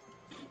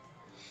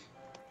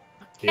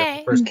 The Okay.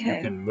 other person Okay.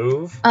 you can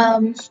move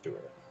is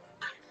Stuart.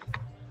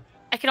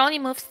 I can only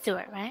move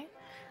Stuart, right?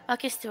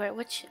 Okay, Stuart,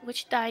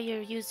 which die you're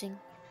using?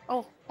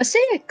 Oh, A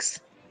 6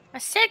 a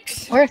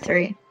 6. or a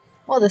 3.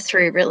 Well, the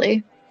 3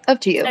 really.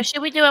 Up to you. So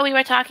should we do what we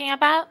were talking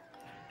about?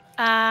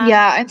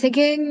 Yeah, I'm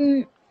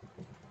thinking.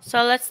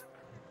 So let's.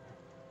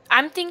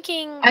 I'm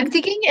thinking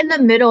in the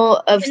middle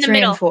of In the 3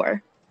 middle. and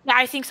 4. Yeah,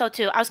 I think so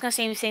too. I was gonna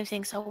say the same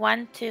thing. So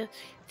 1, 2,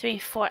 3,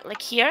 4,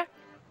 like here,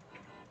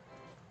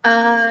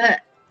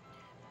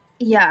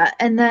 Yeah,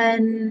 and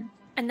then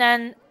and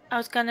then I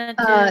was gonna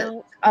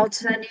do. I'll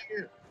send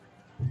you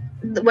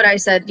what I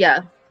said.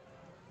 Yeah.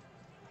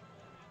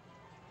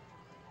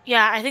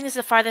 Yeah, I think this is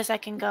the farthest I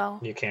can go.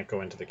 You can't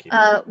go into the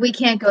keeper. We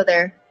can't go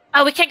there.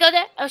 Oh, we can't go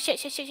there. Oh shit!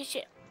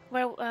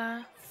 Where?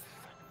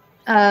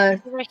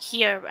 We're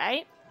here,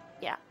 right?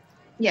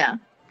 Yeah.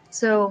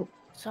 So.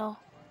 So.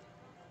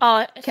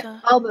 Oh. Okay, So.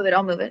 I'll move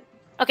it.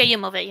 Okay, you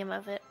move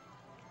it.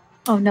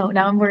 Oh no!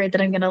 Now I'm worried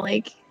that I'm gonna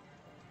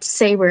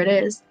say where it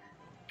is.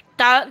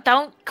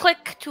 Don't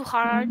click too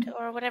hard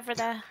or whatever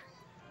the.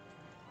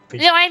 You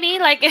know what I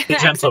mean? Like Be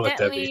gentle with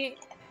accidentally.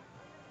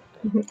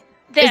 Is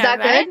There, that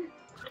right? good?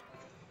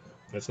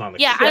 It's not the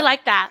Yeah, keeper. I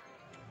like that.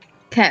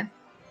 Okay.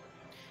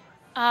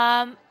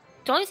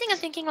 The only thing I'm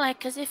thinking,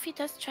 because if he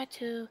does try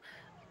to,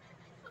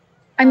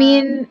 I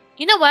mean,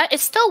 you know what? It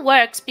still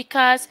works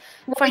because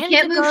for we him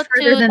can't to move go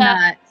further to than the.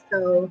 that.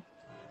 So.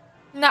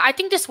 No, I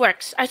think this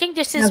works. I think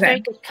this is Okay. very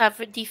good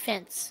cover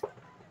defense,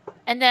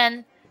 and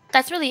then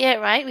that's really it,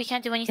 right? We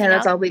can't do anything Yeah,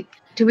 that's else. all we.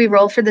 Do we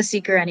roll for the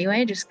seeker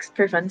anyway, just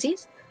for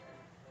funsies?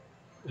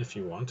 If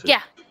you want to.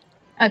 Yeah.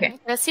 Okay.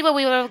 Let's see what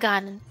we would have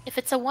gotten. If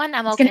it's a 1,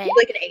 I'm It's gonna okay. be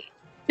like an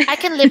 8. I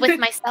can live with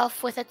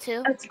myself with a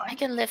 2. That's I fine.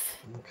 can live.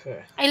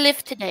 Okay. I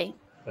live today.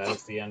 That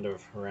is the end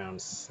of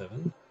round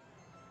 7.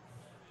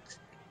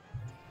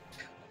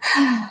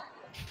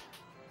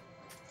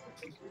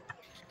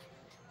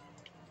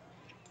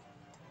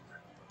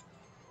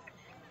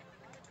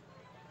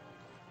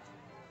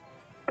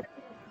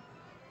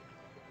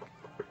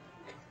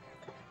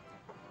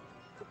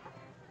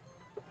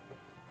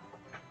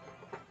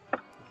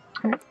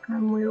 Alright,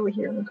 I'm way over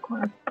here in this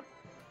corner.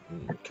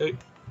 Okay.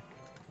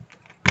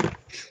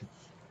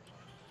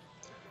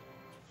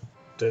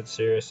 Dead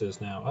Sirius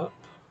is now up.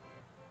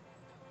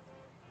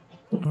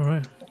 All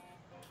right.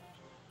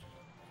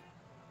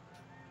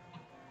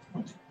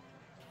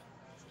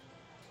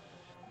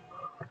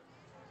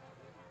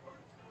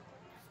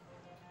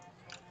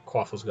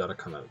 Quaffle's got to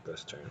come out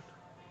this turn.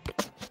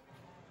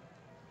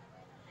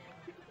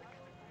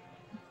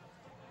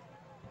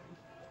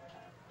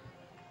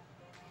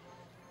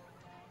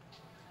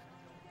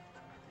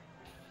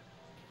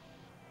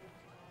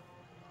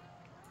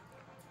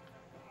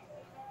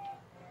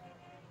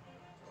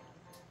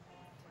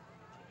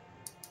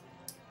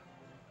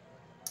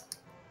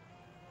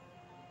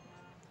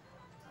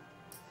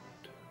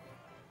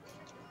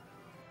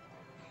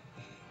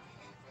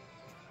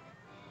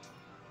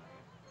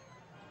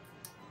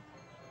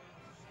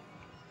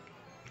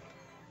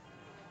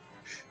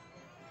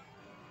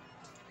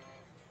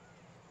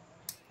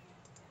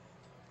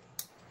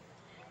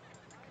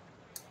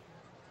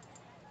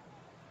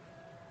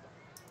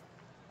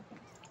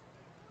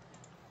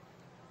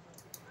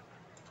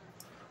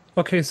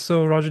 Okay,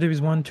 so Roger Davies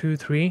 1, 2,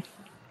 3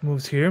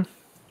 moves here.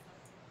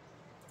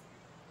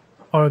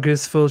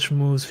 Argus Filch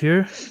moves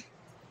here.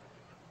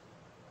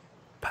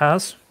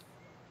 Pass.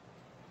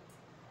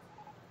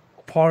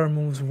 Potter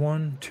moves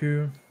 1,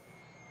 2,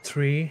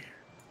 3.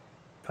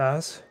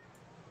 Pass.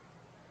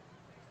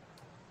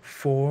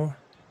 4,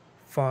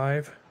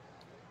 5,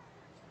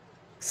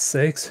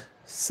 6,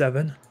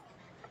 7.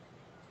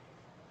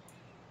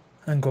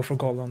 And go for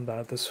Golem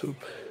that the soup.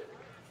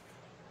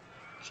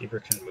 Keeper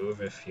can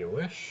move if you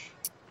wish.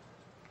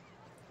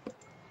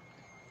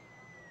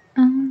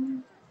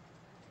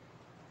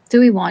 Do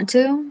we want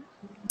to?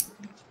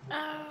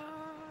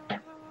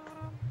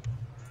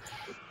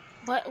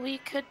 What we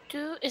could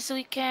do is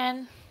we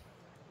can.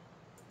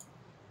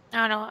 I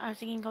don't know. I'm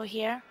thinking go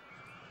here.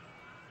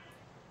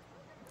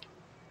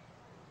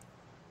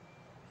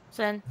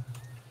 So then,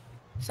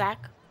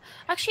 Zach.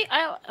 Actually,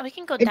 we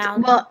can go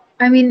down. Well,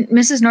 I mean,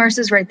 Mrs. Norris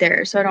is right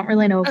there, so I don't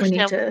really know if we Okay.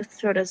 need to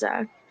throw to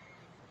Zach.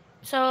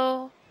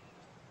 So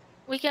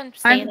we can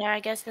stay there. I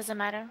guess doesn't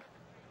matter.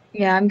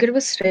 Yeah, I'm good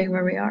with staying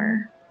where we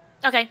are.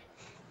 Okay.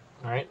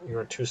 All right, you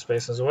are 2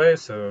 spaces away,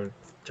 so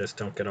just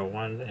don't get a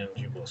 1 and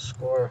you will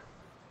score.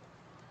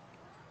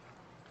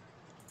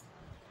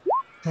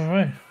 All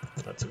right.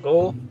 That's a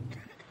goal.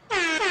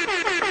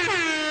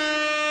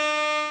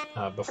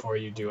 Before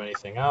you do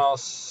anything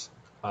else,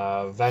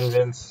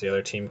 Vengeance, the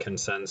other team can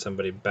send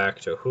somebody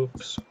back to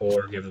hoops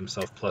or give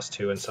themselves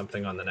 +2 and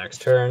something on the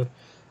next turn,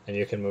 and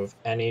you can move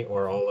any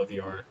or all of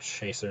your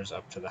chasers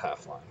up to the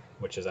half line,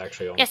 which is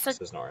actually only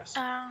Mrs. Norris.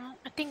 I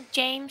think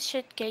James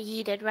should get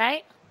yeeted,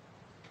 right?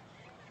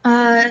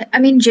 I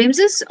mean, James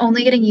is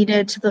only getting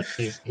yeeted to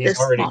the. He's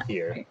already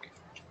here.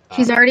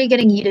 He's already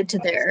getting yeeted to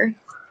there.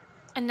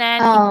 And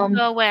then he can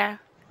go where?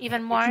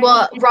 Even more?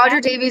 Well, Roger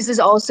Davies is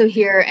also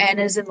here and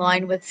is in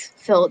line with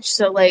Filch,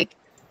 so like,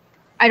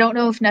 I don't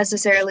know if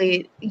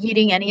necessarily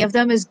yeeting any of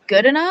them is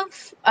good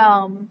enough.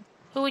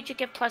 Who would you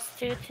give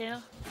 +2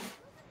 to?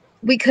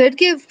 We could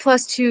give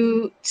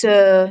 +2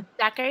 to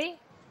Zachary.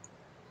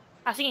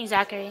 I was thinking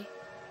Zachary.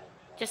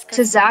 Just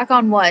to Zach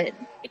on what?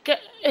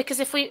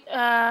 Because if we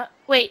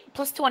wait,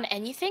 +2 on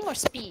anything or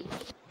speed?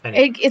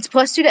 It's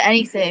 +2 to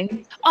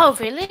anything. Oh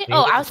really?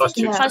 Oh, I was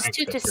thinking +2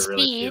 to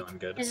really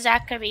speed to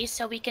Zachary,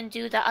 so we can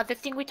do the other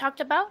thing we talked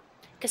about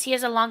because he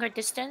has a longer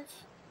distance.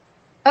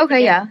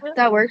 Okay, yeah,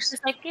 that works.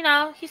 It's like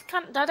he's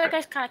the other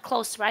guy's kind of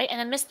close, right? And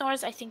then Miss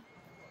Norris, I think.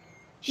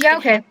 Yeah,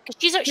 okay. Because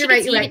she you're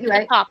right. to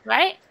the top,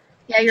 right?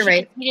 Yeah, you're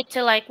right. She needed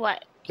to like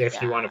what? If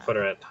you want to put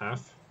her at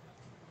half.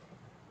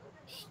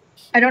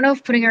 I don't know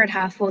if putting her at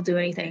half will do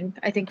anything.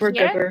 I think we're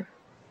good.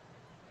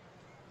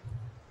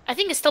 I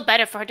think it's still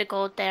better for her to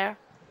go there.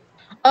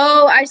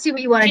 Oh, I see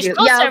what you want to do.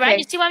 Closer, yeah, okay. Right?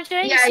 You see what I'm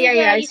doing? Yeah.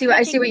 I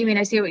see what you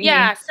mean.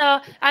 Yeah, so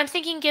I'm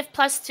thinking give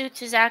 +2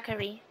 to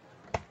Zachary.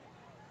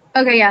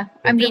 Okay, yeah.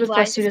 I'm good with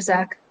 +2 to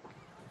Zach.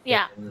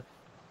 Yeah.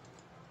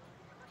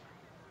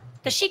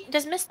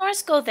 Does Miss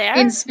Norris go there?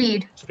 In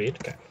speed. Speed?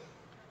 Okay.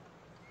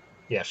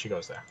 Yeah, she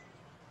goes there.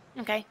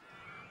 Okay.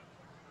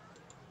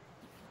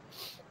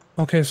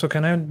 Okay, so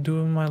can I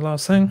do my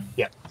last thing?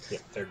 Yeah,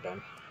 they're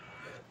done.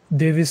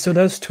 Davies still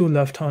has 2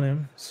 left on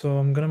him, so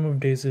I'm gonna move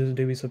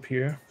Davies up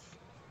here.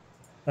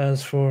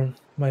 As for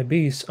my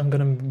beast, I'm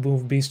gonna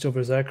move Beast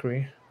over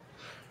Zachary.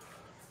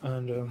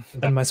 And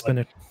my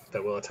spin.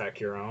 That will attack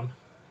your own?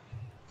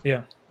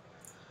 Yeah.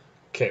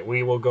 Okay,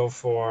 we will go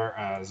for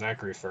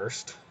Zachary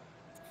first.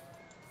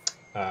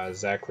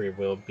 Zachary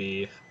will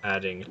be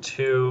adding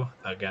 2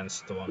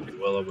 against the Whomping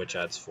Willow, which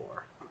adds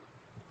 4.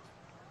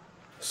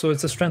 So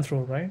it's a strength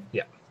roll, right?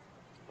 Yeah.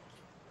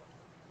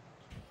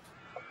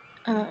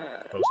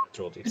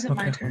 Is it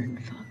my turn?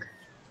 Fuck.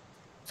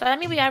 So that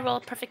means we gotta roll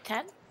a perfect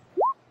 10?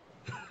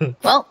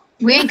 Well,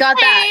 we ain't got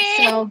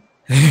that, so...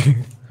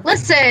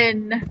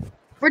 Listen!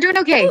 We're doing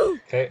okay.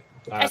 Okay.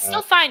 It's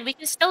still fine. We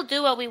can still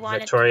do what we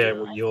wanted Victoria,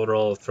 to do. you'll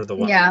roll for the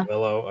Whomping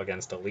Willow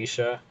against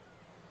Alicia.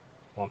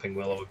 Whomping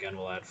Willow again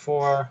will add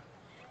 4.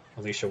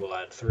 Alicia will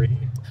add 3.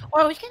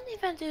 Or we can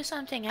even do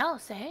something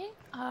else, eh?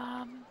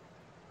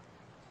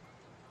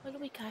 What do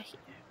we got here?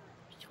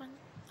 Which one?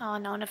 Oh,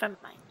 no, never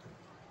mind.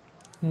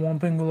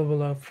 Whomping Willow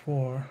will add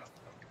 4.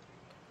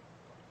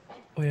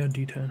 Oh yeah,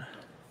 D10.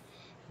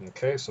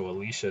 Okay, so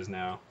Alicia is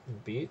now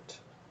beat.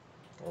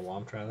 Or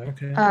Womp, rather.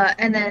 Okay.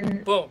 And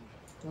then... Boom.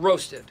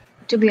 Roasted.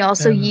 Did we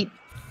also yeet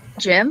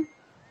Jim?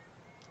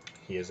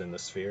 He is in the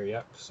sphere,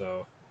 yep.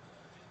 So...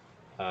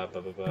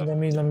 Let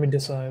me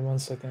decide 1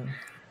 second.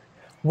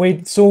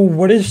 Wait, so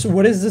what is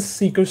the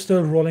Seeker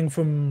still rolling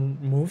from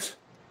moves?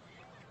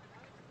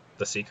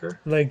 The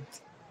Seeker? Like,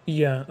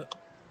 yeah.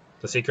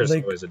 The Seeker is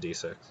always a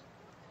D6.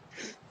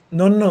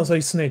 No,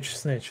 sorry, Snitch.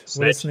 Snitch?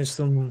 Snitch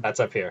still... That's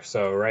up here.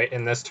 So right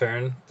in this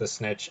turn, the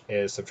Snitch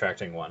is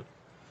subtracting 1.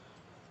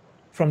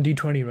 From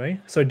D20, right?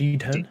 So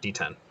D10?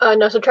 D10.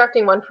 No,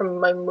 subtracting 1 from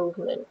my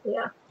movement,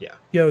 yeah.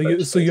 Yeah,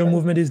 so your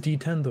movement is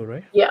D10 though,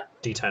 right? Yeah.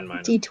 D10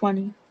 minus.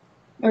 D20.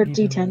 Or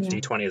D10, yeah.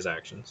 D20 is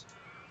actions.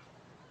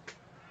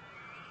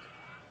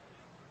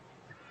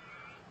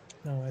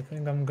 No, I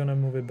think I'm gonna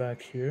move it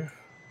back here.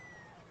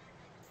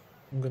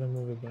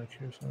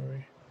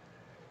 Sorry.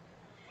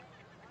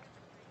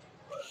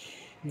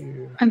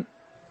 here.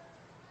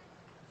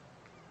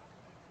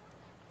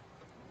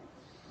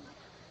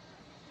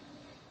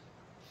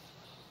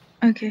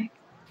 Okay.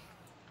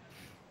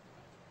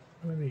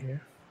 Maybe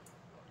here.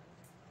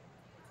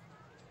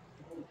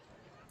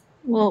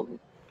 Well,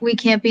 we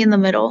can't be in the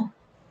middle.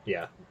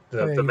 Yeah. Oh,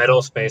 yeah, The you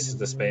middle can space is move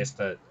the it. space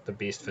that the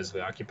beast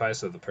physically occupies,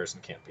 so the person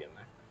can't be in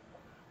there.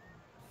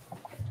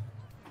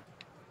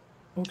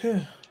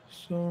 Okay,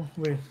 so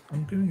wait,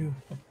 I'm giving you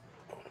a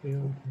clear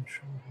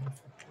control here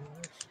for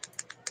chaos.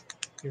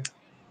 Here.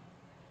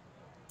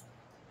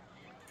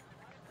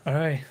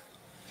 Alright.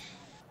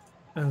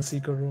 And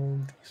Seeker roll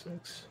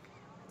d6.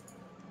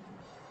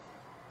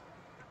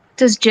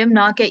 Does Jim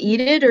not get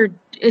yeeted, or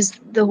is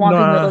the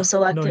Whomping Willow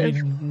selective?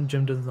 No,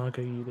 Jim does not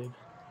get yeeted.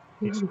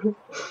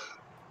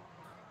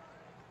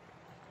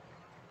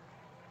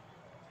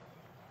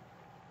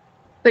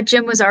 But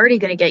Jim was already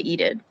going to get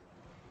yeeted.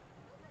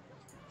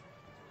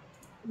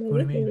 What do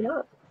you mean?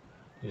 Not.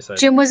 You decided,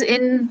 Jim was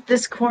in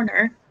this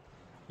corner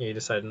yeah, you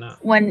decided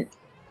not. when.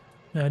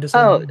 Yeah, I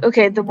decided. Oh,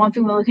 okay. The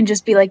Whomping Willow can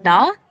just be like,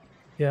 nah.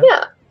 Yeah.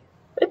 Yeah,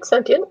 it's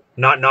sentient.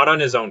 Not on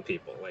his own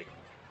people. Like,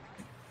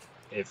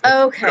 if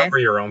Okay. you're over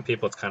your own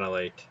people, it's kind of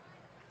like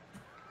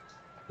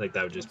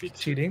that would just be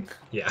Cheating.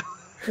 Yeah,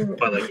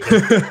 but like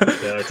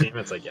the other team,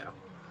 it's like yeah.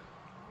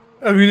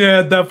 I mean, yeah,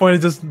 at that point, it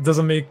just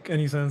doesn't make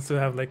any sense to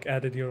have like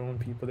added your own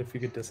people if you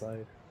could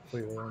decide for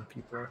your own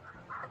people.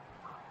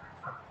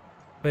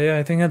 But yeah,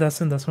 I think that's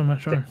for my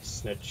turn.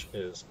 Snitch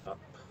is up.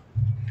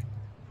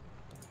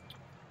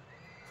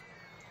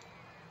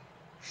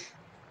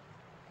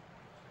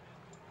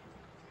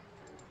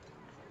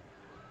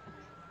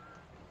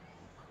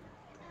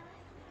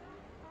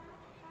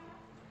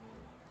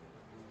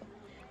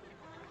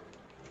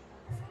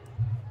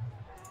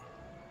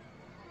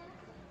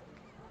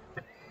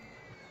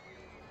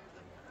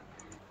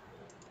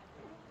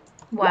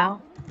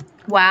 Wow.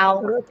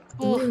 Wow.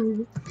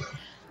 Ooh.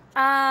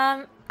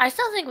 I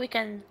still think we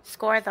can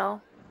score though.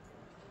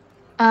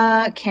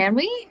 Can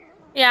we?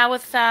 Yeah,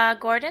 with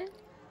Gordon.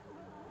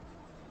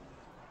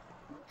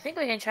 I think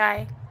we can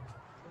try.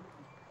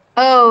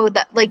 Oh,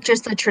 that like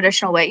just the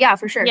traditional way. Yeah,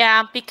 for sure.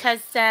 Yeah, because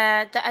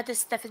the other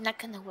stuff is not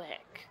gonna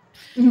work,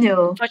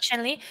 No.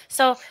 unfortunately.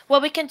 So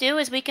what we can do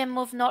is we can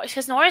move Norris,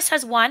 because Norris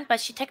has 1, but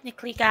she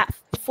technically got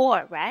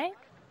 4, right?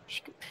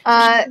 She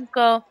can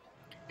go.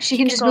 She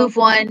can just move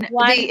one.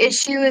 The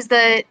issue is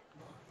that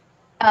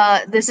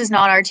this is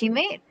not our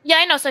teammate. Yeah,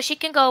 I know. So she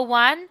can go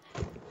 1.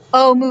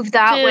 Oh, move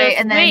that 2, way,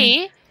 and 3.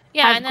 then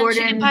Yeah, and then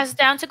Gordon... she can pass it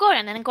down to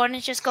Gordon, and then Gordon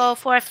just go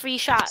for a free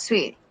shot.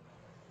 Sweet.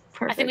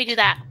 Perfect. I think we do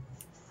that.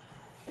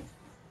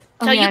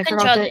 Oh, So yeah, you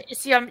control it.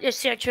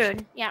 It's your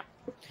turn. Yeah.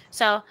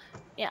 So,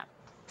 yeah.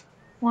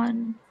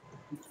 1,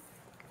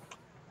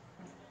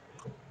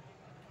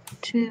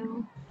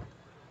 2,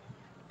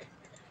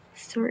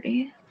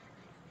 3,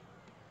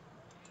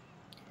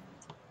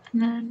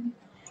 and then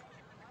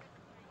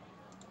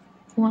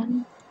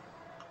 1,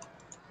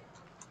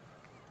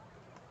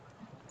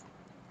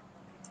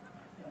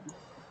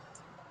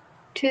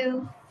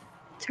 2,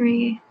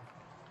 3,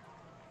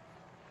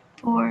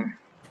 4,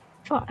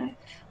 5.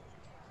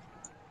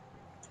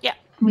 Yeah.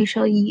 We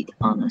shall yeet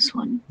on this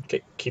one.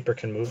 Okay, keeper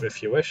can move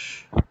if you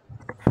wish.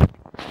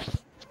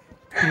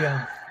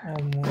 Yeah,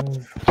 I'll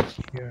move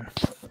here.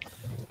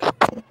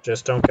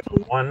 Just don't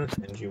go 1,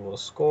 and you will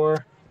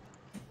score.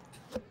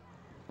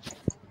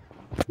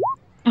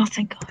 Oh,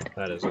 thank God.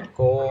 That is a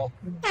goal.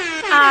 And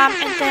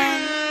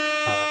then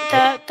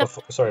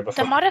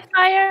the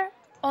modifier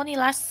only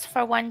lasts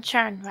for 1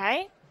 turn,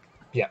 right?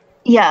 Yeah.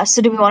 Yeah.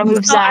 So do we want to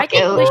move Zach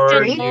out? Before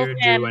should you move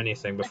him. do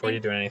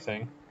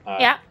anything,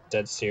 Yeah.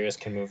 Dead Sirius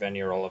can move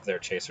any or all of their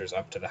chasers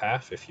up to the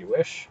half if you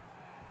wish.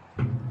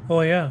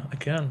 Oh yeah, I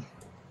can.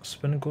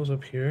 Spin goes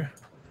up here.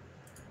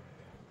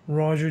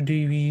 Roger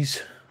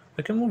Davies.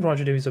 I can move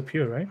Roger Davies up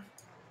here, right?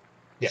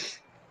 Yeah.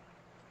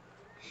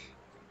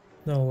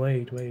 No,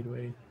 wait.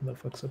 That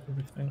fucks up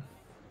everything.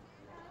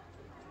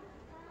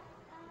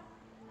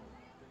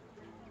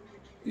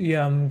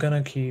 Yeah, I'm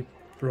gonna keep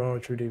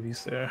Roger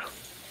Davies there.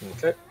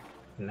 Okay.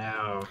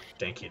 Now,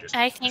 Dank Eater's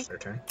I think their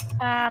turn.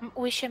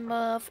 we should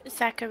move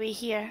Zachary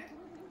here.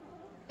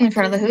 In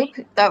front of the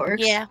hoop? That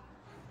works. Yeah.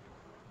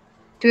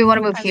 Do we want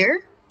to move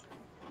here?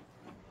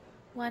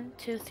 1,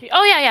 2, 3.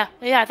 Oh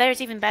yeah.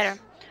 There's even better.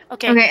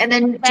 Okay. Okay, and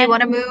then do you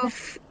want to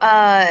move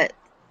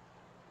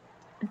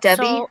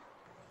Debbie? So,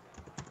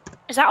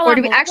 is that all? Or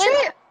do we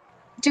actually?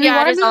 Do we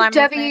want to move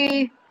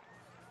Debbie?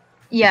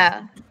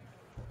 Yeah.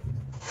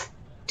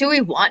 Do we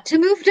want to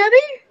move Debbie?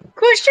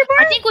 Question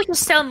mark. I think we should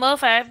still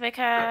move her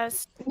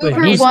because move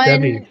her 1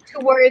 Debbie?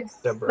 towards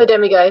The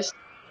demi guys.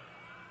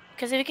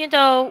 Because if we can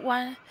do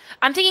 1,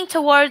 I'm thinking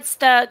towards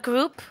the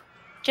group,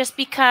 just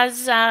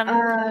because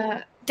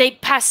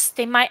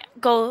they might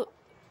go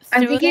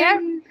through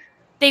there.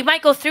 They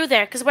might go through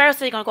there because where else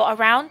are they gonna go?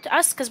 Around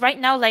us? Because right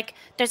now, like,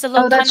 there's a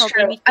little tunnel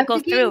they need to go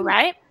through,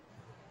 right?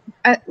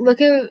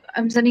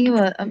 I'm sending you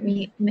a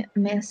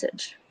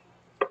message.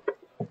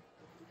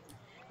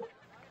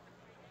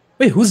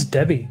 Wait, who's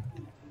Debbie?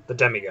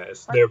 The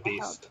demiguys. They're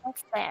beast.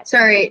 What's that?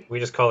 Sorry, We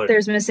just call her.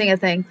 there's missing a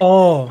thing.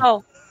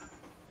 Oh.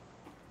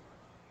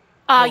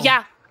 Oh.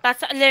 Yeah.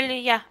 That's literally,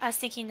 yeah. I was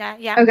thinking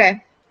that. Yeah.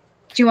 Okay.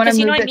 Do you want to Because move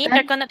you know what I it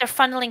mean? then? They're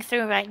funneling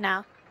through right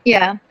now.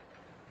 Yeah.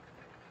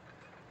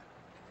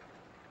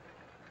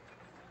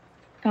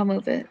 I'll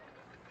move it.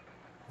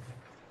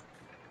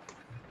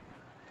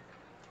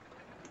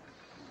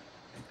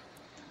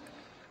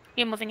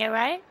 You're moving it,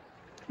 right?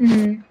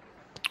 Mm-hmm.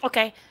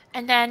 Okay.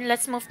 And then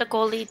let's move the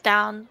goalie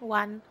down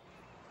one.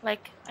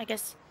 Like, I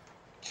guess.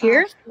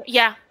 Here?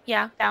 Yeah,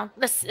 down.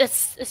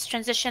 Let's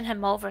transition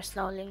him over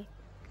slowly.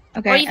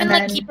 Okay. Or even and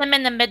like then keep him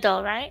in the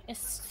middle, right?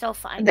 It's still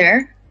fine.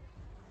 there?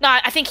 No,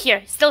 I think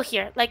here, still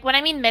here. Like when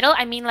I mean middle,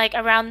 I mean like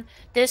around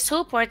this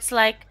hoop where it's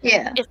like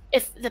Yeah.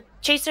 if the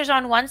chasers are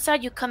on one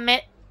side, you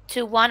commit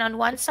to one on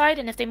one side,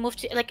 and if they move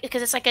to like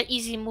because it's like an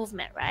easy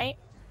movement, right?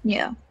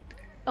 Yeah.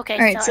 Okay.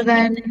 Alright, so I think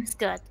then- it's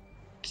good.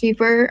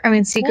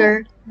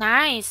 Seeker.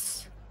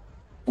 Nice.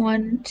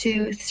 1,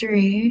 2,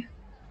 3,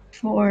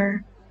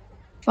 4,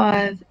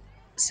 5,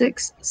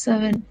 6,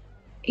 7,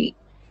 8.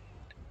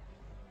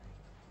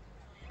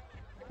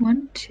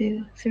 1,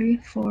 2, 3,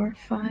 4,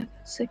 5,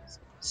 6,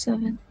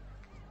 7,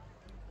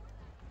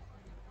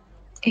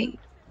 8.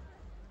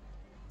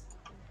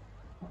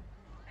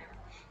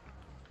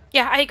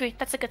 Yeah, I agree.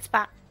 That's a good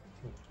spot.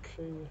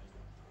 Okay.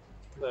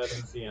 That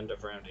is the end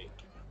of round 8.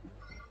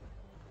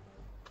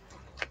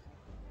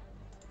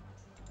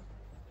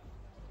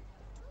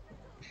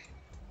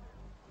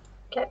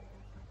 Okay.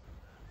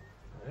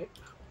 Alright.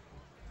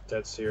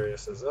 Dead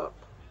Sirius is up.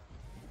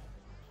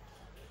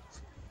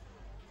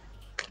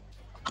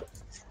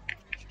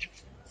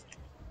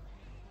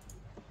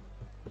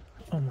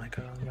 Oh my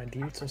god, my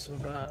deeds are so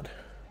bad.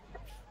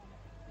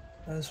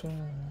 That's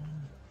one.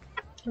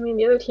 I mean,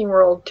 the other team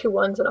rolled 2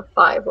 1s and a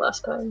 5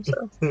 last time,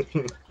 so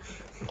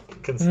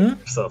Consider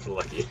yourself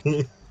lucky.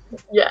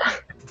 yeah.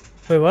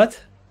 Wait, what?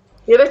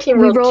 The other team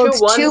We rolled, rolled 2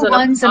 1s, 2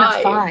 1s and and a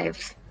a 5.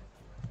 5.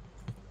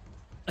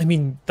 I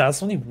mean,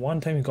 that's only one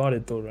time you got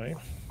it though, right?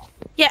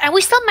 Yeah, and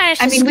we still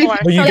managed to I mean, we've- score.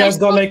 But you So guys it's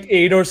got still- like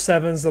 8 or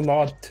 7s a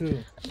lot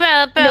too.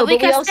 But No, we but we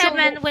got also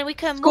 7 when we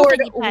couldn't move Scored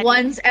anybody.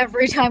 ones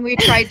every time we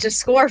tried to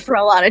score for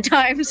a lot of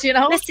times, you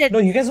know? Listen, No,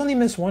 you guys only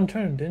missed one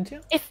turn, didn't you?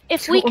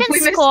 if we can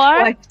missed score,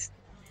 twice.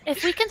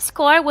 if we can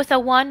score with a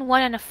 1,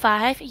 1, and a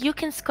 5, you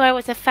can score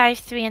with a 5,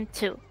 3, and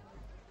 2.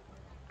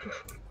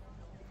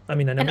 I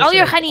mean, I never And all said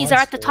your I honeys can't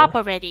are at the top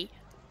score. already.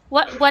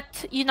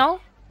 What you know?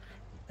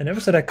 I never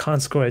said I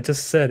can't score. I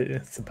just said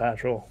it's a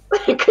bad roll.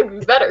 It could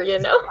be better, you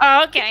know?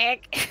 Oh,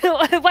 okay.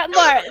 What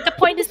more? The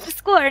point is to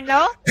score,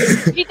 no?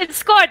 If you can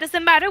score,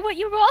 doesn't matter what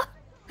you roll.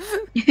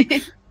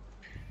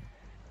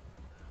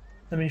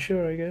 I mean,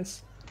 sure, I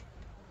guess.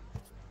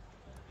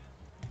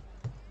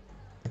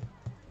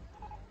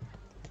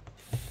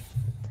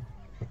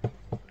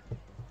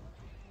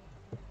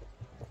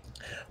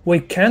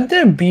 Wait, can't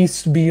their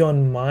beast be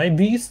on my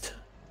beast?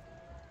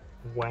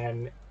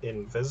 When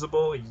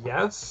invisible,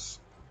 yes.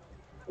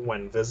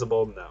 When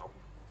visible, no.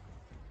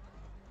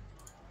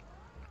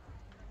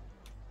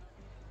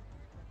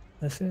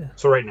 I see.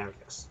 So right now,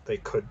 yes. They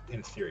could,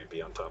 in theory,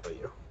 be on top of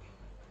you.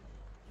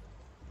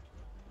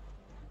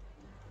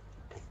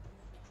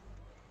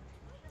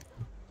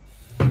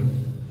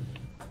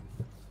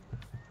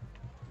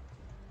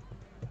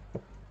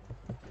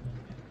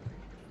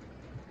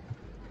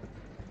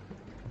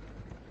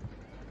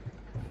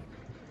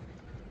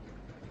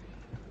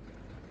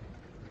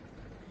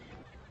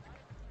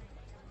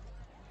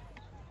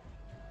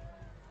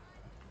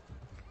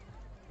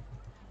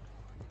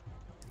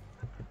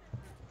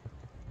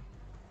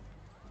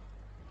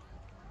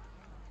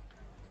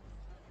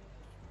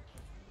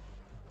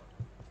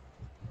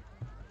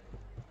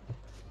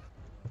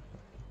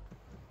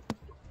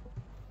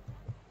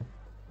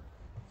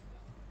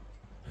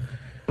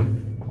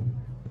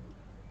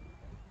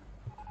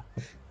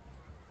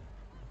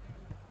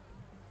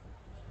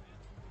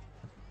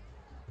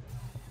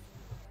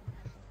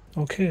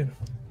 Okay.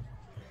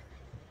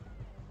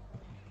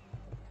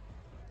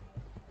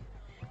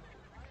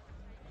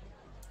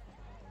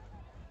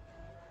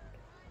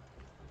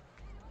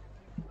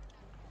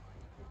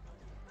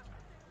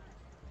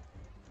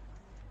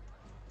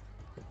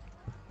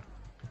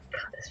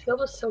 God, this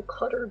field is so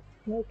cluttered.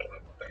 Like,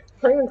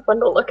 it's not even fun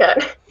to look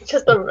at. It's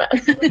just a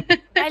mess.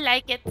 I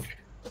like it.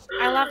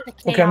 I love the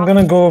chaos. Okay, I'm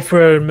gonna go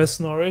for Miss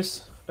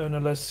Norris, and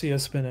then let's see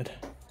us spin it.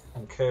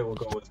 Okay, we'll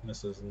go with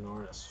Mrs.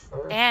 Norris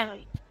first. Damn,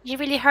 you're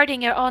really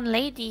hurting your own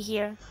lady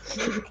here.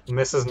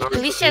 Mrs. Norris. will be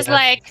Alicia's at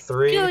like,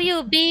 3.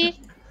 you be.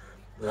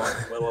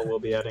 Willow will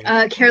be adding.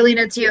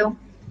 Carolina, it's you.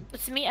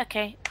 It's me.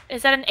 Okay,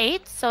 is that an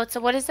 8? So it's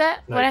a what is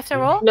that? No, What I have to you-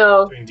 roll?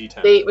 No, doing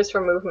D10. the 8 was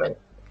for movement.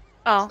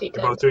 Oh, It's You're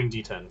D10. both doing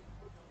D10.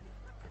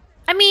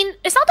 I mean,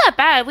 it's not that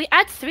bad. We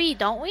add 3,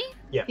 don't we?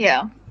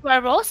 Yeah. To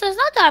our roll, so it's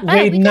not that bad.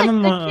 Wait, we never get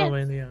good mind. Oh,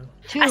 kids. wait, yeah.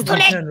 Two That's too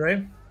late. 10,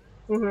 right?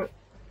 hmm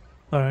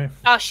Alright.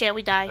 Oh shit,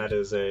 we died. That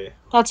is a.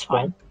 That's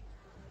fine.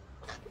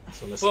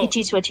 So Mrs. Well, It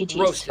is what it is.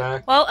 roast.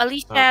 back. Well,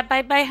 Alicia,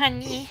 bye bye,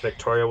 honey.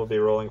 Victoria will be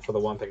rolling for the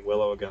Whomping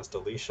Willow against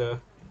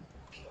Alicia.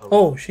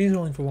 Oh, she's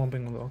rolling for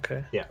Whomping Willow.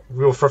 Okay. Yeah,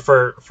 we'll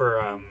for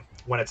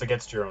when it's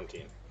against your own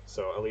team.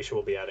 So Alicia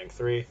will be adding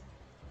 3.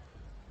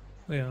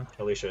 Yeah.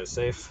 Alicia is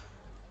safe.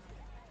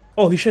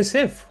 Oh, Alicia's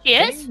safe. She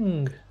is?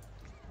 Dang.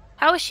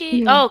 How is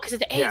she? Yeah. Oh, because of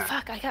the 8. Yeah.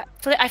 Fuck,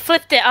 I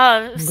flipped it. Oh,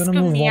 I'm gonna screw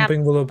move me up.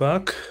 Whomping Willow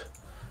back.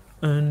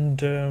 And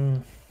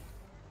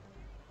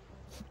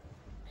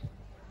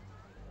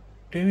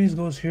Davies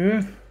goes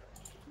here.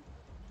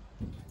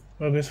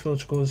 Rugged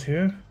Filch goes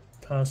here.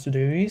 Pass to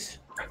Davies.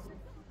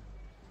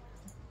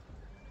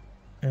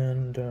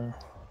 And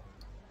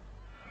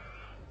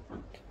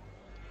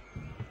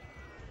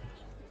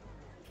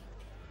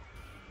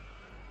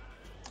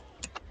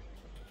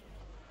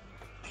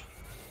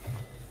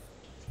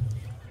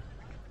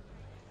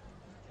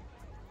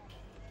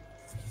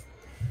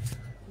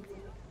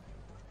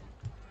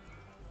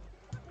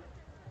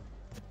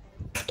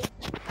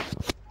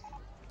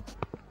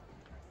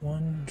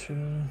 1,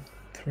 2,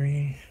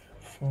 3,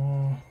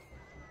 4,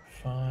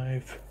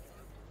 5.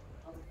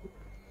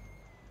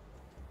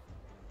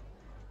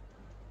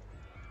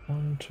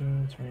 1,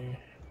 2, 3,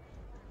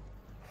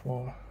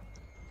 4,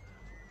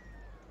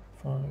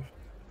 5.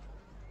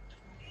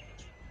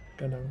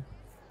 Get him.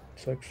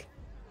 6.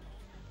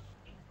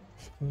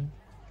 7.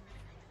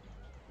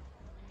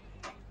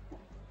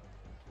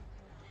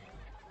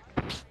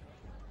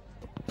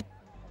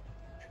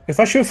 If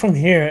I shoot from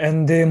here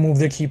and they move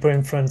the keeper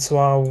in front,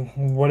 so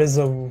what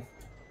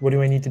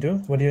do I need to do?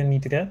 What do I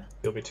need to get?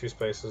 You'll be 2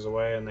 spaces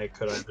away, and they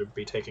could either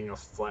be taking a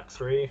flat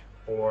 3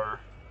 or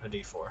a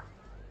d4.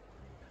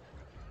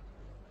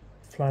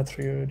 Flat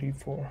 3 or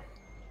d4.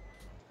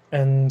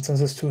 And since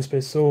it's 2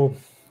 space, so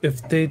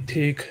if they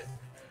take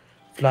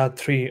flat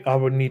 3, I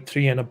would need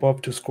 3 and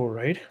above to score,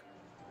 right?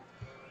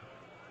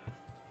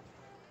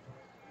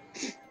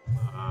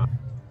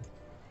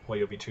 Well,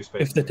 you'll be 2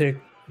 spaces. If they take,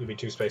 You'll be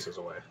 2 spaces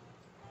away.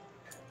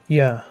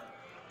 yeah.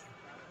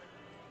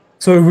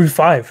 So it would be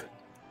 5.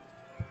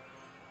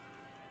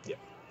 Yeah.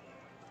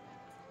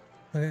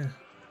 Okay.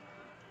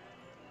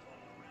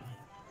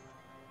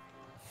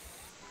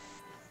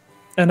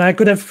 And I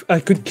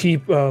could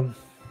keep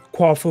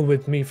Quaffle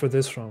with me for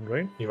this round,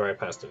 right? You've already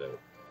passed it out.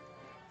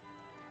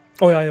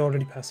 Oh yeah, I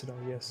already passed it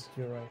on. Yes,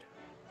 you're right.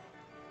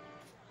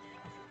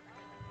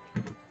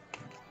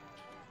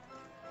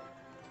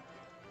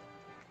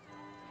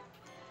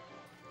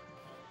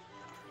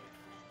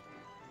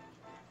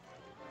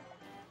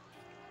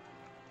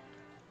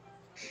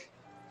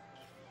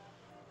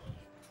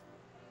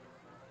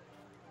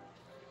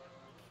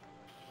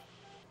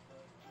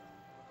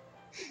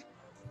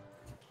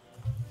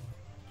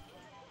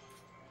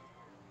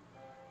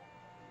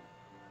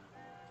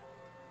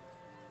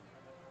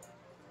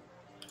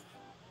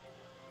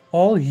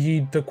 I'll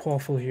yeet the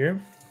Quaffle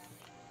here.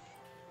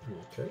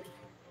 Okay.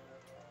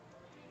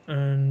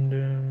 And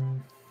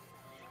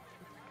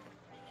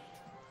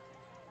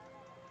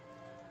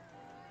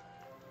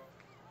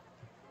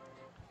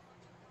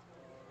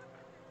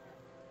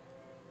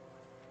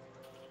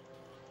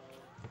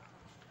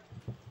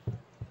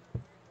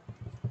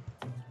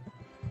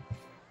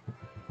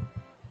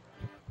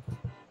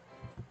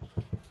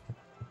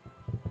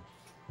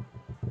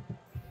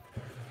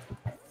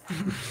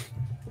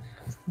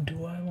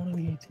do I want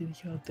to get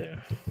TDK out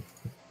there?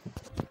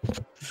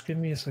 Just give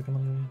me a second,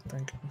 I'm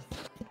thinking.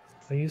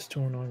 I used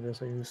 2 on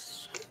August, I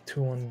used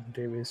 2 on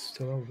Davies,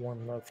 still have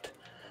 1 left.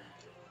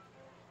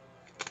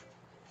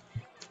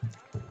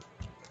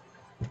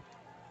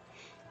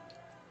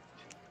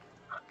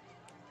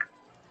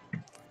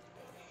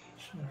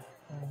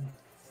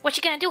 What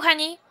you gonna do,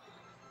 honey?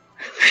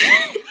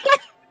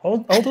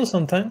 I'll do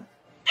something.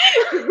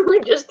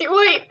 Just you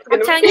wait.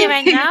 I'm telling you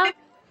right now.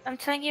 I'm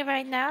telling you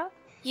right now.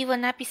 You will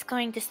not be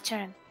scoring this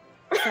turn.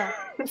 So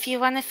if you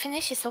want to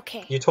finish, it's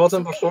okay. You told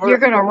him before. You're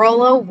gonna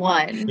roll a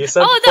 1. You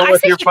said Oh before no, I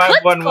with said your he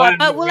could 5-1-1, score,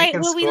 but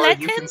will we score, let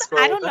you him? can score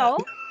I with don't know.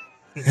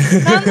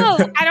 that.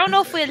 No, I don't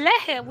know if we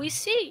let him. We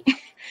see.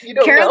 You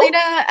don't Carolina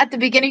know? at the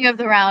beginning of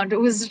the round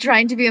was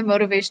trying to be a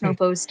motivational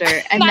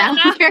poster, and now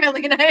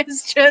Carolina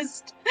is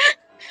just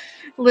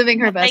living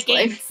her best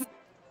life.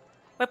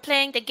 We're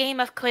playing the game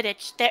of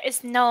Quidditch. There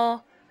is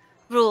no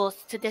rules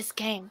to this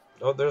game.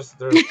 Oh, there's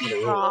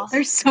rules.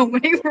 There's so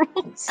many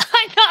rules.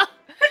 I know.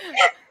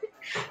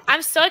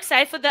 I'm so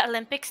excited for the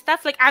Olympic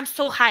stuff. Like, I'm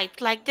so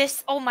hyped. Like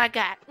this. Oh my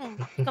god,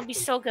 it's gonna be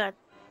so good.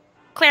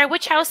 Claire,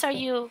 which house are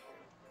you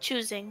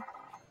choosing?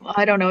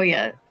 I don't know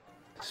yet.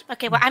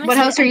 Okay, well, I'm. What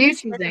house are you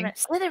choosing?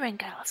 Slytherin,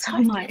 girl. So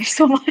am I.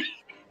 So am I.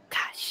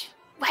 Gosh,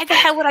 why the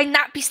hell would I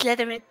not be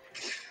Slytherin?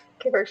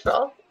 Okay, first of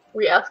all,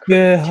 we ask for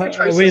Yeah, two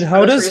choices wait, for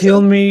how this does reason.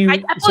 heal me? I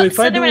So put if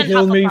I do Slytherin and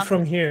heal me Hufflepuff.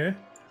 from here,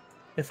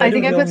 if I do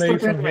think I heal put me Slytherin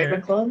from and here,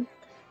 Ravenclaw.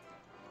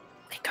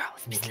 Okay, girl,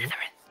 let's be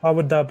Slytherin. how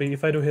would that be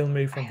if I do heal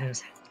me from here?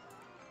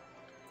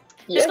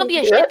 There's gonna be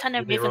a you do shit it. ton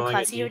You'd of be rolling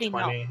Ravenclaws. a You already know.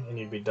 d20, and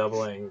you'd be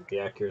doubling the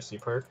accuracy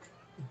perk.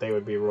 They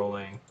would be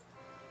rolling.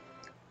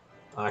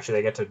 Actually,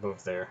 they get to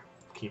move their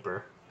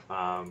keeper,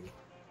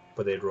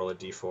 but they'd roll a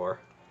d4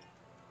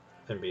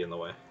 and be in the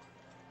way.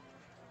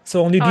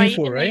 So only Oh, are you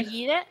D4, gonna right?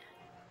 eat it?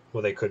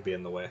 Well, they could be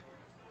in the way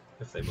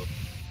if they move.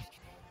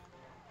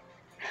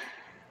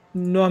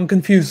 No, I'm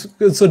confused.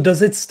 So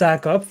does it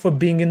stack up for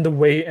being in the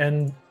way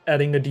and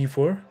adding a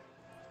d4?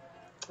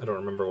 I don't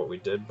remember what we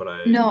did,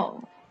 but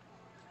No.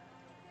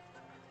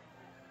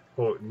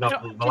 Well, no, I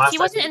don't- the 'cause last he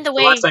time wasn't in the the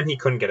last way. time he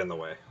couldn't get in the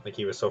way. Like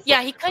he was so. Yeah,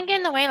 far he away couldn't from get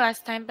in the way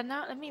last time, but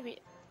now let me read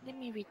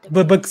the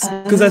But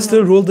because I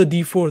still rolled the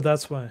d4,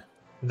 that's why.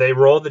 They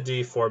roll the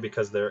d4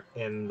 because they're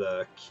in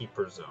the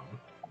keeper zone.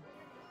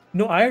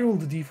 No, I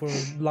rolled the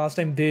d4 last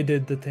time they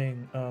did the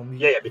thing.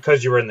 Yeah,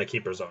 because you were in the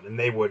keeper zone, and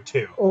they would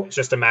too. Oh. It's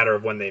just a matter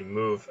of when they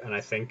move, and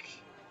I feel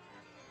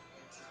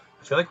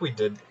like we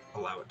did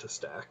allow it to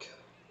stack.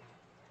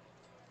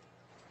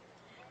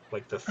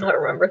 Like I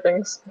don't remember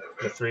things.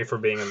 the 3 for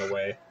being in the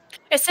way.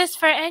 It says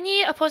for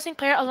any opposing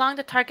player along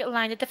the target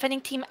line, the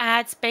defending team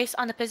adds based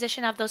on the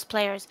position of those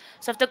players.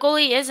 So if the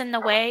goalie is in the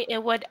way,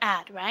 it would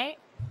add, right?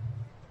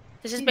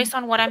 This is based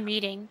on what I'm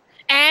reading.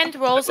 And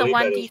rolls a believe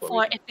that is what we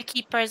 1d4 did. if the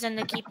keeper is in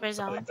the keeper I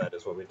zone. think that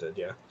is what we did,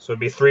 yeah. So it'd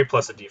be 3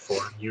 plus a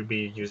d4. You'd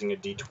be using a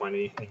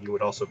d20, and you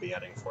would also be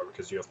adding 4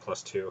 because you have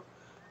 +2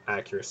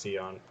 accuracy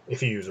on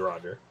if you use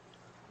Roger.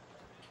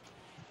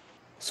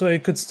 So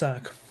it could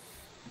stack.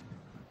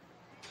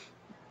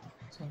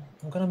 So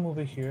I'm gonna move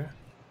it here,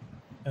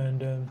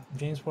 and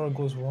James Potter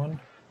goes 1,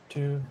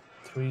 2,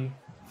 3,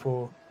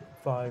 4,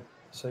 5,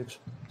 6,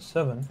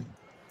 7,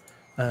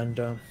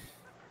 and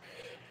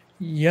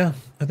yeah,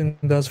 I think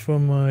that's for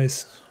my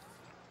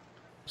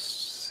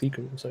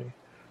chasers,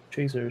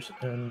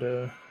 and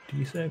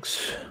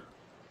d6.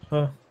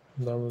 Oh,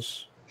 that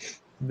was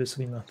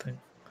basically nothing.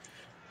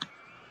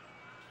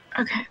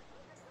 Okay.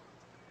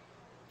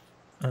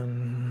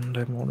 And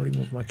I've already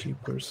moved my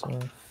keeper, so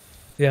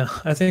yeah,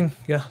 I think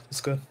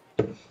it's good.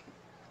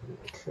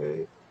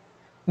 Okay.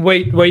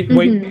 Wait,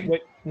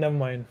 never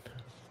mind.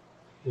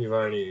 You've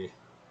already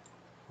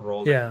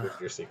rolled Yeah. with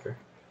your seeker.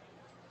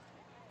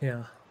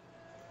 Yeah.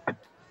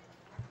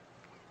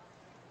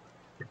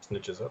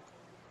 Snitches up.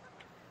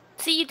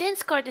 See, you didn't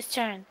score this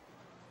turn.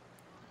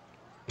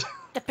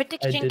 The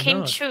prediction did came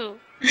not. true.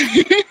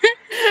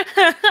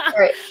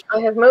 Alright, I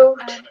have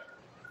moved.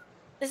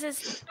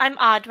 I'm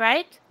odd,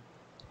 right?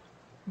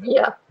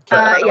 Yeah.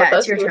 Yeah,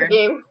 it's your turn.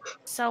 Game.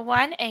 So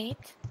 1, 8.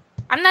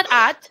 I'm not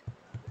odd.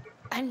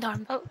 I'm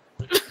normal.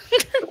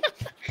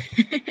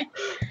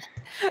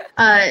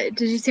 Did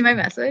you see my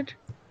message?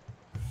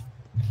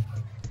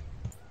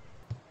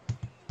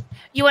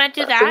 You want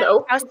to do that?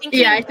 No. I was thinking.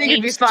 Yeah, I think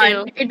it'd be James fun.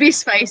 too. It'd be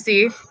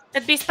spicy.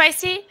 It'd be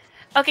spicy.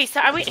 Okay,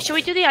 so should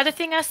we do the other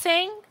thing I was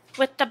saying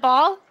with the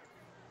ball?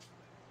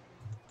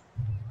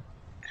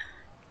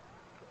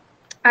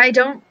 I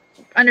don't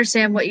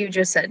understand what you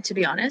just said, to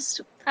be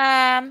honest.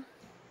 Messaged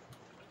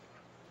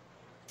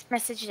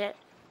it.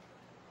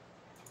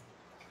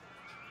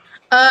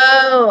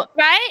 Oh,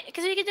 Right?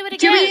 Because we can do it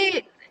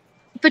again.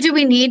 do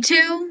we need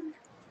to?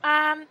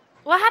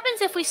 What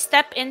happens if we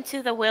step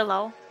into the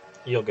willow?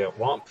 You'll get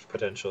whomped,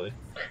 potentially.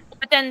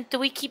 But then, do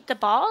we keep the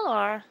ball,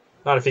 or?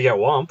 Not if you get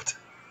whomped.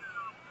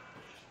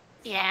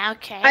 Yeah,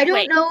 okay. I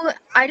don't know.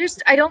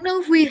 I don't know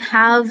if we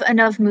have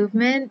enough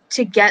movement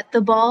to get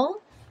the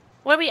ball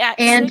Where are we at?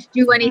 and 6?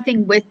 do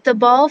anything with the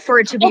ball for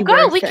it to be Oh,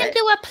 girl, worth we it. can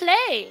do a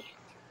play.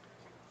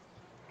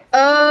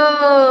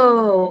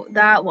 Oh,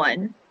 that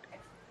one.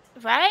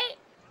 Right?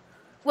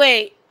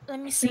 Wait, let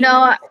me see.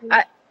 No,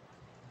 I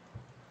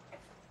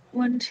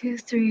 1, 2,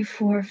 3,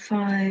 4,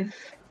 5.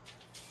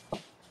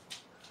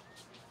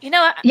 You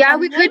know what? Yeah, I'm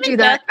we not could even do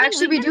that. joking,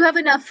 Actually, we can do have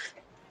enough.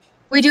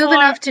 We do have For-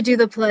 enough to do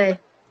the play.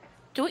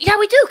 Yeah,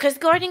 we do, because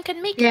Gordon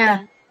can make it. Yeah,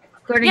 Then.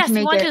 Gordon Yes, can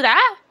you make want to it. do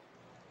that?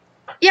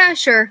 Yeah,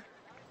 sure.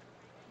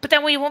 But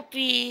then we won't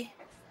be.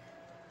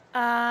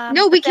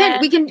 No, we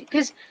can't. We can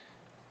because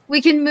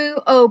we can move.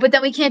 Oh, but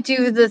then we can't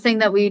do the thing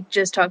that we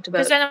just talked about.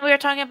 Because then we were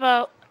talking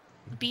about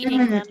beating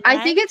them. I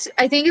Right?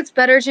 think it's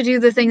better to do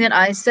the thing that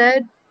I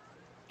said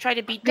Try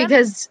to beat them.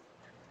 because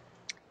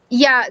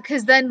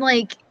then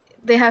like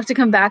they have to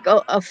come back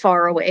a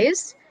far a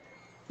ways,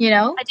 you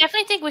know. I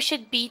definitely think we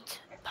should beat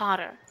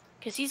Potter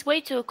because he's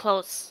way too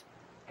close.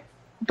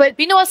 But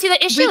you know what? See,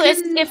 the issue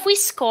is can- if we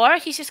score,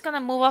 he's just gonna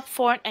move up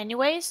 4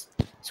 anyways.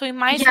 So we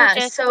might as yeah, well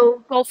just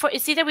so go for.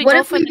 It's either we what go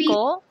if for we the beat-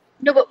 goal.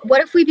 no, but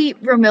what if we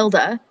beat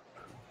Romilda?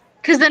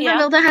 Because then Yeah.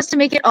 Romilda has to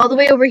make it all the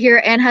way over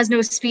here and has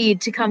no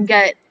speed to come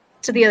get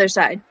to the other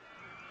side.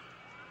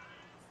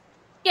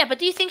 Yeah, but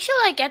do you think she'll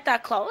like get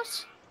that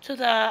close to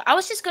the? I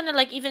was just gonna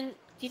like even.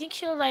 Do you think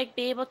she'll like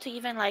be able to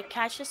even like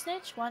catch the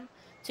snitch? 1,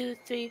 2,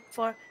 3,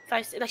 4,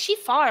 5, 6. Like she's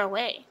far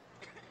away.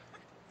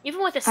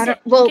 Even with a snitch,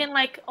 well- she can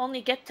like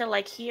only get to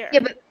like here. Yeah,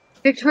 but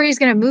Victoria's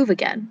gonna move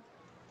again,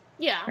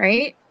 Yeah,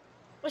 right?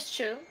 that's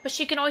true. But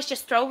she can always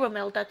just throw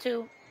Romilda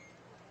too.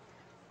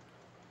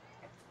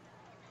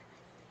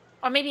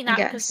 Or maybe not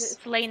because guess.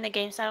 it's late in the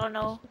game, so I don't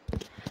know.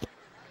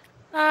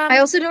 I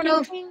also don't know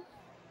if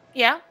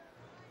Yeah.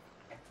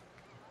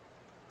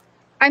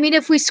 I mean,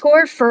 if we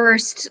score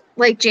first,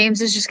 like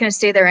James is just gonna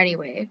stay there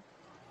anyway,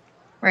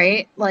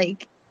 right?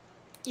 Like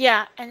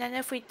Yeah, and then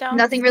if we don't,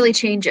 nothing really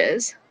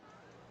changes,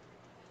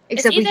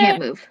 except we can't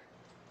either- move.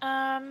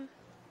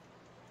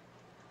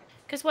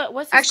 Because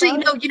what's the Actually,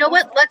 score? no. You know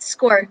what? Let's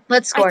score.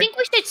 Let's I score. think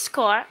we should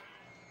score.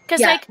 Because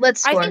Yeah, like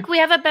let's I score. think we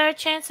have a better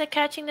chance at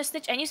catching the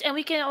snitch, and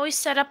we can always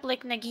set up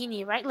like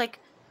Nagini, right?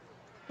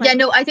 Yeah,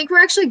 no, I think we're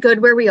actually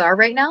good where we are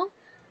right now.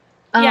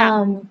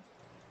 Yeah.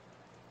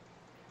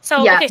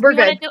 So yeah, okay, so we're you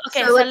wanna good. do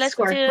okay, so so let's let's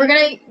score. do We're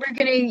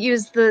gonna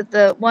use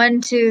the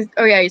 1, 2.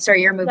 Oh yeah,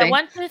 sorry, you're the moving.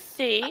 1, 2,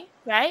 3,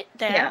 right?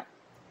 There. Yeah.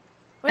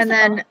 Where's And the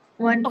then ball?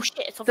 one. Oh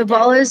shit, it's over The there.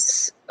 ball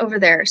is over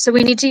there. So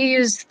we need to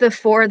use the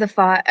 4, the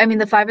 5. I mean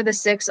the 5 or the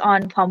 6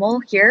 on Pummel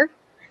here,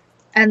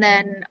 and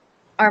then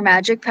our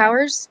magic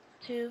powers.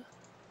 2,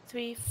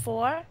 3,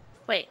 4.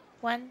 Wait,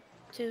 1,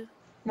 2,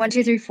 1,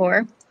 2, 3,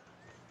 4.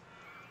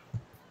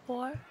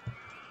 4.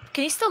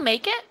 Can you still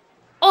make it?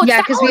 Oh, Yeah,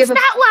 it's that. 'cause Oh, we it's have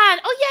a- that one.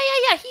 Oh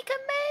yeah. He can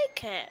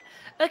make it.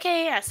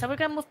 Okay, yeah. So we're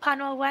gonna move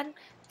panel 1,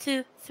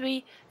 2,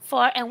 3,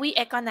 4, and we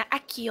are gonna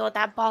Akio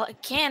that ball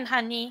again,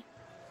 honey.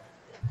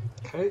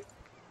 Okay.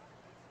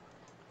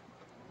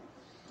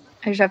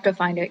 I just have to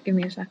find it. Give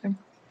me a second.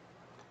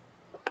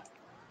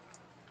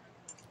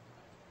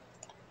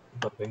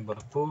 Bada bing,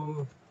 bada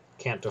boom.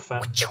 Can't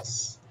defend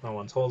because no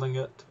one's holding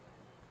it.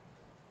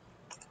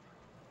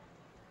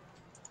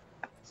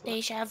 So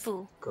Deja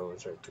vu.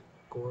 goes right to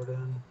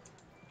Gordon.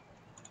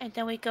 And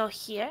then we go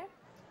here,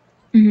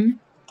 Mm-hmm.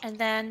 and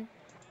then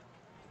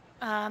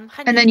honey,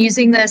 And then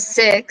using the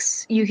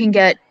 6, you can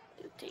get.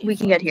 2, 3, We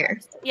can 4, get here.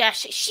 5, 6. Yeah,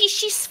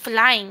 she's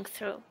flying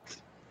through.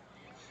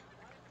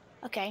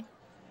 Okay,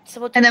 so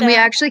we'll do And then we the-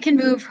 actually can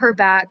move her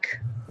back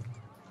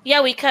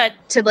Yeah, we could.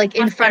 to like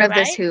in Up front there, of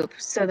this right? hoop,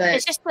 so that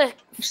It's just the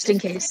just in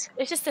case.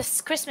 It's just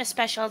this Christmas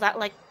special that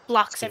like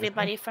blocks Excuse me?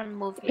 everybody from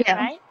moving, Yeah.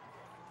 right?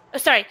 Oh,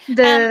 sorry.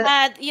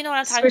 The You know what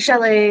I'm talking Swiss about.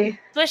 Chalet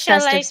Swiss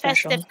festive Chalet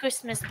special. festive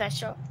Christmas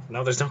special.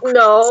 No, there's no.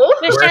 No.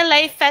 Swiss Where-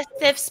 Chalet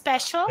festive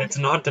special. It's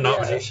not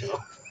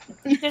denominational.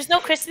 There's no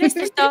Christmas.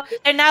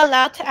 They're not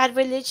allowed to add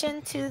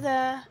religion to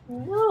the.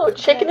 No,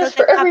 chicken Yeah, is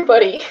for that's up.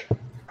 everybody.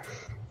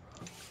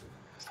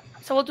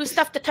 So we'll do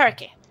stuff the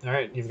turkey. All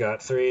right, you've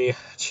got 3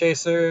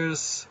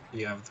 chasers.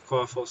 You have the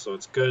quaffle, so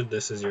it's good.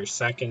 This is your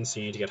second, so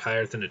you need to get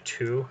higher than a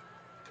 2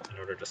 in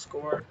order to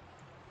score.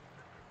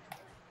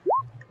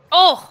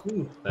 Oh,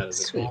 That is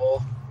Sweet. a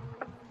goal.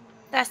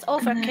 that's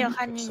overkill,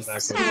 honey. So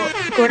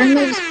that goes Gordon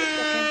moves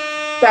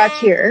back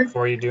here.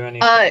 before you do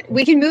anything.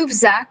 We can move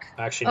Zach.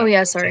 Actually, Oh no, yeah,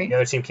 the sorry.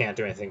 other team can't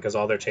do anything because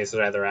all their chasers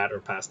are either at or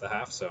past the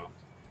half. So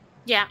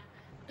Yeah.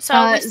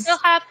 So we still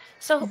have.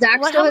 So Zach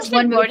what? still How has much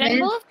one did Gordon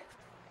movement. move?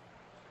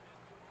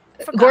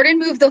 Forgot. Gordon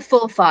moved the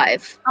full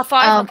 5. Oh,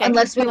 5. Okay.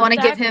 Unless we So want to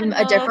give Zach him can a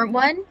move- different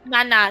one.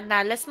 Nah.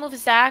 Let's move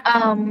Zach.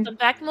 So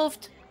Zach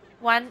moved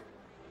 1,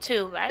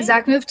 2, right?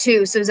 Zach moved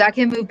 2, so Zach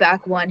can move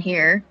back 1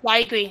 here. Yeah, I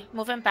agree.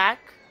 Move him back.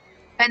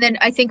 And then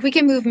I think we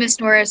can move Miss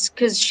Norris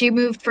because she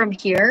moved from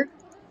here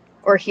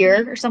or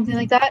here or something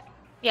like that.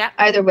 Yeah.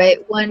 Either way,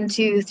 1,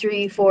 2,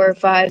 3, 4,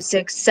 5,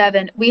 6,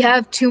 7. We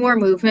have 2 more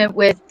movement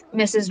with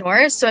Mrs.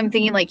 Norris, so I'm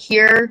thinking like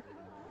here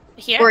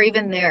Here. or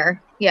even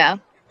there. Yeah.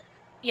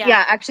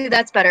 Yeah, actually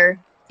that's better.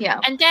 Yeah.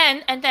 And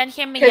then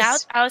hear me 'Cause-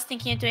 out. I was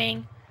thinking of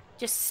doing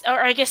or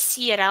I guess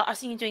see it out. I was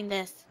thinking of doing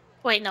this.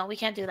 Wait, no, we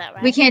can't do that,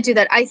 right? We can't do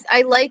that.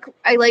 I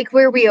like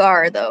where we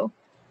are though.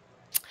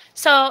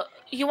 So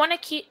you want to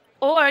keep,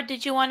 or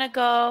did you want to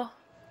go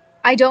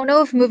I don't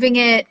know if moving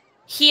it.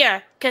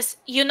 here? Because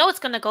you know it's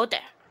gonna go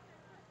there.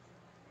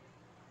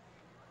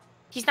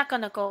 He's not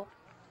gonna go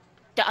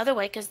the other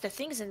way because the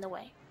thing's in the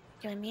way.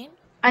 You know what I mean?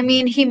 I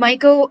mean, he might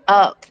go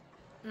up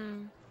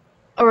Mm.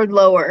 or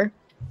lower.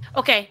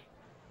 Okay.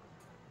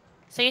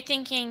 So you're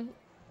thinking,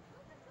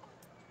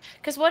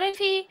 because what if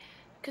he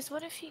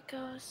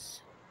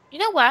goes? You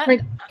know what?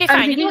 Like, Okay, I'm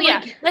fine. You know, thinking, yeah.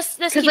 like- Let's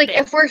Because keep like it.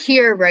 if we're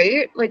here,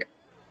 right? Like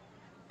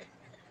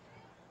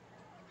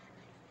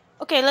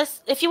Okay,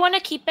 if you want to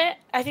keep it,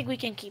 I think we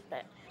can keep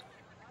it.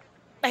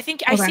 I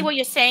think I see Okay. what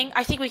you're saying.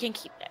 I think we can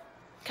keep it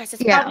because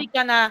it's Yeah. probably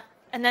gonna.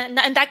 And then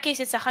in that case,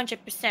 it's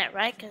 100%,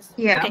 right? Because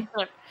Yeah. Okay,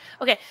 good.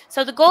 Okay,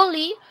 so the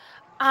goalie,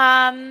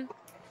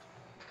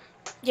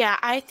 yeah,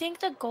 I think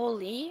the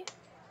goalie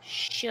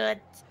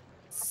should.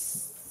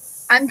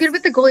 I'm good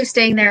with the goalie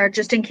staying there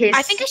just in case.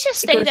 I think it should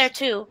stay there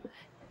too,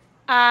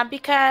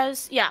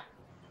 because yeah,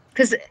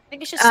 Because I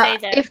think it should stay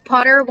there. if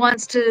Potter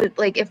wants to,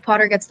 like, if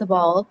Potter gets the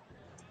ball,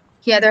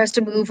 he either has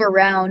to move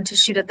around to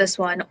shoot at this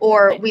one,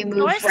 or we move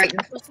Norris, right.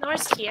 was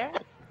Norris here?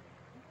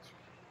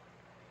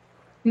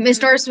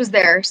 Miss Norris was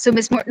there, so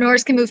Miss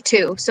Norris can move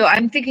 2. So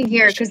I'm thinking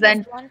here because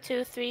then 1,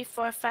 2, 3,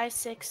 4, 5,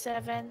 6,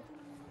 7,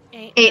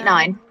 8, 8,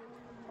 9.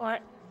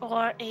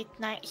 or 8,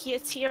 9.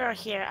 It's here or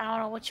here. I don't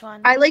know which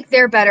one. I like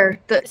there better.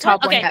 The This one?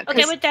 top one. Okay, Yeah,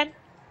 okay, 'cause- we're done.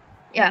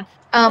 yeah. Okay,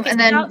 And so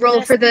then now roll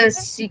the for the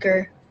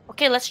seeker? seeker.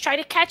 Okay, let's try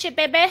to catch it,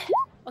 baby.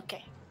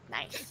 Okay,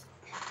 nice.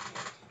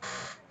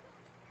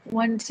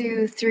 1,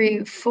 2,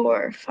 3,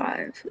 4,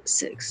 5,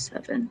 6,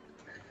 7.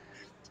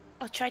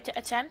 I'll try to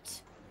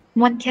attempt.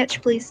 1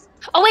 catch, please.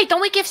 Oh wait,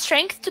 don't we give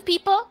strength to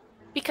people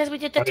because we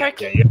did the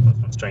turkey? Yeah, you have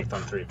 +1 strength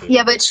on 3 people.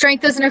 Yeah, but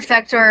strength doesn't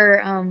affect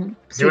our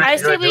Do it. I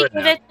say we do it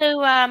give now. it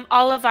to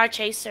all of our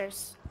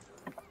chasers.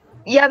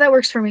 Yeah, that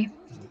works for me.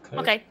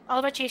 Okay, all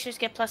of our chasers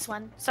get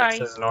 +1. Sorry.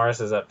 Mrs. Norris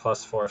is at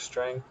 +4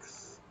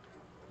 strength.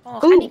 Oh, Ooh.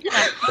 honey,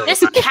 no. This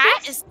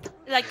cat is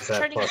like Is that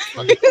turning plus its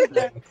one?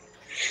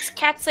 This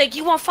cat's like,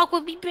 you won't fuck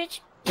with me,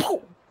 bitch.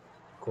 Pooh.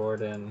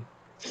 Gordon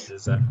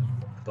is at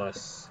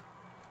plus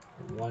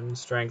 1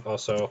 strength.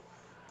 Also,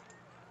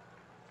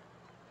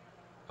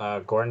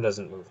 Gordon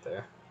doesn't move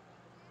there.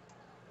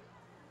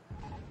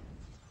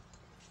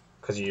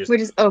 Because you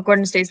used.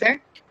 Gordon stays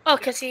there? Oh,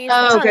 because he used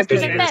Oh, the okay, that's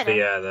Because even you used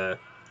better.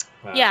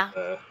 Yeah.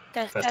 the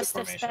The festive festive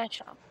formation.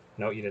 special.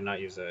 No, you did not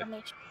use a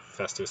Formation.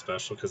 festive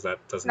special because that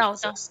doesn't No,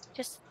 exist.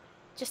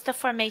 just the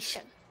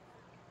formation.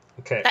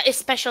 Okay. That is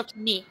special to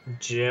me.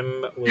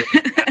 Jim will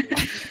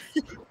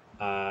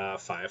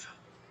 5.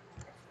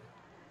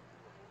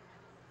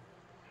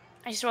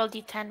 I just rolled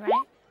D10,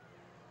 right?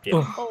 Yeah,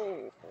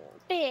 Oh,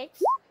 bitch.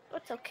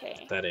 That's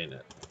okay. that ain't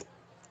it.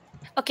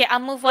 Okay, I'll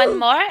move one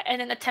more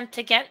and then attempt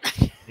again.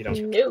 You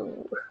don't.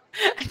 No.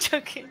 I'm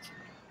joking.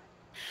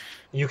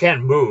 You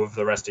can't move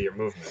the rest of your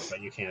movement,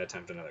 but you can't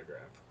attempt another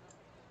grab.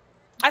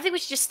 I think we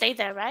should just stay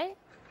there, right?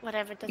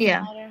 Whatever, doesn't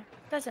Yeah. matter.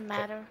 Doesn't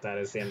matter. That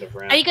is the end of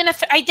round. Are you gonna?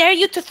 I dare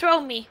you to throw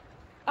me.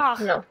 Oh,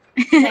 No.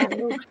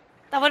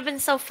 that would have been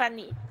so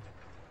funny.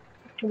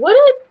 Would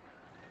it?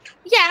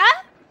 Yeah.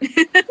 Just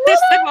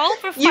the roll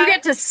for fun. You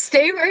get to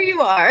stay where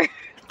you are.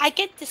 I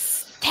get to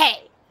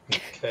stay.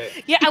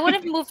 Okay. Yeah, I would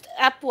have moved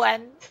up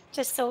one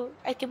just so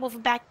I can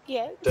move back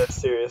again. That's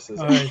serious.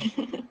 All right.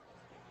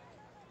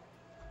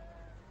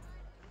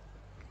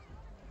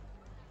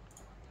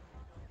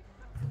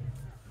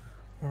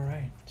 All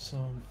right. So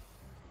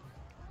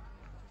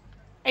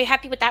Are you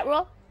happy with that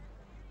roll?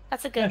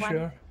 That's a good yeah, one.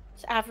 sure.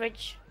 It's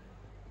average.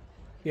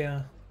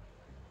 Yeah.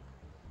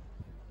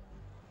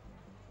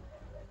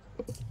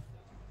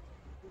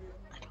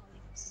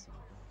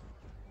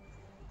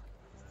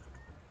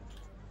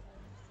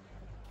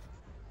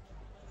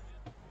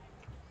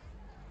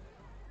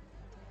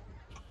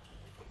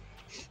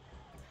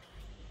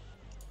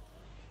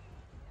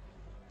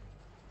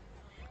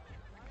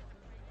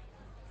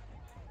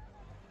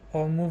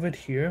 I'll move it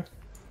here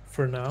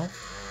for now.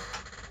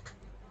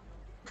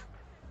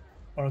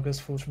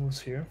 Argus Fulch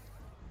moves here.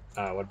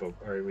 What about?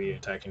 Are we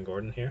attacking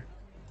Gordon here?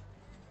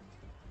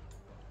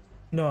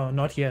 No,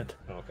 not yet.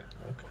 Oh, okay.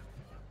 Okay.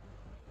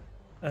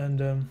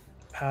 And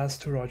pass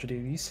to Roger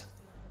Davies.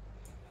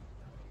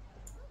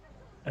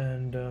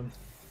 And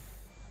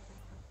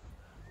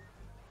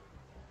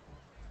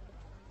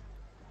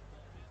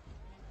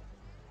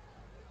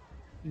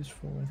use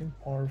 4. I think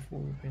power 4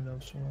 would be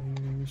enough, so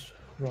I use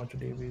Roger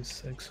Davies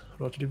 6.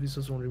 Roger Davies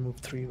has only moved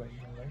 3 right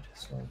now, right?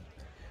 So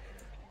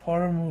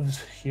power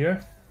moves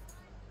here.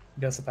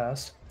 Gets a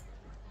pass.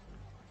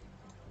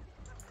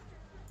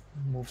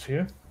 Moves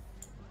here.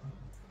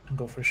 And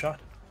go for a shot.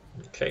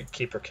 Okay.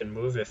 Keeper can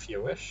move if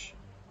you wish.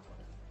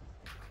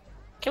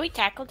 Can we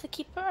tackle the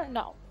keeper or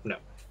no? No.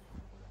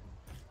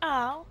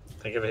 Oh.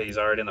 Think of it. He's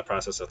already in the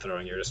process of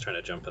throwing. You're just trying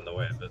to jump in the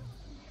way of it.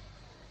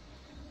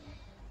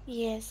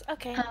 Yes.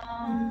 Okay.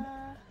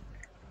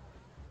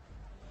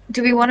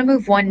 Do we want to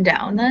move one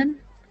down then?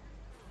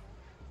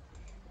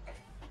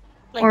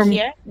 Like or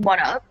here? one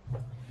up?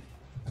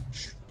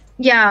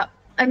 Yeah,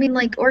 I mean,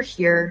 like, or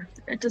here.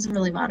 It doesn't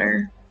really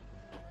matter.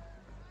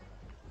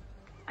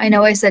 I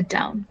know I said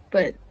down,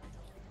 but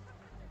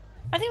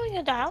I think we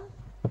go down.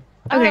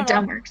 okay,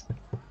 down works.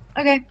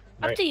 Okay.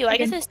 Up to you. I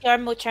guess it's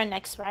your turn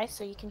next, right?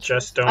 So you can choose.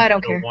 Just don't I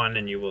don't get care. a 1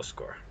 and you will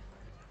score.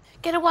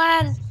 Get a 1.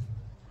 I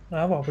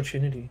have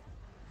opportunity.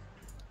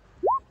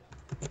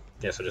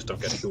 Yeah, so just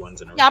don't get 2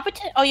 1s in a row. The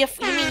opportunity. Oh, you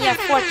mean your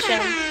fortune?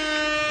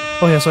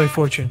 Oh yeah, sorry,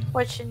 fortune.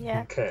 Fortune,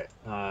 yeah. Okay,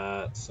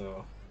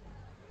 so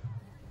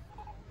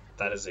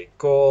that is a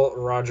goal.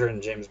 Roger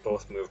and James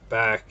both move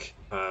back.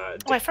 Oh,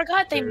 I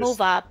forgot they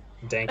move up.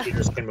 Dank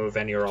Eaters can move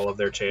any or all of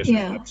their chasers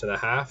Yeah. up to the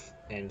half,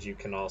 and you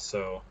can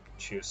also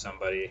choose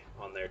somebody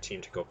on their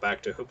team to go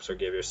back to hoops or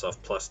give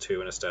yourself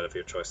 +2 instead of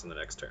your choice in the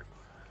next turn.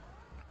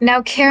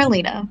 Now,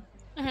 Carolina,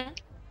 Mhm.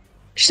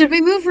 should we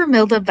move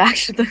Romilda back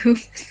to the hoop?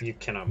 You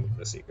cannot move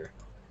the Seeker.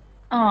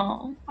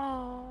 Oh.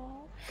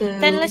 Oh. Boo.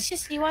 Then let's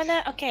just. You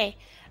wanna? Okay.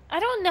 I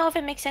don't know if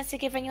it makes sense to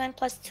give anyone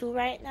 +2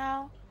 right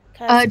now.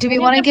 'Cause Do we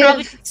Jim want to can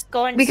probably give? just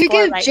go and We could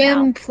score give right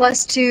Jim now.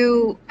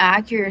 +2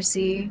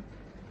 accuracy.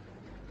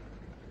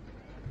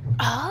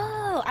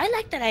 Oh, I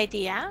like that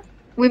idea.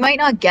 We might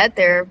not get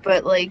there,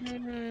 but like,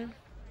 Mhm.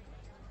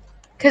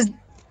 because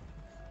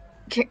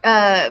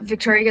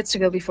Victoria gets to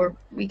go before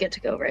we get to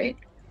go, right?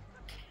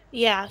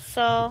 Yeah.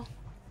 So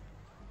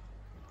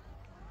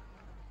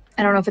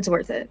I don't know if it's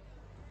worth it.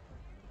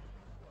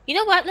 you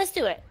know what? Let's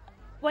do it.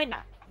 Why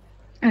not?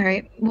 All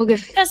right, we'll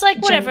give. Because like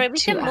Jim whatever, we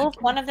 2 can move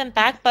one of them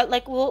back, but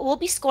like we'll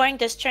be scoring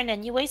this turn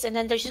anyways, and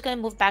then they're just gonna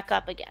move back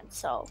up again.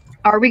 So.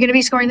 Are we gonna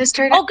be scoring this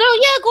turn? Oh girl,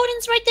 yeah,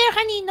 Gordon's right there,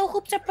 honey. No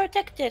hoops are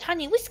protected,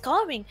 honey. We're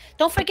scoring.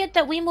 Don't forget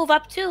that we move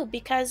up too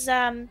because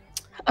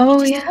Oh he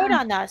just yeah. scored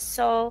on us.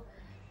 So,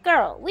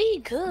 girl, we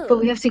good. But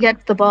we have to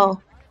get the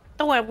ball.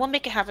 Don't worry, we'll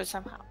make it happen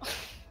somehow.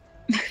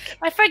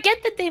 I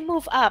forget that they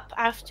move up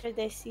after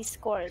they see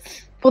scores.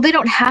 Well, they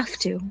don't have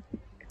to.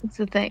 That's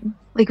the thing.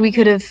 Like we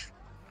could have.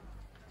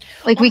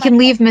 Like Oh we my can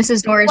leave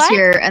Mrs. Norris What?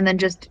 here and then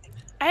just.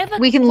 I have a.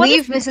 We can what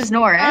leave if, Mrs.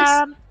 Norris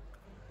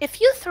if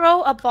you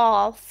throw a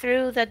ball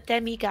through the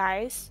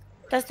demi-guise,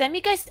 does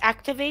demi-guise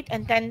activate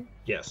and then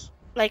Yes.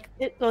 like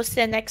it goes to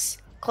the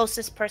next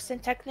closest person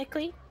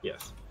technically?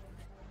 Yes.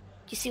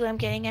 Do you see what I'm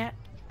getting at?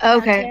 down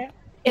Okay. here?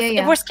 If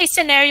Yeah. worst case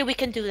scenario, we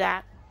can do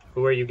that.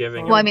 Who are you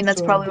giving? Well, I mean, that's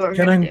So, probably what we're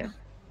can gonna I- do.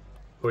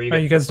 Who are you? Are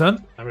you guys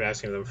done? I'm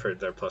asking them for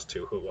their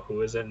 +2.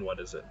 Who is it and what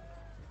is it?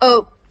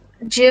 Oh,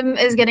 Jim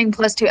is getting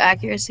 +2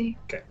 accuracy.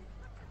 Okay.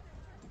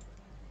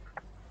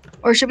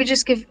 Or should we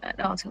just give?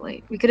 No, too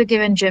late. We could have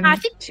given Jim I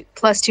think-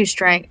 +2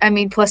 strength. I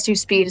mean, +2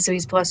 speed, so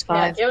he's Yeah,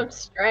 +5. give him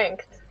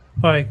strength.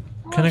 Alright,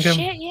 can Oh, I give?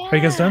 shit, yeah. Are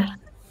you guys done?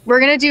 We're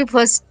gonna do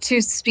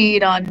 +2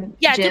 speed on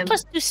Yeah, Jim. do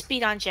 +2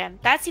 speed on Jim.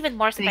 That's even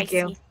more Thank spicy.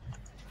 you.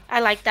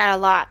 I like that a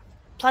lot.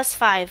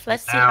 +5.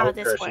 Let's see Now, how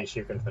this Kershish, works.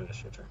 you can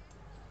finish your turn.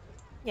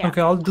 Yeah.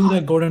 Okay, I'll do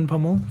the Gordon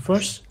Pummel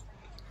first.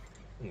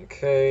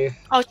 Okay.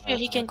 Oh, shoot,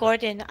 he can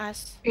Gordon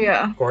us.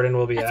 Yeah, Gordon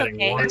will be That's adding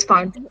okay. 1. that's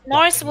fine.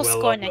 Norris will Willow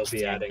score will next be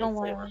turn. adding Don't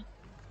 4. worry.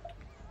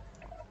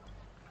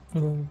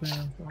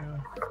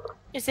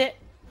 Is it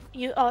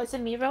you? Oh, is it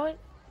me, Rowling?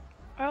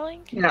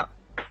 No.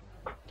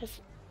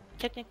 Just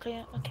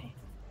technically, okay.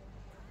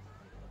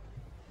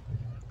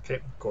 Okay,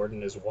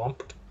 Gordon is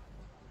whomped.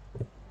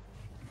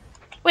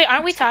 Wait,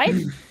 aren't we tied?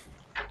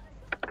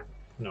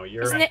 No,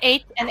 you're Isn't it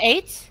 8 and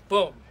 8?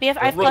 Boom. We have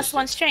I have Roasted.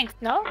 +1 strength,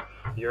 no?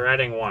 you're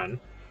adding 1.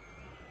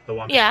 The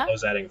one Yeah. below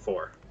is adding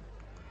 4.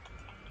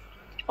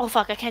 Oh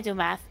fuck, I can't do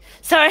math.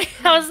 Sorry,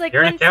 I was like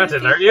You're an 1, 2,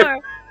 accountant, 3, aren't you? 4.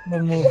 We'll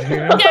move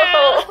here.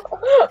 Yeah,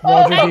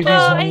 Roger I Davies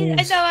know, I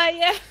moves. know, I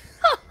am.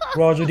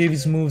 Roger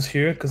Davies moves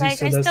here because he Guys,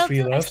 still has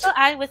 3 I left. still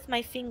add with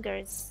my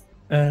fingers.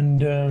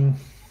 And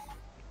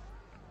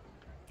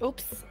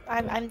Oops,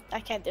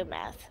 I can't do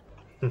math.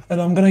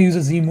 I'm gonna use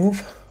a Z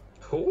move.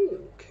 Oh,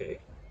 okay.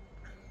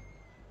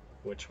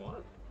 Which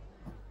one?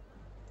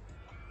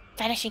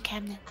 Vanishing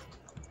cabinet.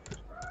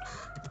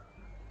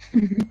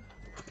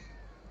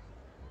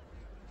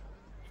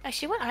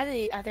 Actually, what are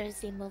the other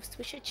Z moves?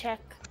 We should check.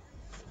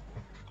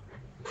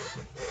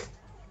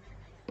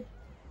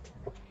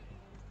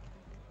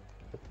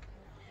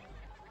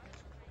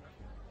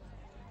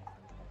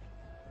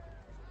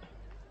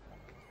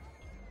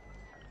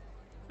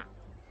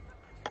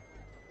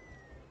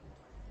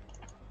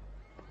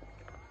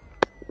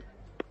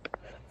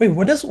 Wait,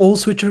 what does old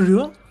switcher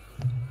do?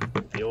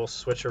 The old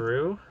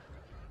switcheroo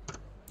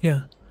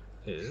Yeah.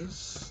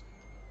 is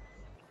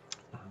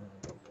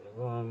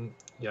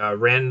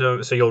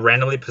random. So you'll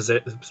randomly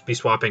be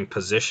swapping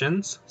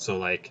positions. So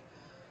like,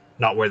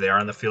 not where they are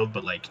on the field,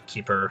 but like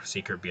keeper,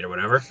 seeker, beat, or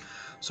whatever.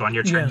 So on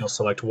your turn, Yeah. you'll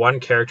select one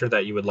character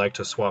that you would like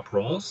to swap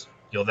roles.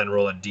 You'll then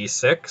roll a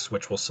d6,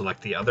 which will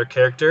select the other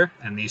character,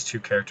 and these two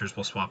characters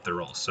will swap their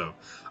roles. So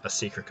a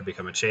seeker could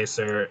become a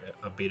chaser,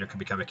 a beater could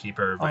become a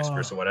keeper, vice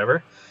versa,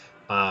 whatever.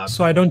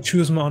 So I don't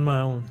choose on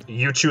my own.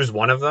 You choose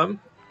one of them,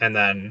 and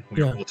then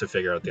we Yeah. roll to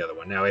figure out the other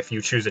one. Now, if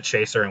you choose a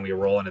chaser and we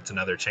roll and it's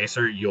another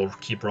chaser, you'll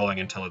keep rolling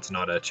until it's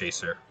not a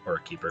chaser or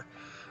a keeper.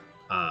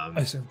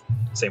 I see.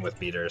 Same with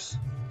beaters.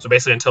 So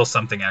basically, until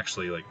something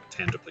actually like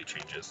tangibly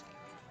changes.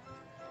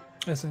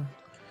 I see.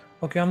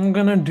 Okay, I'm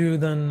gonna do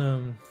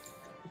then.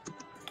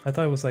 I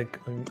thought it was like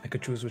I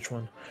could choose which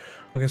one.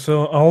 Okay,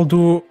 so I'll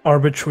do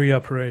arbitrary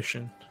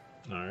operation.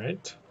 All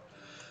right.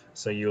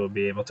 So you will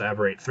be able to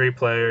aberrate 3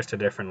 players to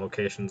different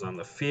locations on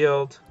the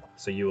field.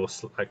 So you will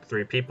select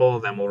 3 people,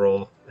 then we'll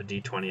roll a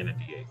d20 and a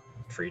d8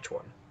 for each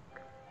one.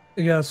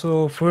 Yeah.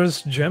 So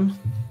first Jim.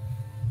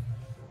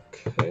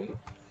 Okay.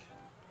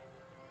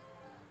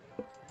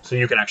 So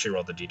you can actually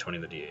roll the d20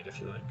 and the d8 if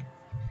you like.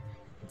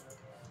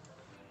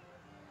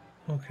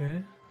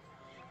 Okay.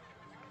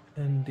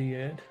 And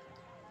D8.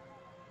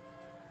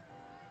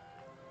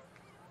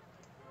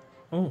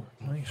 Oh,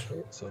 nice.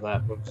 So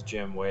that moves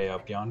Jim way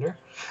up yonder.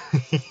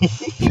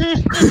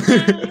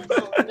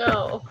 Oh,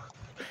 no.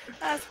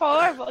 That's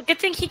horrible. Good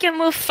thing he can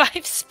move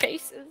 5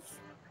 spaces.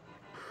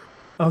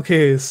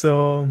 Okay,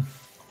 so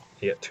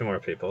You get 2 more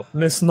people.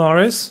 Miss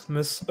Norris,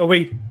 Miss. Oh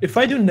wait, if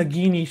I do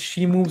Nagini,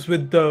 she moves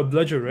with the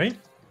bludger, right?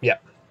 Yeah.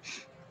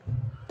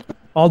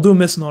 I'll do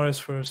Miss Norris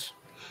first.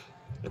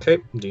 Okay,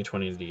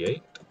 d20 and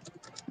d8.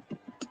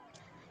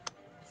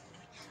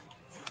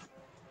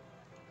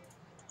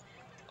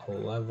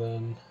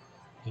 $11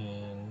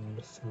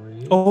 and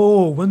 3.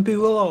 Oh,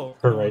 Wimpy Willow.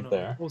 Her Oh, right no,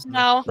 there. close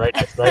enough. No. Right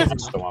next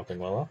to Whomping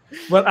Willow.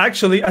 Well,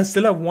 actually, I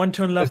still have 1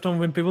 turn left on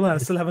Wimpy Willow. I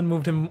still haven't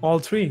moved him all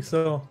 3.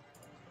 So,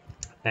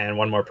 And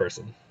 1 more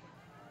person.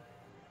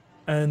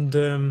 and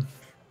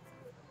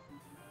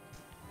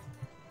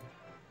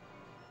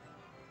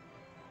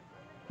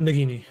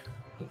Nagini.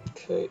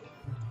 Okay.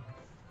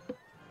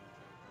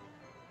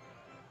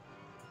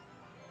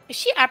 If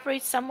she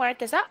operates somewhere,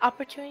 does that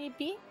opportunity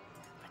be?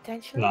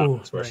 Potentially. No, Oh,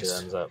 that's where she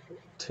nice. ends up.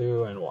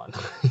 2 and 1.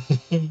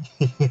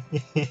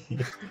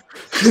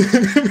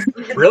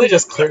 Really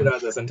just cleared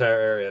out this entire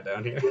area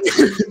down here.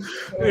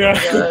 Oh Yeah.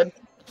 my God.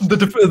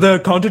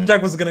 The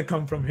counterattack was gonna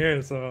come from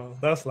here, so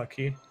that's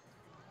lucky.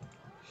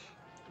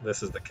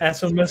 This is the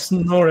As case. for Miss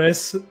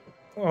Norris,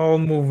 I'll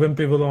move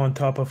Wimpy Willow on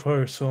top of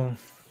her. So,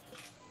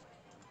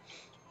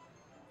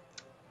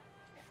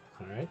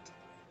 Alright.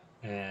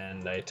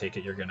 And I take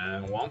it you're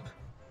gonna womp.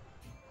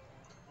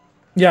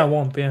 Yeah,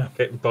 womp. Yeah.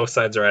 Okay, both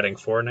sides are adding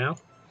 4 now.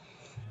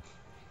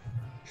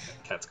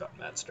 Cat's got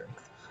mad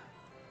strength.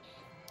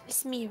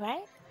 It's me,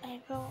 right? I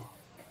roll.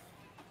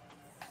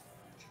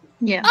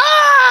 Yeah.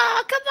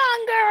 Oh, come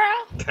on,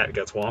 girl. Cat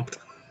gets womped.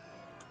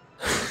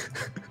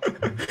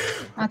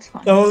 That's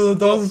fine. That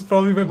was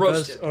probably my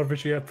Roasted. best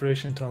arbitrary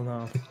operation till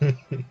now.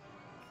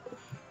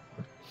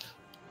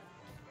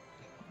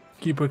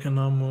 Keeper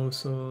cannot move,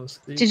 so.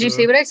 Did you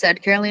see what I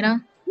said,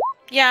 Carolina?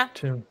 Yeah,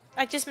 2.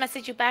 I just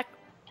messaged you back.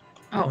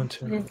 Oh, One, I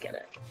two. didn't get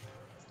it.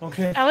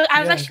 Okay. I was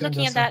Yeah, actually good,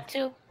 looking at that's that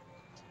too.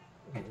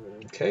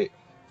 Okay.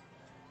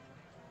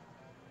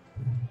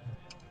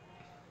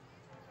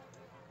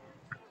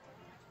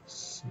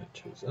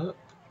 Snitch is up.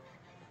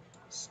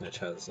 Snitch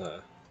has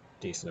a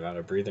decent amount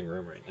of breathing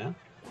room right now.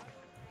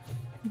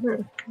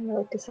 I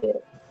like to see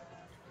it.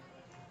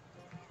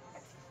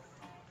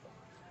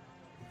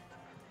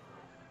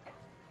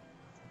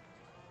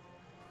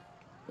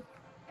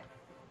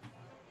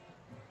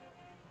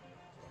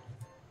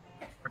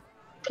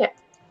 Okay.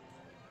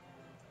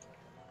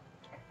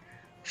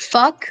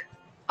 Fuck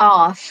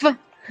off. Well,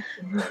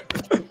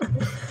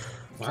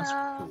 that's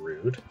So-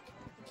 rude.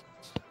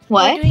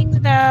 What? We're doing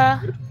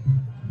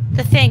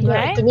the thing, Yeah,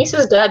 right?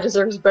 Denise's dad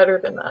deserves better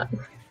than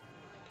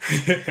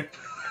that.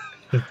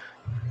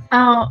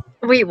 Oh,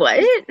 wait,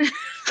 what?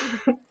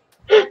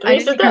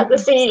 Denise's dad, the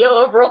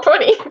CEO of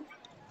Roll20.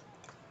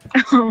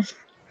 Oh.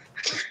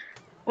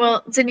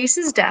 Well,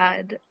 Denise's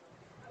dad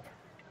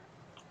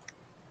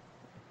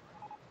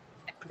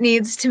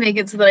needs to make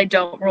it so that I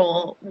don't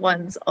roll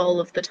ones all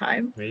of the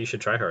time. Maybe you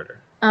should try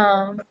harder.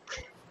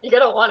 You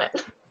gotta want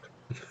it.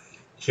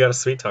 You gotta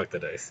sweet talk the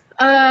dice.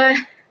 Uh,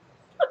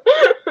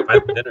 Buy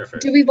them dinner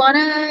first. do we want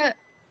to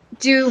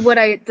do what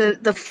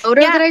the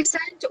photo Yeah. that I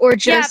sent, or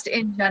just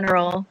in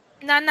general?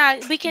 No,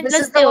 we can. This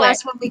Let's is the do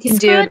last it. one we can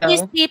Screw do, these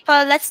though. people.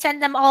 Let's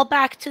send them all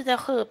back to the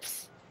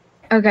hoops,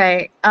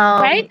 Okay.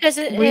 right? Because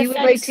We would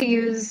like to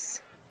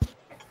use.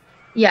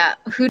 Yeah.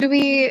 Who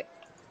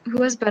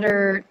has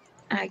better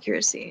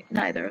accuracy?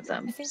 Neither of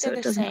them. I think so they're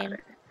it the doesn't same.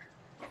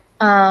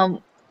 matter.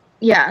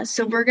 Yeah.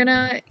 So we're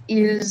gonna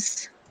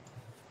use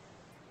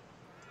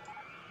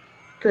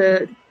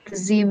the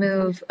Z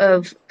move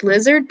of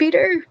Blizzard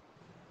Beater.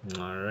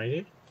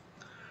 Alrighty.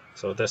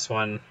 So this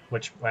one,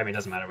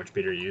 doesn't matter which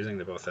beater you're using,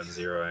 they both have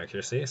 0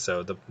 accuracy.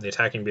 So the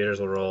attacking beaters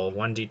will roll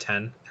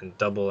 1d10 and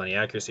double any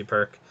accuracy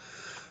perk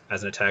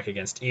as an attack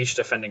against each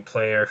defending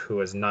player who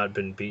has not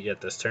been beat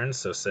yet this turn.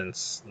 So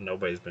since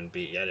nobody's been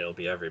beat yet, it'll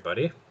be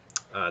everybody.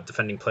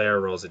 Defending player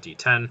rolls a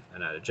d10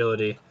 and add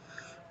agility.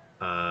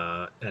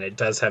 And it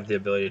does have the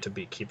ability to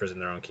beat keepers in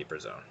their own keeper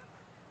zone.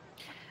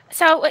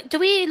 So do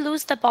we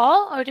lose the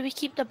ball or do we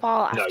keep the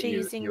ball No, after you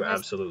using? this?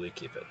 absolutely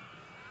keep it.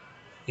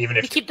 Even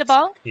if We keep the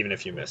ball. Even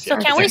if you miss. So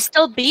Yeah. can we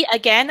still beat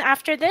again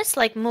after this?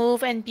 Like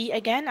move and beat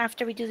again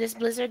after we do this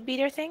Blizzard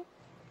Beater thing?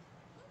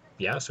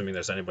 Yeah, assuming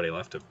there's anybody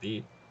left to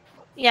beat.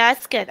 Yeah,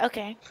 that's good.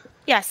 Okay.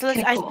 Yeah, so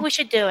Okay, I cool. think we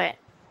should do it.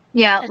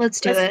 Yeah, let's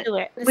do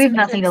it. We have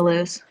nothing to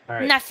lose. All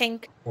right.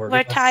 Nothing. We're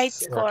gonna tied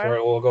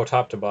score. We'll go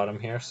top to bottom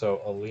here.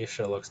 So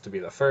Alicia looks to be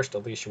the first.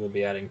 Alicia will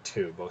be adding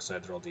 2. Both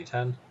sides roll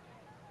d10.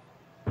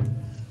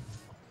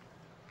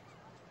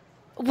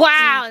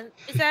 Wow.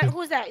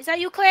 Who's that? Is that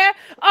you, Claire?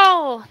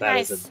 Oh, That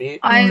nice. is a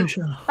beat.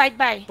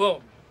 Bye.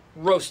 Boom.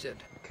 Roasted.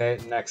 Okay,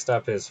 next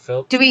up is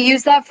Filch. Do we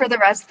use that for the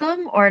rest of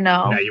them or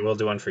no? No, you will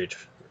do one for each.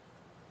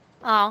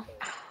 Oh,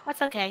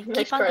 that's okay. Nice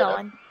Keep on try, though.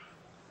 going.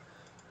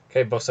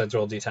 Okay, both sides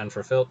roll d10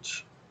 for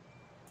Filch.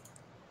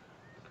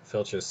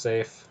 Filch is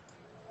safe.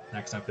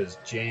 Next up is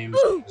James.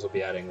 James will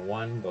be adding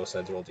 1. Both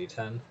sides roll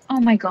d10. Oh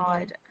my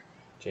god.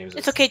 James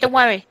It's is okay. Don't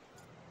worry.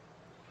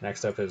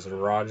 Next up is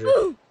Roger.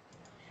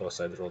 Both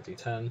sides roll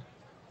d10.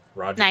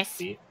 Roger Nice.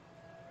 beat.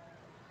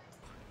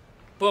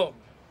 Boom.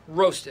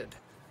 Roasted.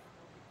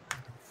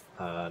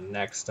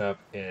 Next up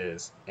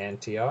is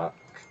Antioch.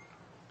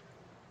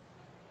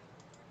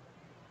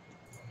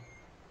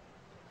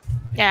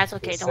 Yeah, that's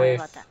okay. Is Don't worry safe.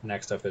 about that.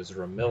 Next up is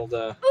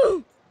Romilda.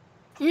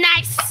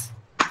 Nice.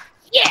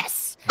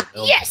 Yes.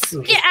 Romilda. Yes.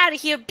 Get out of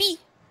here, B.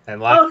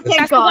 And last, Oh, thank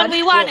That's the God. one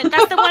we wanted.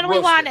 That's the one we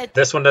Roasted. wanted.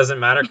 this one doesn't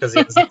matter because he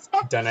hasn't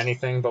done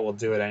anything, but we'll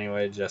do it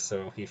anyway just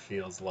so he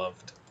feels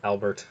loved.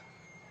 Albert.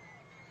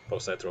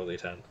 Both sides roll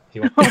d10.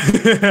 He won't.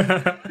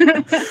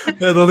 I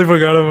totally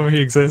forgot about him.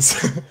 He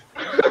exists.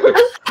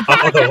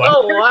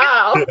 Oh,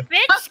 wow.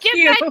 Bitch,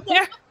 get back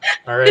there.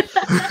 All right.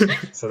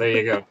 So there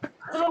you go.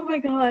 Oh my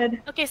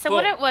god. Okay, so Boom.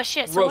 what are well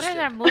shit. So what Roasted.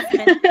 are our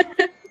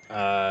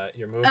movement?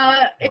 Your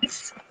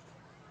movement.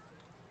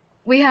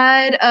 We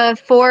had a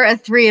 4, a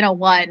 3, and a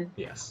 1.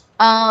 Yes.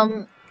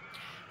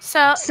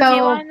 So do So-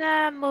 you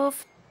wanna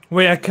move?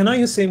 Wait, I cannot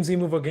use same Z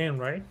move again,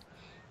 right?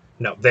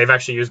 No, they've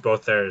actually used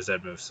both their Z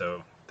moves,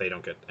 so they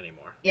don't get any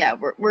more. Yeah,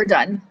 we're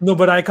done. No,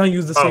 but I can't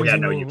use the same Oh yeah, Z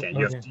no, move. you can't.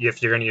 Okay.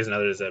 If you're going to use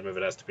another Z move,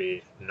 it has to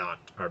be not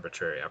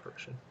arbitrary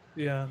operation.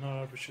 Yeah, no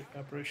operation.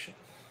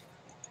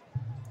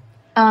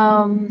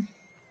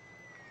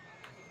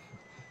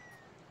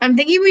 I'm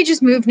thinking we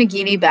just move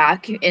Nagini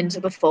back into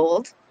the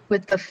fold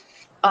with the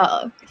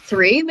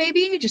 3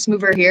 maybe. Just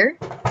move her here.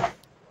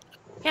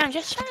 Yeah, I'm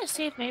just trying to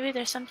see if maybe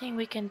there's something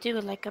we can do,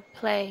 like a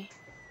play.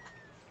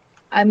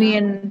 I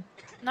mean,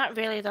 Not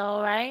really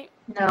though, right?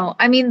 no.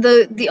 I mean,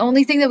 the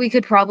only thing that we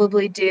could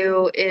probably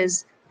do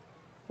is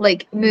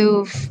like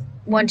move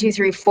 1, 2,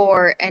 3,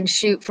 4 and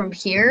shoot from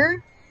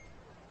here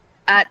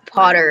at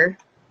Potter.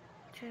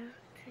 2,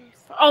 3,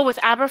 4. Oh, with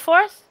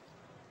Aberforth?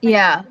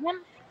 Yeah.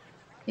 Him?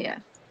 Yeah.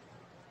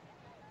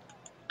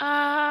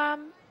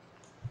 Um.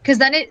 Because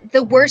then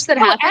the worst that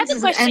Oh, I have happens a is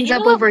it question. ends You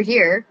up know what? over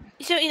here.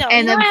 So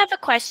And then I have a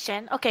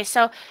question. Okay,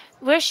 so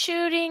we're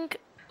shooting.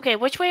 Okay,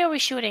 which way are we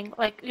shooting?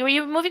 Like,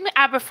 you're moving the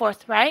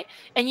Aberforth, right?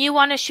 And you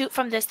want to shoot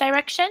from this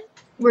direction?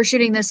 we're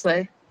shooting this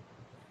way.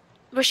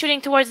 We're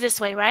shooting towards this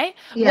way, right?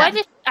 Yeah. What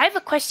if I have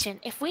a question?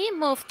 If we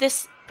move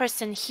this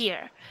person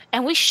here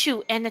and we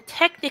shoot and it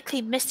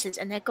technically misses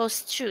and it goes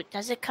through,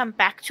 does it come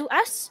back to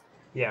us?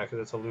 Yeah, because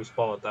it's a loose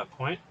ball at that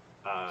point.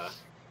 Yeah.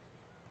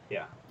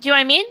 Do you know what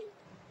I mean?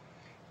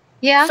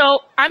 Yeah. So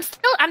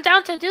I'm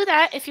down to do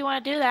that if you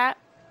want to do that.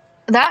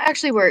 That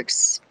actually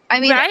works. I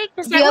mean, Right?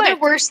 Does the that other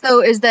work? worst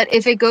though is that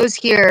if it goes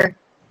here,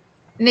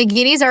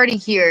 Nagini's already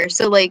here,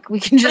 so like we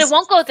can But just. it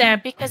won't go there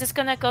because it's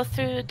gonna go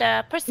through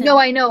the person. No,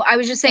 I know. I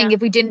was just saying Yeah.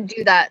 if we didn't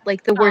do that,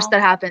 like the worst Oh.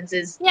 that happens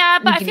is. Yeah,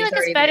 but I Nagini's feel like it's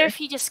already better there. if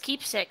he just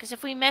keeps it because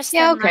if we miss,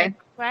 Yeah, then okay. like,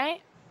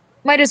 right?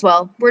 Might as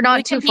well. We're not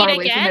We too can far beat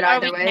away from again, it or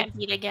either we way. can't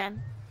beat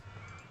again.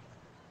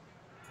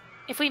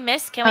 If we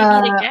miss, can we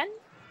beat again,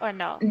 or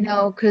no?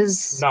 No,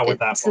 because Not with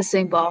that it's the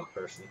same ball.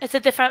 person. It's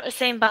a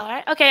same ball,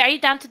 right? Okay, are you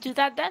down to do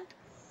that then?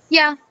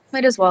 Yeah,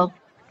 might as well.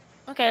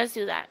 Okay, let's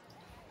do that.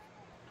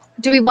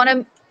 Do we want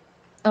to?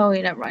 Oh,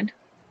 yeah, never mind.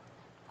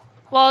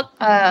 Well,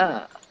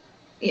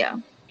 Yeah.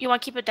 you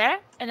want to keep it there,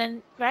 and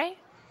then right?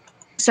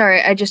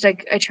 Sorry, I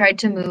tried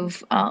to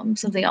move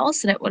something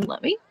else and it wouldn't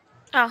let me.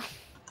 Oh,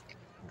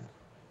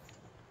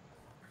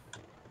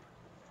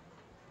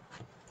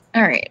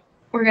 All right,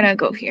 we're gonna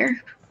go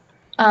here,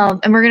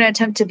 and we're gonna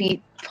attempt to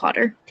beat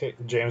Potter. Okay,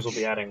 James will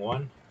be adding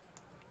 1.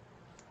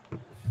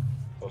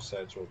 Both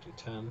sides roll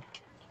d10.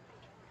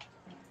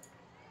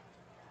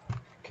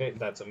 Okay,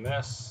 that's a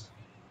miss.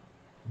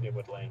 It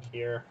would land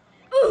here.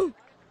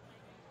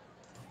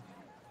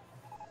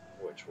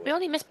 Which we would,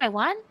 only missed by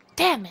 1.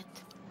 Damn it!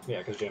 yeah,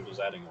 because James was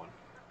adding 1.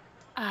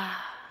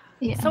 Ah,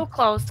 Yeah, so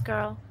close,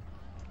 girl.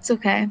 it's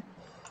okay,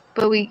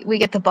 but we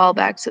get the ball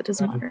back, so it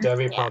doesn't And matter.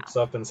 Debbie Yeah. pops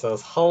up and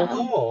says,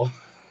 "Hello."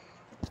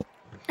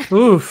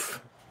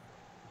 Oof.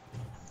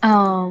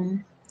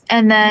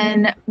 And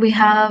then we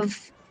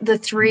have the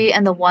 3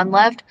 and the 1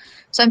 left.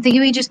 So I'm thinking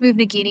we just move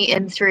Nagini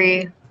in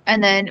 3,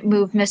 and then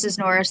move Mrs.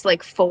 Norris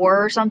like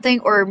 4 or something,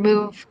 or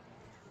move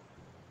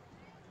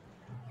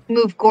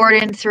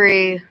Gordon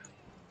 3.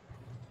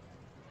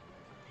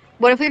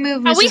 What if we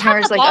move Oh, we Mrs. have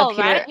Norris the like ball, up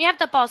here? right? We have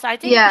the ball, so I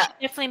think we Yeah. should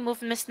definitely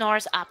move Miss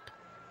Norris up.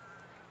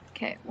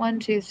 Okay, 1,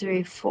 2,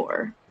 3,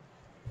 4.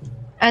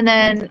 And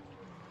then,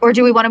 or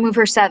do we want to move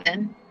her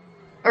 7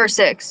 or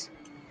 6?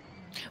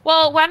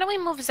 Well, why don't we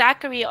move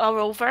Zachary all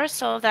over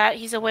so that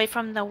he's away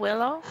from the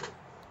willow?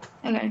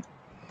 Okay.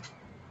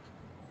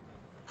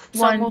 So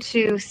 1, move-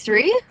 2,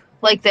 3,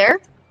 like there.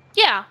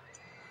 Yeah,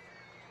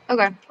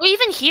 Okay. or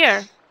even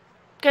here,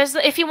 because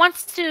if he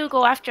wants to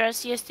go after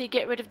us, he has to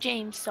get rid of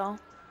James. So,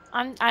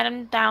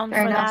 I'm down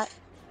Fair for enough.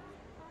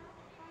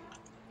 that.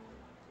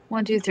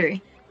 1, 2,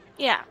 3.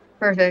 Yeah,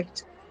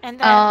 Perfect. and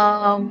then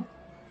I'll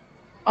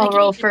Like,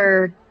 roll you-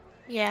 for.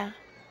 yeah,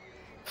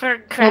 for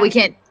Well, crap. we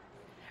can't.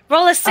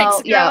 Roll a 6, Oh,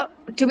 girl. yeah.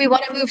 Do we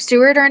want to move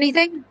Stewart or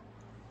anything?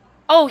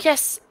 Oh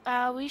yes,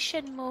 we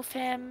should move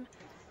him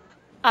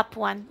up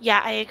 1.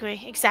 Yeah, I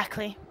agree.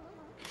 Exactly.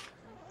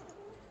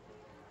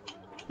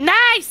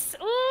 Nice!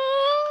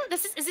 Ooh,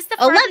 is this the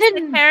furthest the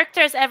 11.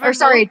 characters ever Or,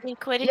 sorry, moved in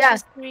Quidditch yeah.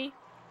 history?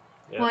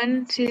 Yep.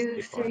 1, 2,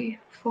 64. 3,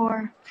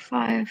 4,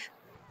 5.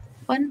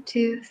 1,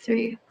 2,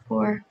 3,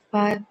 4,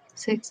 5,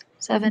 6,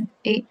 7,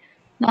 8,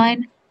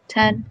 9,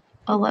 10,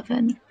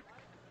 11.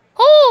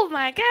 Oh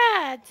my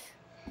god!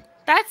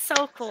 That's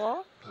so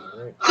cool.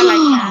 Alright. I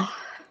like that.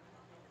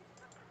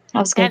 That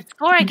was good. And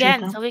score Enjoyed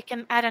again that. so we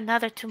can add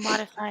another 2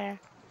 modifier.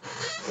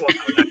 Well,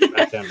 that's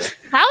backhander.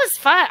 That was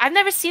fun. I've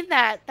never seen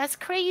that. That's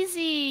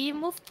crazy. You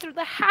moved through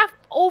the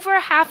over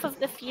half of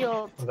the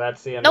field.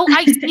 That's the end. No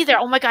ice either.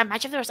 Oh my god,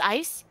 imagine if there was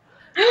ice.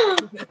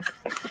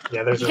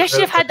 Yeah, there's You a guys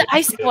should have had the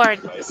ice relatively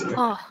board. big ice here.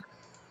 Oh.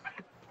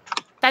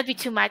 That'd be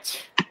too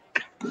much.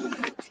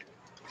 The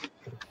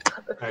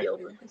Alright.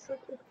 field would be such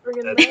a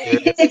friggin' That's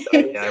mess.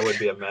 serious. Yeah, it would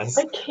be a mess.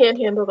 I can't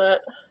handle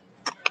that.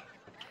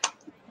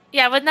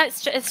 Yeah, but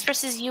that it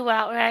stresses you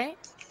out, right?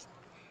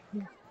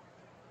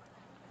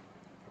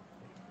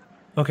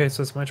 Okay,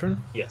 so it's my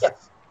turn. Yes. Yep.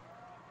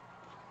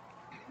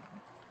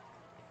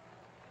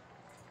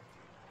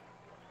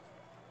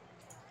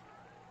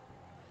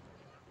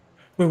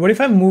 Wait, what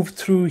if I move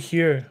through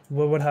here?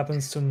 What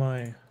happens to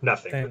my...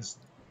 Nothing. Same. It's,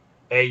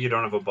 A, you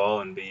don't have a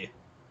ball, and B,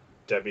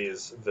 Debbie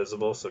is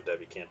visible, so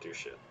Debbie can't do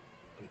shit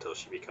until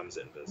she becomes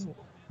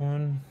invisible.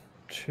 1,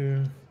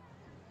 2...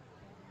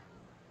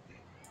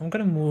 I'm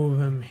gonna move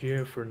him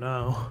here for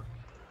now.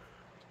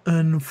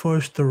 And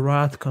first the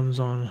wrath comes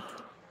on.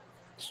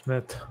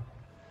 Smith.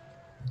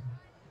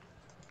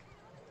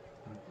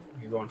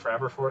 You going for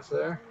Aberforth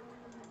there?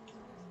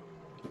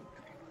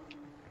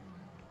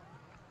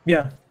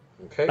 Yeah,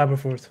 Okay.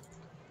 Aberforth.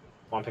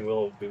 Whomping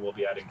will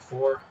be adding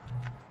 4.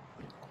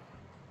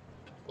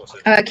 What's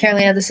it?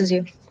 Carolina, this is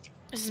you.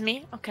 This is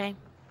me? Okay.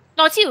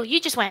 No, it's you. You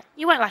just went.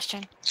 You went last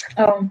turn.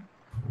 Oh.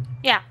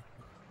 Yeah.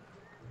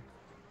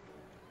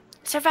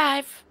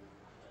 Survive.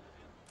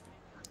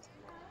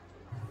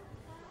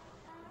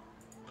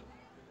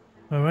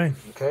 All right.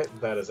 Okay,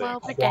 that is Well,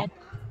 a we're Whomp.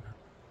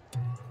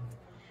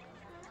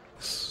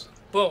 S-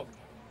 Boom.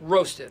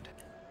 Roasted.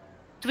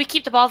 Do we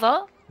keep the ball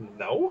though?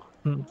 No?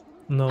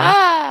 No,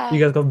 Ah! you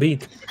guys got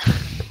beat.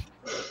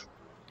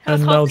 I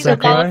was And now hoping the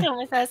ball Zachariah. would come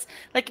with us.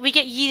 Like we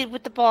get yeeted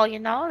with the ball, you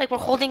know? Like we're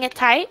holding it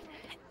tight,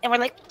 and we're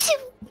like, "Phew!"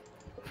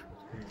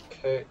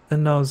 Okay,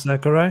 And now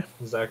Zachariah.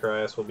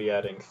 Zacharias will be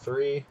adding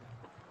 3.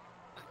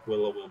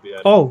 Willow will be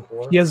adding Oh,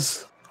 4.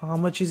 yes. How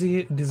much is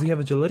he? Does he have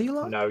agility a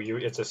lot? No,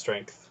 it's a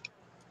strength.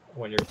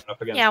 When you're up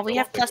against Yeah, the we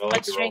have Whomping +1 Willow, you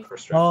roll strength. for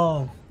strength.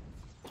 Oh.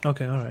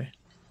 Okay. All right.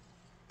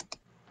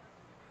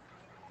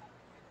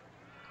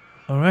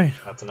 All right.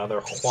 That's another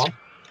Whomp.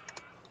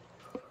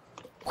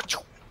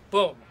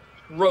 Boom.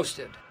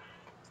 Roasted.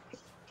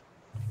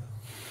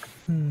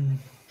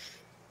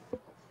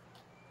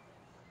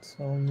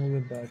 So I'll move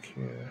it back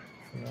here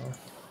for now.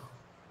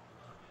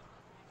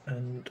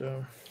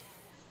 And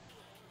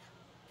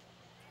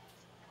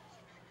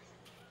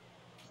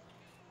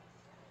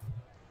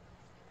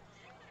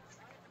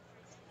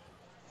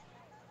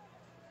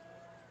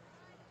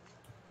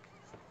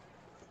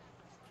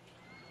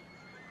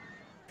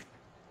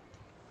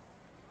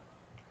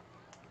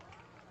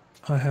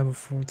I have a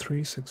 4,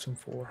 3, 6, and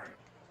 4.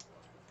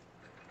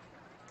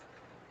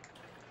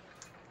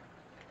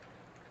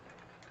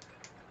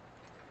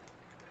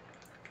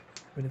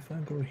 But if I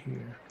go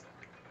here,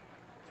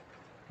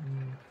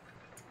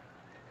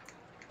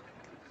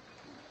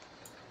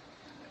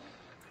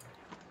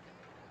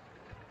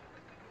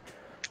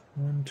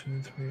 one,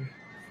 2, 3,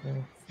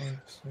 4, 5,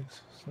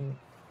 6, 7.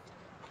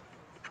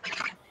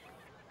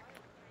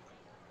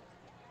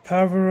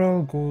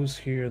 Pavarel goes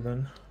here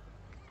then.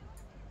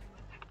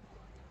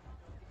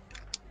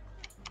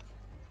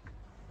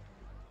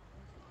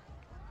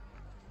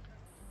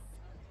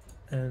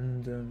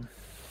 And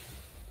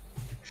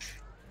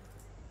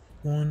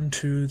 1,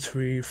 2,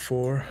 3,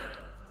 4.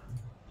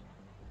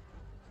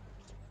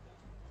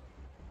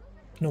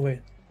 No,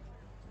 wait.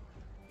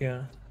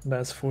 Yeah,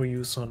 that's 4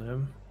 use on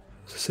him.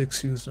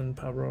 6 used on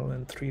Pavarel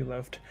and 3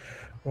 left.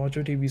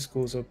 Roger Davies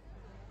goes up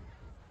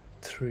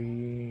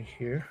 3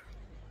 here.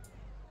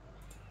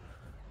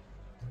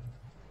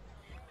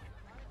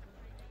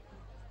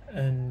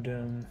 And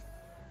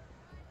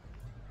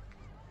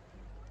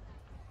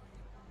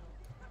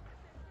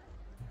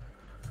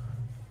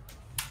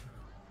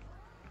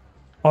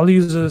I'll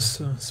use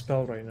this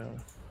spell right now.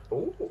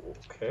 Oh,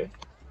 okay.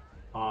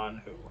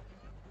 On who?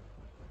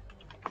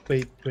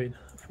 Wait.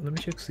 Let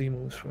me check C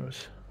moves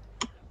first.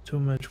 2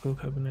 magical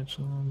cabinets,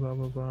 blah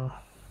blah blah.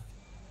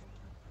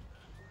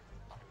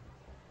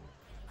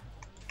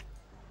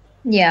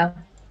 Yeah.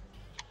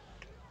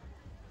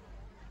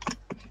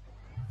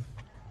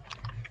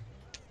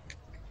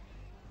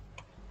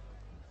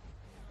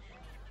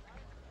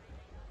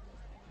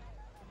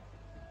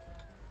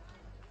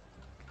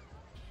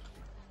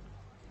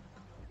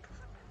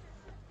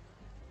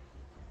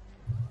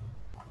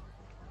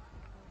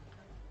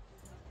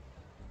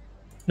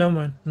 Never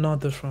mind,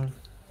 not this round.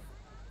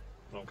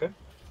 Okay.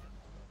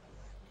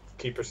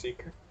 Keeper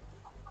Seeker.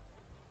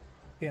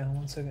 Yeah,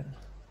 1 second.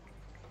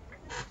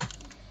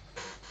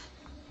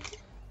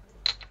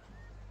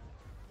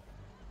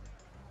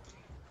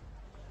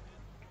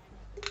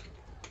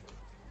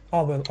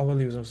 I will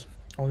use this.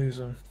 I'll use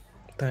a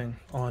thing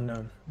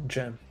on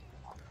gem.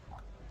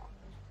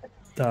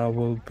 That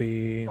will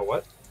be. A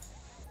what?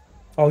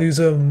 I'll use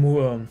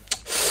a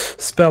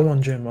spell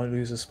on gem. I'll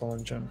use a spell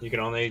on gem. You can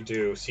only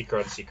do Seeker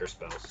on Seeker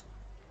spells.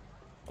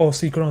 Oh,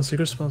 secret on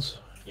secret spells.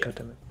 Yeah. God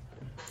damn it.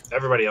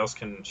 Everybody else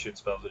can shoot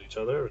spells at each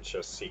other. It's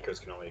just Seekers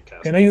can only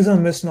cast. Can I use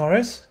on Miss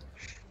Norris?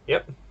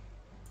 Yep.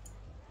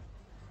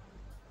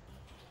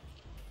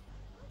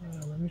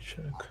 Let me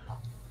check.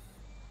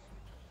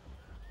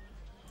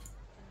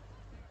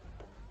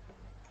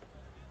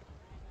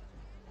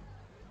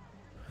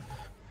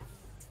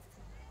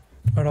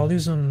 Alright, I'll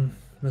use on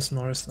Miss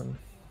Norris then.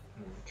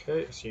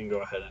 Okay, so you can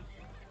go ahead and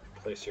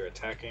place your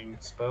attacking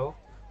spell.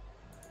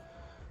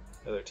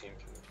 The other team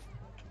can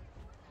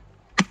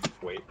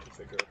wait to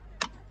figure it.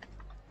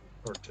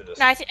 Or to just.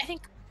 No, I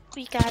think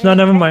we got it. No,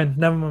 never right? mind.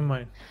 Never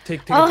mind.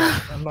 Take it Oh.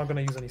 back. I'm not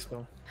gonna use any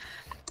spell.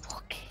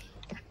 Okay.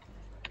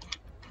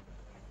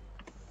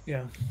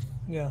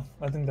 Yeah.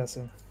 I think that's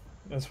it.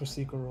 That's for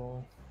secret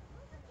roll.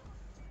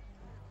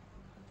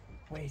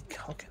 Wait,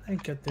 how can I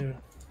get their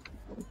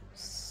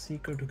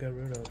seeker to get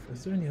rid of?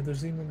 Is there any other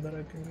Z-move that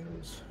I can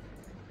use?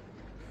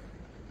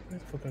 Where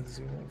the fuck are the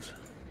Z-moves?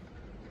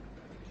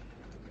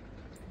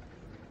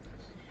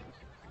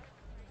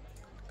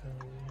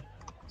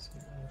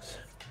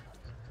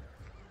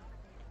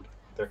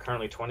 There are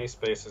currently 20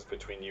 spaces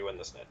between you and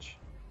the snitch.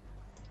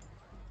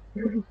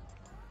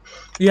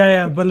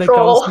 Yeah, but like I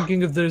was Troll.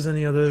 thinking if there's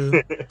any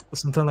other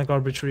something like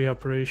arbitrary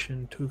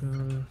operation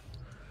to.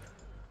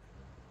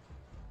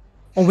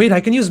 Oh wait,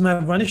 I can use my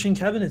vanishing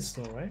cabinets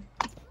though, right?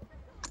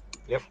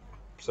 Yep.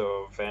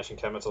 So Vanishing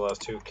Cabinets allows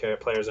 2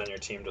 players on your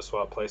team to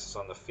swap places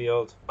on the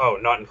field. Oh,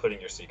 not including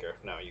your Seeker.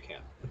 No, you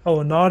can't.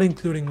 Oh, not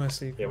including my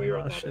secret. Yeah, we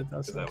wrote Oh, that shit,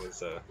 that's because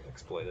that was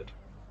exploited.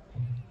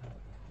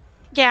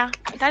 Yeah,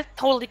 that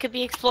totally could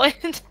be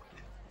exploited.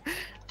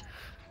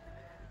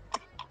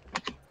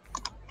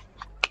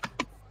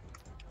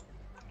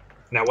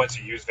 Now, once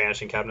you use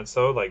Vanishing Cabinets,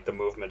 though, like the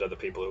movement of the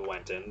people who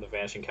went in, the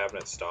Vanishing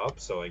Cabinet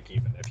stops. So, like,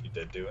 even if you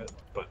did do it,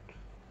 but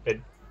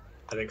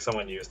I think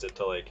someone used it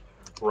to like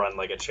run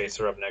like a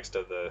chaser up next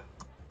to the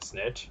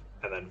snitch,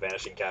 and then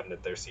Vanishing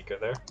Cabinet their Seeker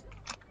there.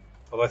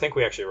 Although I think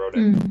we actually wrote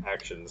in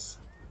actions.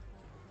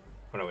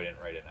 Oh no, we didn't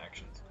write in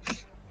actions.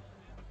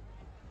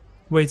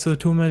 Wait, so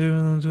 2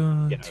 members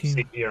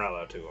team. You're not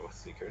allowed to with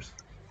Seekers.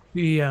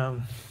 Yeah.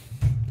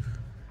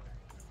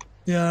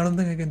 Yeah, I don't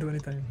think I can do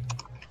anything.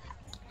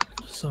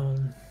 So,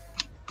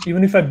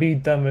 even if I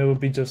beat them, it would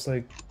be just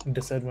like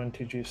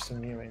disadvantageous to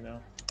me right now.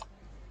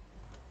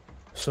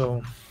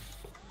 So,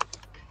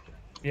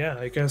 yeah,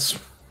 I guess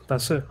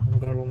that's it. I'm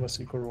gonna roll my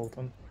secret roll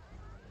then.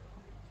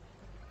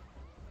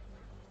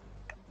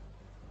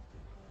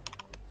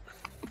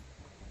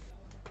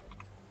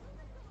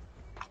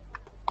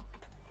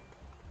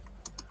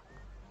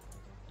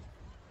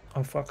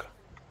 Oh fuck.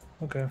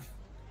 Okay.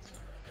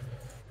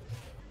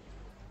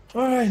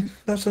 Alright,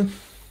 that's it.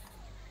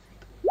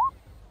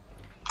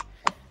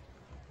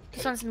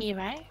 This one's me,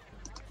 right?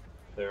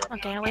 There are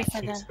Okay, I'll wait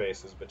for 2 the.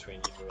 spaces between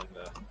you and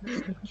the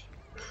snitch.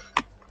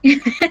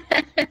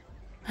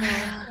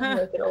 I'll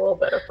make it a little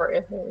better for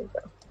you. There you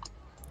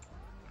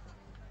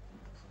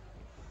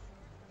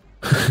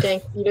go.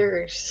 Dank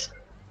eaters.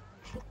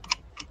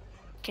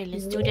 Okay,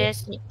 let's do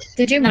this.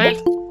 Did you Nice.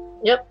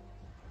 move? Yep.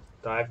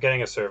 I'm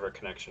getting a server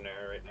connection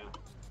error right now.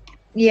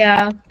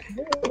 Yeah.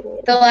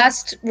 The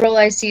last roll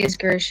I see is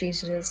Gershie's,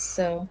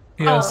 so.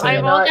 Yeah, Oh, so I yeah,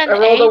 rolled no, an I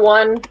rolled a 8.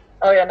 1.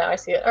 Oh yeah, now I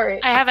see it. Alright.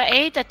 I have an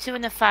 8, a 2,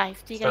 and a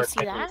 5. Do you guys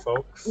Start see picking, that?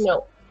 folks.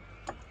 No.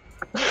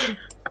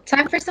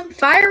 Time for some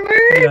fireworks!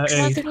 Yeah, Did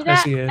I 8. see I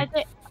that? see I it.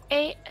 did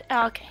 8.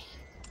 Oh, okay.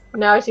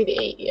 Now I see the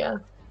 8, yeah.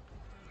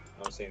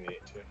 I'm seeing the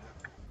 8 too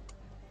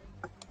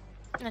now.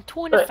 And a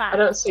 2 and a But 5. I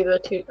don't see the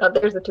 2. Oh,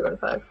 there's the 2 and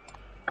 5.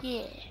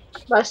 Yeah.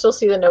 But I still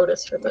see the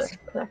notice for the Yeah,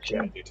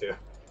 connection. you too.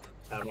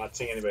 I'm not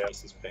seeing anybody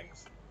else's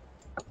pings.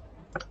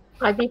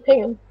 I'd be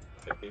pinging.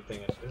 Could be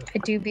pinging too. I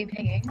do be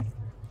pinging.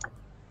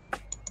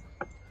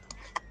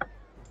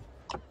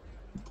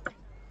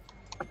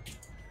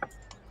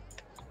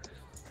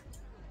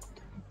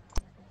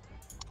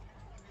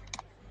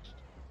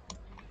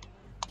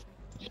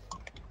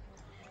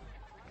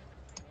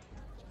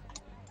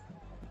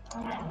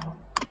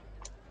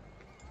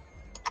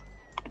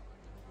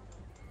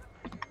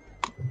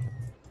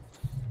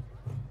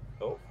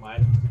 Oh,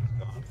 mine is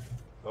gone.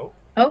 Oh.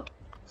 Oh.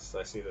 So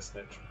I see the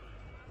snitch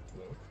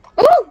move.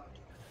 Ooh!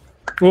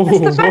 Oh,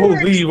 That's the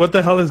fireworks. holy, what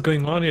the hell is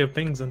going on here?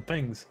 Pings and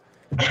pings.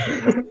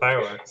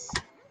 Fireworks.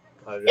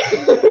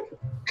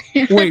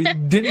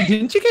 Wait,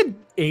 didn't you get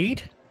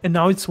 8 and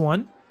now it's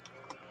 1?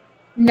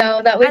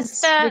 No, that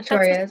was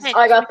Victoria's. snitch.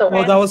 I got the Oh,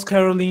 1. that was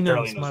Carolina's.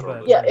 Carolina's My roll.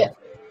 bad. Yeah, yeah.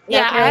 Yeah,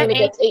 I have Carolina 8,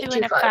 gets 8, 2, 2,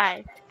 and a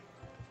 5.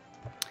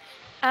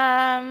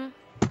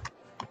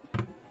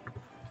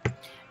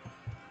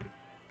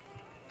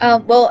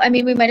 5. Well, I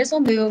mean, we might as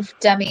well move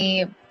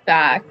Demi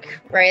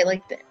back, right?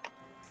 Like,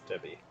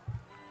 Debbie.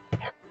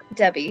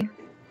 Debbie.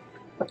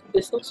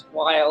 This looks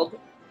wild.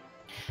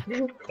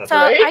 That's So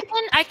right.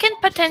 I can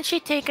potentially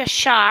take a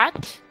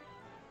shot.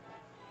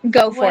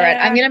 Go for it.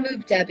 I'm Where- gonna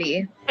move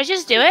Debbie. Or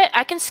just do it.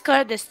 I can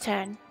score this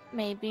turn,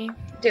 maybe.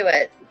 Do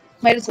it.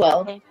 Might as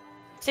well. Okay.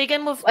 So you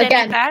can move Debbie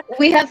Again, back.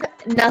 we have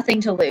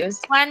nothing to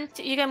lose.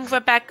 You can move her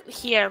back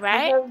here, I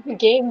right? have the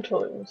game to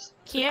lose.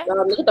 Here.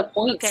 Look at the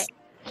points. Okay.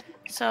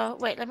 So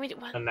wait, let me do.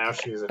 And now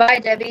she's Bye,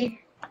 Debbie.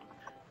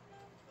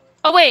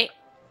 Oh wait,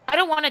 I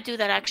don't want to do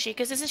that actually,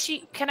 because isn't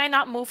she? Can I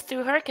not move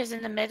through her? Because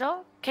in the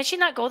middle, can she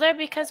not go there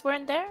because we're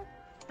in there?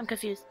 I'm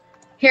confused.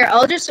 Here,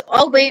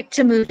 I'll wait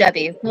to move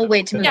Debbie. We'll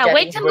wait to move Yeah, Debbie.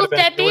 wait to move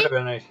Debbie. would have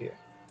been right here.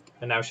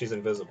 And now she's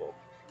invisible.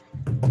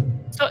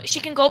 So she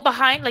can go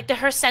behind, like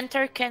her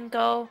center can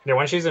go. Yeah,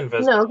 when she's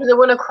invisible. No, because it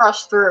wouldn't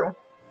cross through.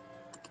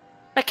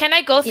 But can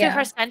I go through Yeah.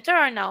 her center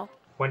or no?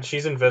 When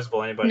she's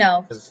invisible, anybody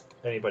No.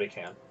 anybody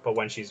can. But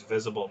when she's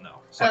visible, no.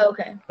 So, Oh,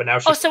 okay. But now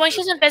she's Oh, so when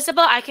she's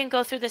invisible, I can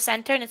go through the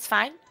center and it's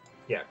fine.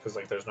 yeah, because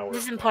like there's nowhere.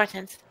 This is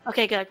important.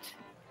 Okay, good.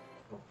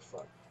 Oh,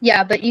 fuck.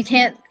 Yeah, but you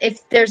can't.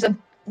 If there's a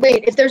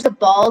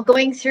ball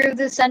going through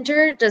the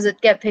center, does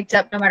it get picked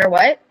up no matter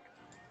what?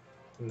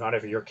 Not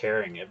if you're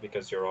carrying it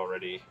because you're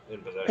already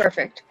in possession.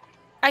 Perfect.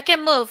 I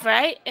can move,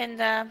 right? In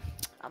the.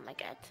 Oh my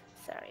god.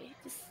 Sorry.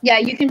 Yeah,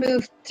 you can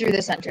move through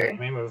the center. Let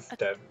me move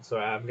Deb. So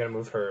I'm gonna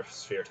move her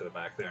sphere to the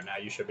back there. Now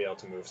you should be able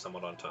to move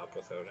someone on top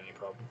without any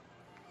problem.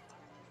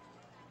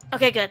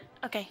 Okay, good.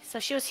 Okay, so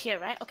she was here,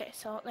 right? Okay,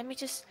 so let me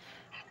just.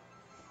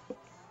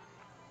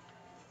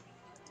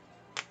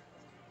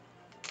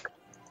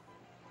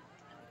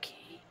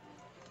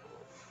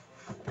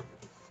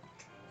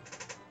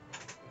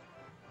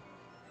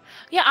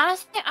 Yeah,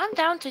 honestly, I'm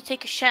down to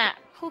take a shot.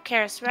 Who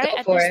cares, right? Go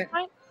At for this it.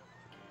 point.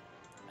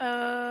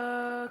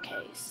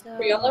 Okay, so.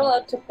 Were you all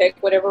allowed to pick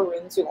whatever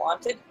runes you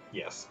wanted?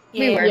 Yes.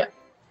 We were. Yeah.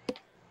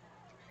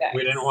 Guys.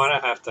 We didn't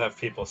want to have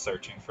people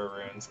searching for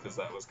runes because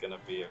that was going to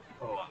be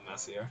a lot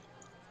messier.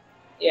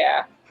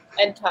 Yeah,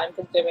 and time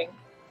consuming.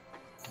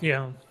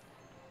 Yeah.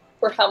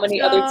 For how many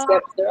other So-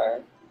 steps there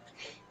are.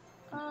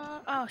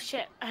 Oh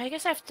shit! I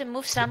guess I have to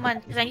move someone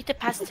because I need to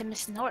pass to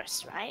Miss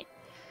Norse, right?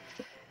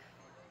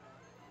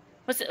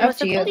 Was Up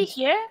the to you. goalie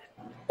here?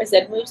 Are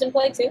Zed moves in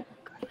play too?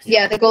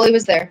 Yeah, the goalie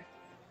was there.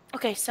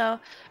 Okay, so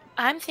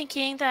I'm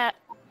thinking that.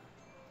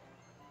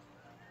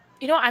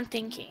 You know what I'm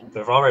thinking?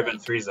 There have already been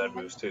Like, 3 Z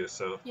moves too,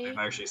 so Yeah. they've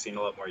actually seen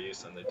a lot more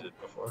use than they did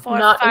before. 4,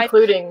 Not 5.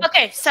 including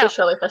Okay, so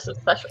Special Festive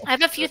Special. I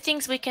have a few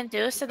things we can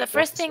do. So the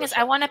first thing is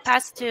I want to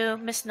pass to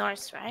Miss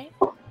Norse, right?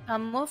 I'll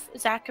move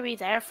Zachary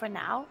there for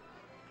now,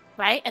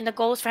 right? And the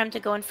goal is for him to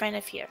go in front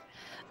of here.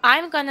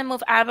 I'm gonna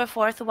move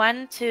Aberforth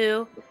 1,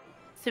 2,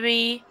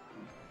 3,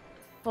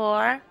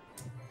 4,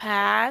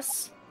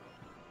 pass.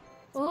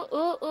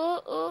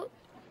 Ooh.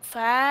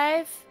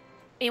 5.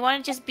 You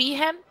want to just beat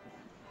him?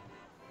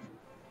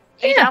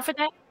 Are you Yeah. down for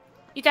that?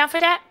 You down for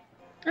that?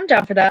 I'm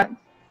down for that.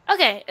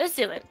 Okay, let's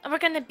do it. We're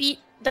gonna beat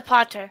the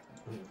Potter.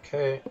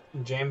 Okay,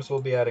 James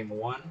will be adding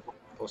 1.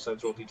 Both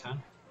sides roll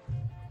d10.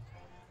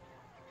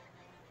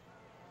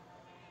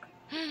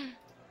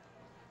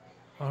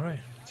 All right.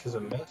 Which is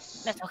a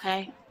miss. That's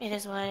okay. It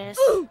is what it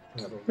is.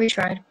 That'll We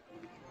tried.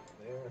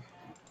 there.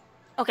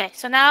 Okay,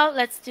 so now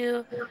let's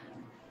do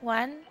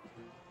 1,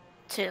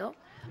 2.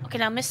 Okay,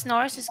 now Miss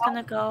Norris is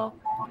gonna go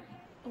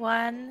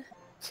 1,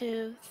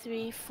 2,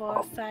 3,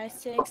 4, 5,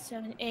 6,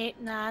 7,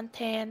 8, 9,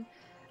 10,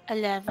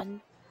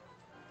 11.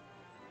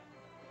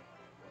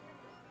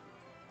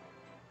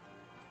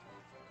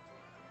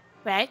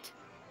 Right?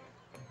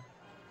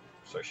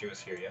 So she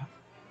was here, yeah?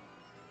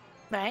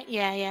 Right?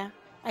 Yeah.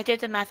 I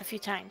did the math a few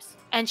times.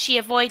 And she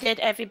avoided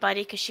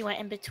everybody because she went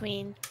in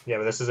between. Yeah,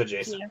 but this is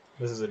adjacent.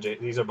 Here.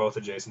 These are both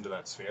adjacent to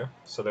that sphere,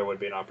 so there would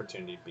be an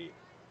opportunity to beat.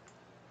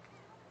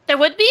 There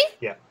would be?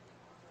 Yeah.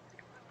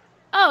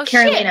 Oh,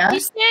 Carolina? shit. You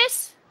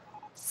serious?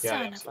 Yeah,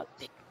 Son I of am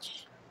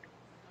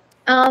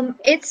a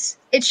bitch.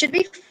 It should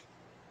be.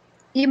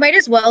 You might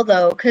as well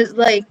though, because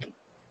like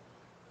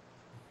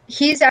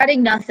he's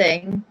adding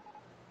nothing,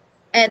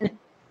 and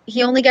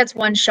he only gets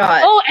 1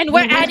 shot. Oh, and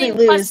we're We lose, we adding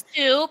lose.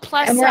 +2,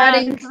 plus And we're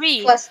adding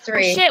 3. +3.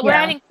 Oh, shit, we're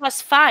yeah. adding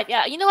 +5.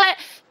 Yeah, you know what?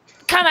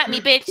 Come at me,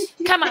 bitch.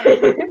 Come at me.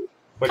 Would you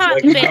Come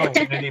like on, an bitch.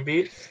 opportunity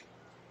beat?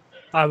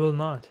 I will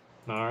not.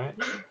 Alright.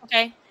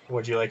 Okay.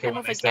 Would you like it I when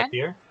move they step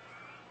again?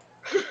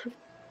 here?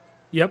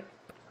 Yep.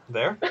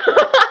 There?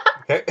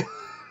 Okay.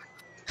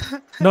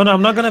 No,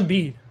 I'm not gonna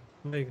beat.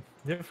 Like,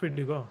 they're free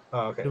to go.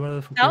 Oh, okay. Do whatever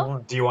the fuck No? you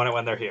want. Do you want it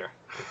when they're here?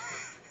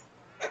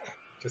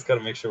 Just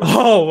gotta make sure.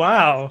 Oh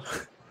wow.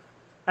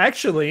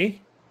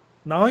 Actually,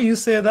 now you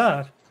say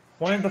that.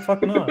 Why the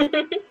fuck not?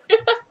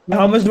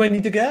 How much do I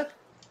need to get?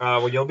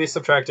 Well, you'll be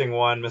subtracting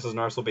 1. Mrs.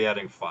 Norris will be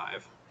adding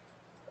 5.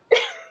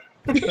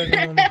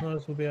 Second one,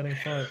 Norris will be adding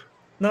 5.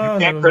 No, You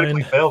can't never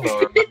critically mind. fail, though,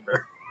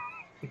 remember.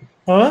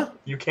 Huh?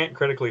 You can't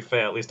critically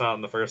fail, at least not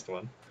on the first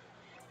one.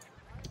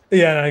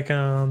 Yeah, I can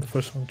on the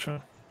first one,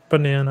 sure.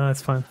 But yeah, no,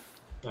 it's fine.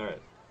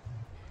 Alright.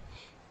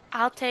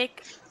 I'll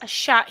take a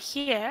shot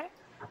here.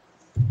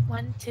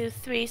 1, 2,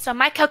 3. So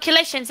my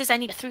calculations is I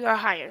need a 3 or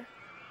higher.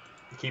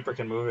 The keeper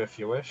can move if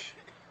you wish.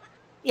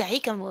 Yeah, he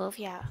can move.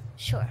 Yeah,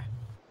 sure.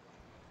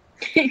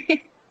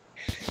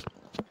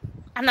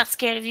 I'm not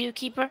scared of you,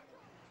 Keeper.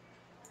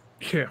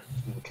 Here.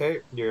 Okay,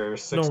 you're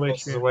 6 No way,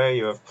 paces sure. away,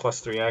 you have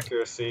 +3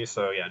 accuracy,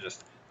 so yeah,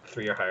 just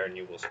 3 or higher and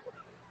you will score.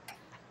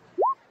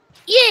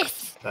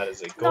 Yes! That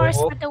is a Norris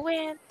goal. for the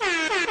win.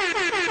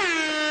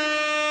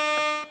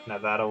 Now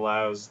that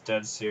allows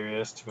Dead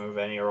Sirius to move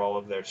any or all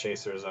of their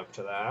chasers up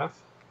to the half.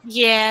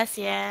 Yes.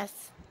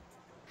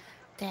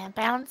 Damn,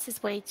 balance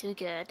is way too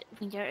good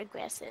when you're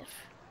aggressive.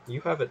 You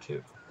have it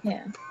too.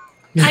 Yeah.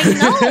 I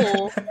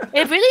know!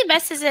 It really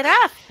messes it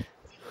up.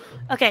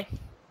 Okay,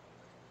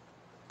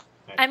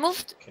 I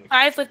moved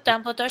 5 with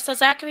Dumbledore, so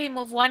Zachary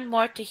moved 1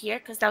 more to here,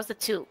 because that was the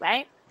 2,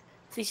 right?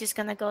 So he's just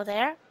gonna go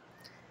there.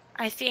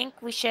 I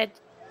think we should...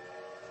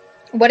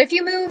 What if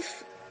you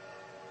move?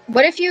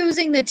 What if you're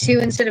using the 2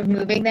 instead of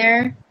moving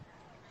there?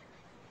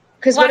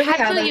 Because Well, what I if we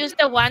had have to a... use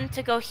the 1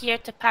 to go here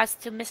to pass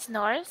to Miss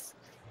Norris.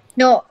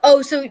 No.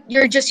 Oh, so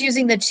you're just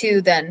using the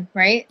 2 then,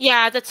 right?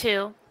 Yeah, the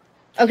 2.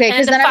 Okay, And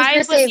because the then I was 5 gonna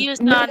was say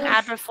used move... on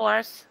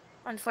Aberforth.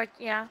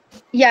 Yeah.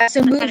 Yeah,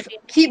 so I'm trying move. to be-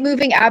 Keep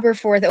moving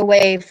Aberforth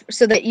away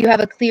so that you have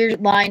a clear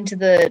line to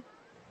the.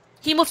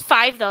 He moved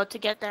 5 though to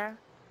get there.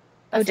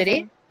 Oh, That's the did he?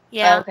 thing.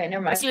 Yeah. Oh, okay,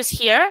 never Because mind. he was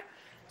here.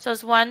 So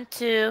it's 1,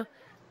 2,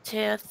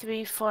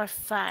 3, 4,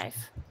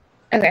 5.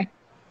 Okay,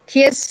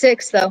 he has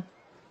 6 though.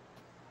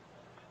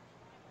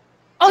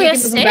 Oh, So he you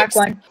has can move him back 6?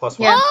 1. +1.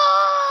 Yeah.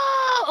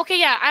 Oh, okay,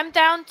 yeah. I'm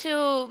down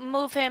to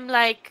move him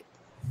like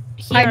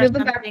here I or move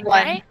him back something,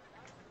 1. right?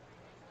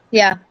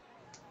 Yeah.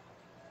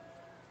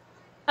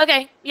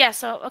 Okay, yeah,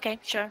 so, okay,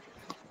 sure. Are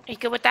you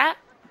good with that?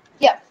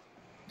 Yeah.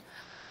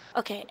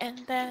 Okay, and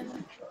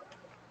then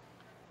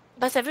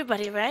That's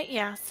everybody, right?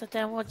 Yeah. So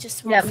then we'll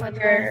just roll Yeah, for move the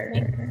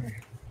thing.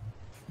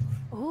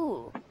 your...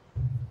 Ooh.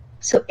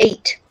 So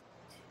 8.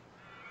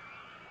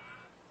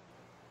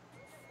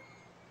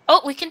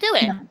 Oh, we can do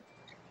it. No.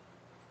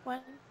 1,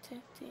 2,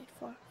 3,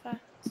 4, 5,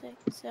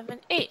 6, 7,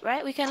 8.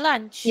 Right? We can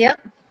lunge.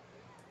 Yep.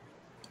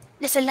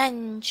 There's a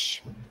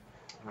lunge.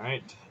 All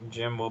right.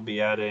 Jim will be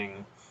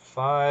adding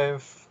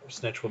 5.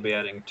 Snitch will be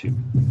adding 2.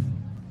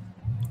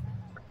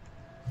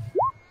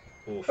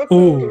 Oof.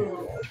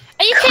 Ooh.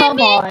 Are you kidding Come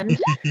me? on.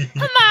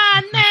 Come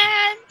on,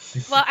 man.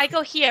 Well, I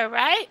go here,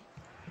 right?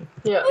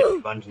 Yeah,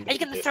 Lunge into Are you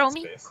gonna adjacent throw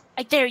me? space.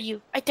 I dare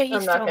you. I dare you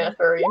I'm to not throw gonna me.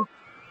 throw you.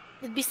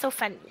 It'd be so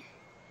funny.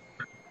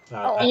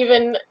 Uh, Oh.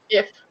 Even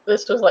if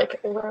this was like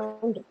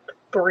round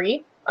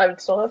 3, I would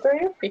still not throw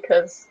you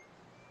because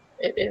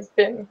it has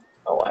been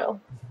a while.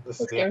 This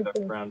is This the end game's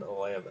of been round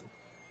 11.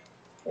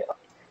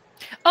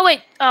 Oh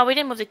wait. Oh, we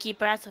didn't move the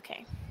keeper. That's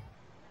okay.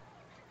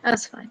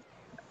 That's fine.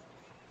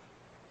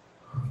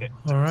 Okay.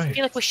 All I right.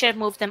 feel like we should have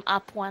moved them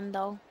up one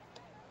though,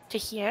 to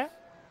here,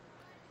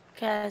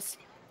 because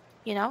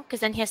because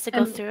then he has to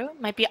go through.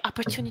 Might be an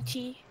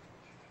opportunity.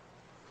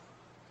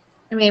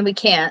 I mean, we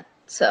can't,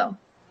 so.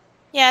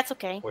 Yeah, it's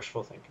okay.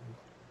 Wishful thinking.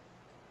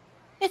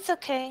 It's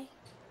okay.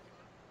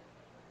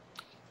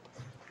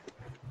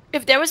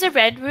 If there was a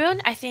red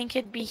rune, I think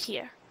it'd be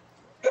here.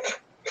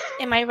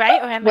 Am I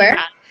right or am Where? I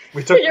wrong?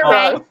 We took You're all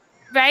wrong.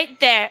 Right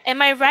there.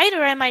 Am I right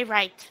or am I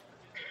right?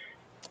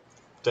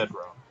 dead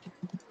wrong.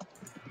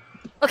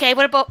 Okay,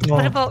 what Oh.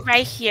 about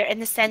right here in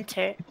the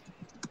center?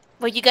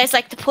 Where you guys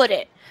like to put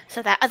it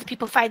so that other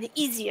people find it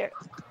easier.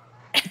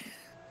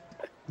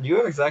 You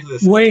have exactly the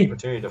same Wait.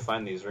 opportunity to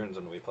find these runes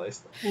when we place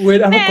them.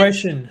 Wait, I have a Man.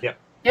 question. Yep.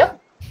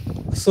 Yep.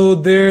 So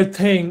their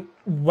thing,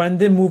 when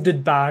they moved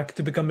it back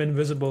to become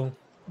invisible,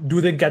 do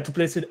they get to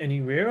place it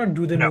anywhere, or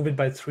do they No. move it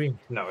by 3?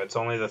 No, it's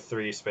only the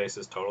 3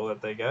 spaces total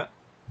that they get.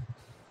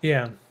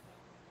 Yeah.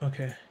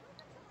 Okay.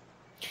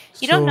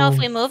 You don't know if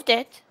So- we moved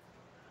it.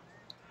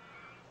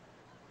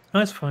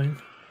 That's fine.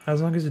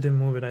 As long as you didn't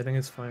move it, I think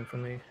it's fine for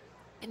me.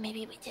 But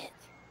maybe we did.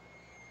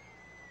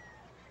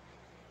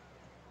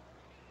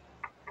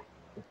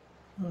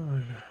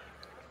 Oh,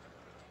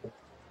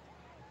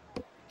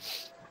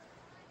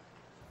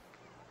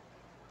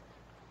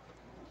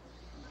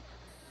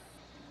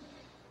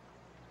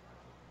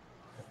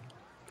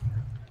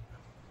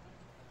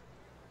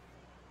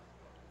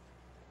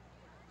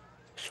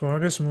 so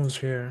Argus moves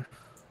here.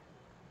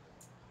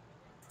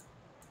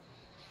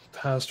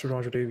 Pass to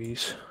Roger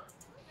Davies.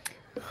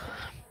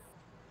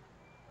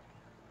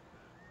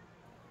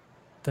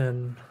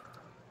 Then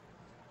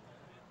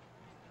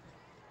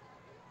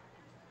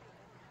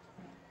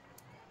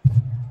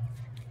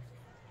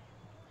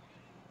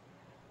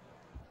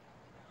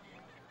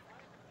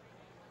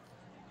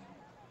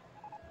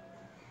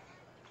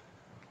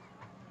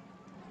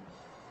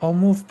I'll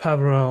move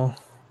Pavarel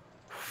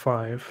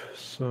 5.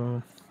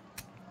 So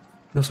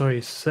no,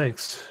 sorry,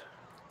 6.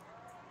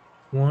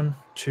 1,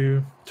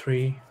 2,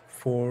 3,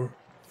 4,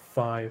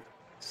 5,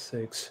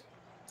 6.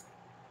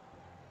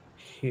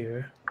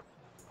 Here.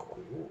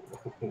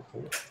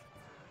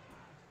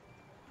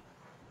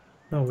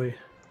 No, wait.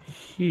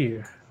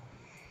 Here.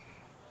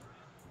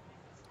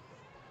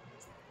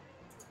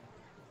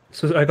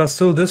 So I got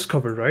still this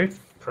covered, right?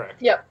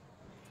 Correct. Yep.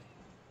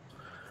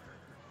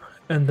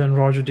 And then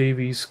Roger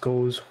Davies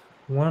goes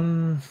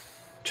 1,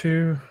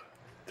 2,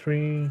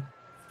 3,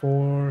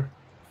 4,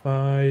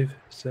 5,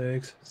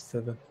 6,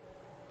 7,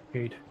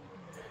 8.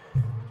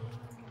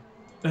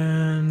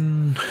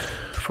 And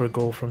for a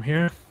goal from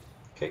here.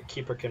 Okay,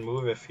 keeper can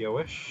move if you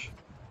wish.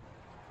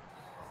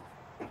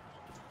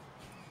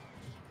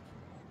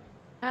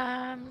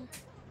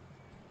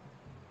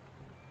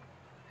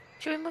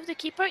 Should we move the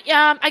keeper?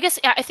 Yeah, I guess.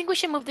 Yeah, I think we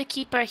should move the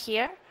keeper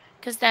here,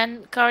 because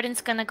then Garden's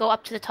gonna go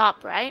up to the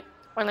top, right?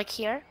 Or like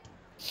here,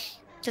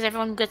 because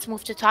everyone gets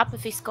moved to top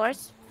if he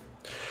scores.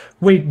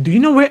 Wait, do you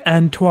know where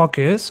Antwok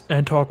is?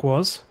 Antwok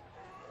was?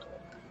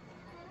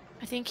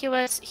 I think he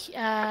was.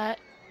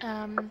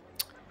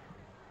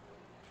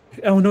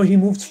 Oh no, he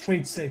moved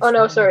straight 6. Oh no,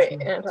 One, sorry. two,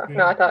 Anton. three.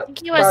 No, I thought think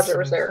he was- Roger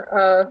was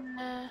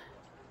there.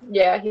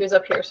 Yeah, he was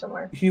up here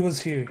somewhere. He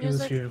was here. He was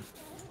was like- here.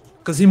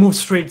 Because he moved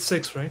straight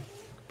 6, right?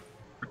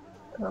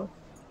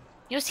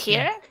 He was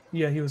here.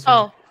 Yeah, he was here.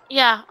 Oh,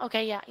 yeah.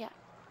 Okay, yeah.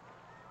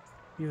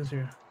 He was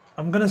here.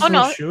 I'm gonna Oh, still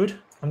no. shoot.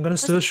 I'm gonna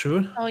still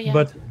shoot. Oh, yeah.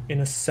 But in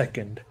a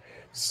second.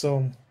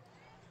 So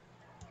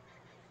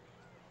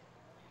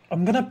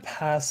I'm gonna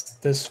pass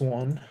this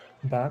one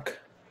back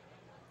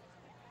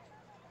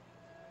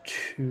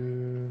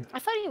to. I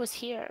thought he was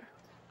here.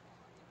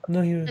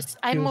 No, he was. 'Cause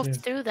I he was moved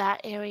here. through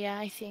that area.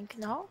 I think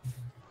no.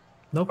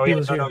 Nope, Oh he yeah,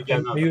 was no, here. no, yeah,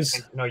 no. He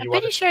was. No, you I'm are.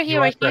 pretty sure you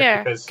are were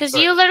correct here because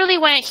you literally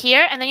went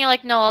here and then you're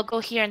like, no, I'll go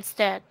here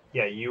instead.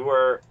 Yeah, you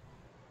were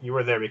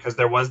there because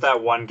there was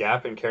that one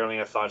gap, and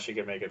Carolina thought she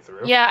could make it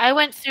through. Yeah, I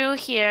went through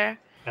here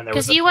And there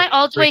was 'cause you went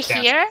all the way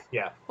cancels. here,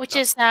 Yeah. which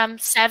no. is 7,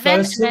 That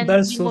is still, and that then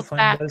is you still moved fine.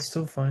 back. That is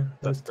still fine.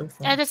 That is still It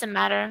fine. doesn't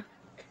matter.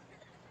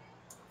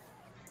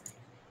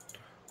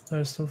 That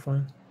is still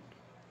fine.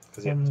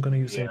 'Cause, yeah, I'm gonna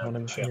use yeah, it on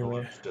him channel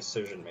anyway. of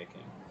decision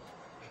making.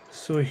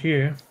 So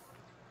here,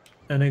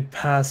 and it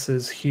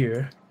passes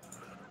here.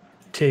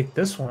 Take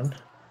this one,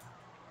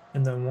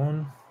 and then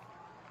 1,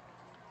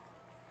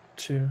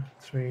 2,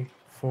 3,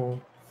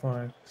 4,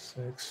 5,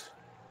 6.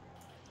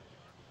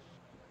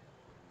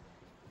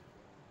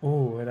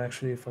 Oh, it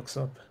actually fucks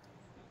up.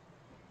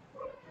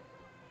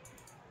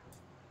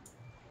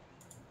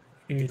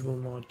 8 will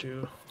not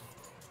do.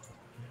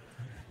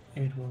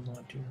 8 will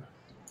not do.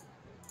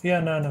 Yeah,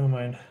 no, never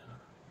mind.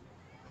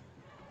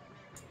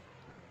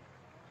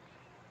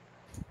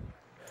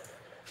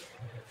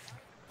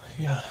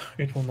 Yeah,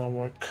 it will not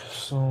work.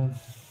 So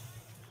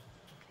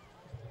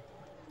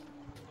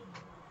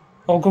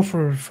I'll go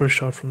for first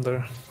shot from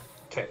there.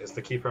 Okay, is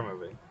the keeper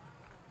moving?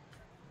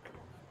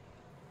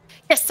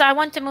 Yes, so I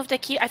want to move the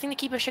key. I think the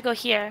keeper should go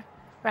here,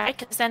 right?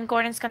 Because then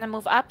Gordon's gonna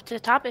move up to the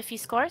top if he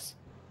scores.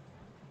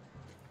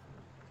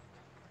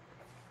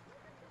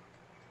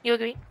 You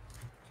agree?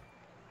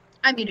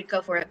 I'm muted.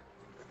 Go for it.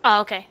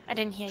 Oh, okay. I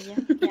didn't hear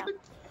you. Yeah.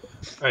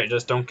 Alright,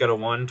 just don't get a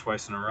 1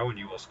 twice in a row and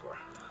you will score.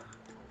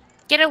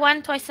 Get a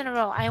 1 twice in a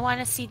row. I want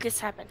to see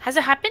this happen. Has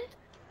it happened?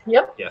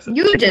 Yep. Yes,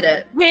 You did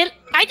it. Really?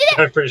 I did it.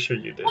 I'm pretty sure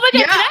you did. Oh my god!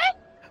 Yeah. Did I?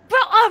 Bro,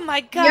 oh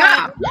my god!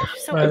 Yeah.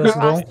 So Alright, let's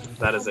go. awesome.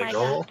 That is Oh a my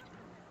goal.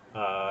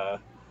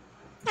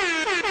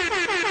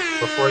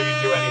 Before you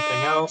do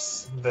anything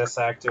else, this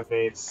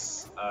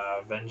activates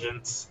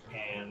Vengeance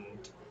and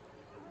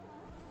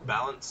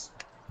Balance.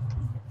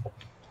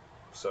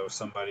 So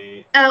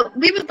somebody...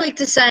 We would like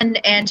to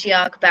send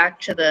Antioch back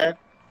to the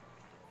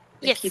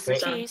Yes, keeper's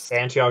zone. please.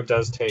 Antioch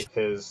does take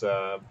his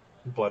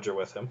bludger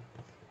with him.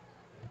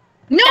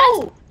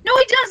 No,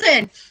 he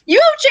doesn't. You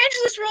have changed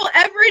this rule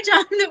every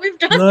time that we've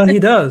done. No, he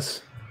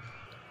does.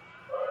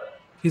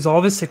 He's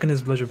always taking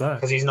his bludger back.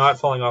 Because he's not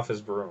falling off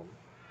his broom.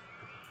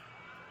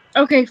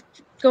 Okay,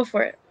 go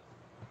for it.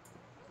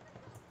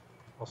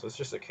 Also, it's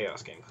just a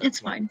chaos game. It's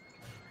fine.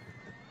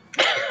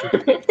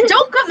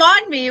 Don't come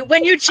on me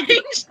when you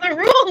change the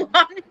rule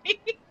on me.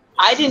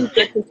 I didn't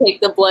get to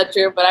take the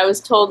bludger, but I was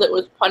told it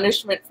was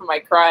punishment for my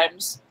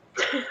crimes.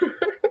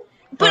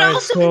 But Alright,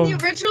 also so- in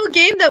the original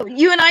game that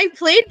you and I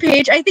played,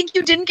 Paige, I think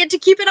you didn't get to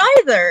keep it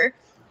either.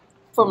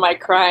 For my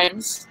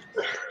crimes.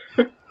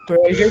 So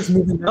are you guys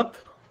moving up?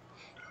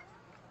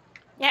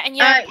 Yeah, and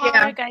your power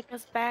yeah. guy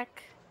goes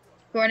back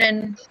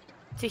Gordon.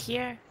 to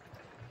here.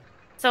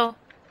 So,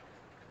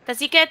 does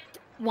he get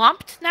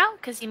whomped now?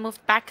 Because he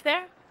moved back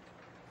there?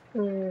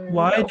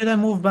 Why did I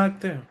move back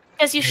there?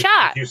 Because you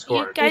shot. you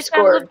scored. guys You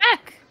gotta move scored.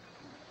 back.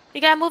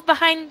 You gotta move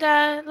behind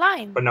the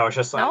line. But no, it's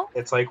just like No?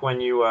 it's like when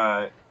you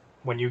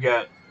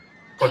get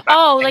put back,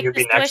 Oh, and like you'd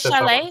be the next to Swiss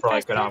someone chalet for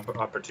like an type stuff?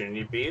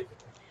 opportunity beat.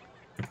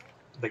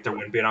 Like there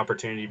wouldn't be an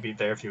opportunity beat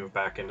there if you move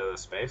back into the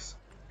space.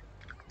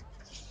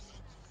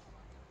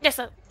 Yeah,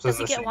 so So does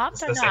he it's the get same- whomped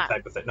it's or the same not?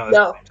 type of thing. No, it's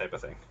No. the same type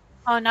of thing.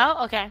 Oh no?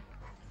 Okay.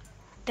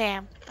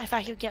 Damn. I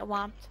thought he'd get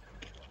whomped.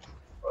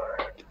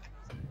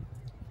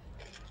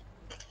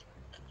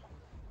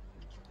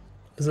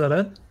 Is that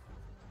it?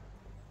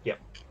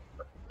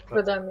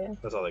 For them, yeah.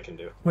 That's all they can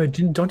do. Wait,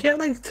 don't you have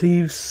like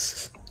 3?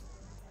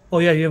 Oh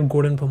yeah, you have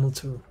Gordon Pummel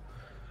too.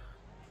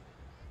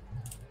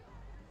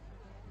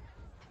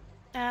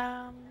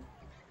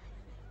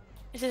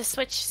 Is it a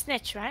switch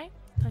snitch, right?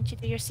 Don't you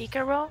do your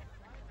seeker roll?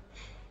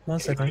 1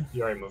 second.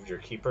 You already moved your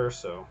keeper,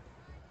 so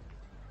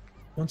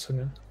 1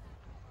 second.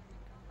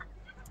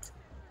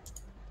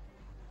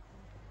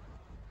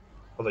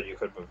 although you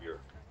could move your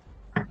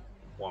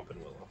Womp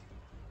and Willow.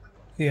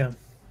 Yeah.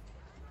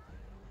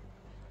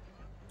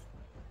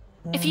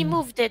 If he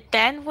moved it,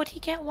 then would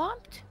he get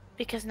whomped?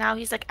 Because now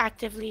he's like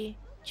actively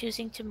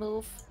choosing to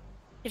move.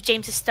 If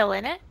James is still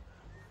in it.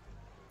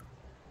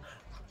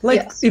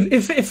 Like Yes.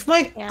 if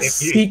my Yeah. If you,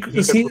 seek, you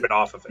could see, move it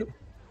off of it.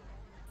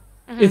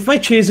 Mhm. if my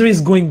chaser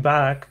is going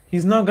back,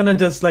 he's not gonna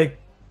just like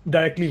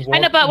directly walk. I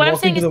know, but what I'm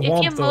walk saying is, into if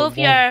the you womp, move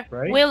the your womp,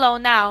 right? Willow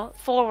now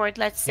forward,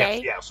 let's Yes,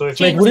 say. yeah. So if Like,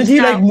 James wouldn't is he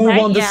like down, move right?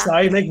 on the Yeah.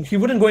 side? Like he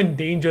wouldn't go in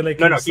danger. Like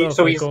No, no, himself.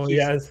 so like, he's- oh, he's-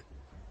 yes.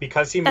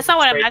 because he moves That's not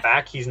what I'm straight asking.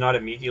 back, he's not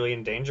immediately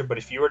in danger. But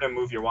if you were to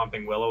move your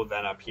Whomping Willow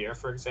then up here,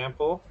 for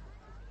example,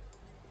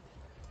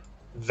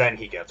 then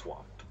he gets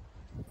whomped.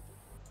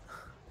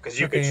 Because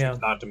you could Okay, choose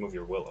yeah. not to move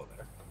your Willow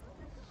there.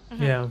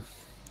 Mhm. Yeah.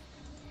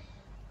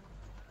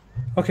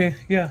 Okay,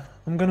 yeah,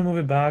 I'm gonna move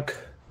it back.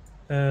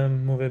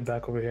 Move it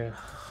back over here.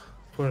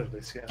 For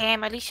this, yeah.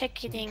 Damn, Alicia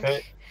kidding.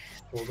 Okay,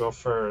 we'll go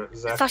for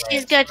That's Zacharias all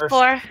she's good first.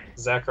 for.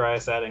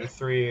 Zacharias adding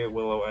 3,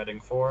 Willow adding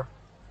 4.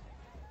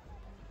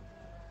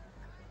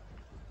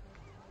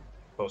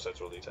 Both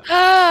sets roll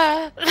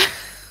d10.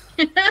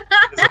 Is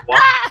it one?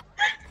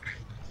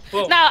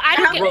 Boom. No, I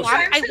don't get Roasted.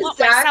 one. I want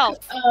myself.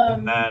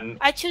 And then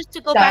I choose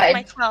to go back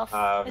Died. myself.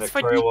 It's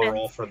for Victoria will defense.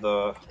 roll for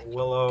the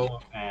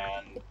Willow,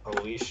 and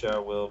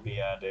Alicia will be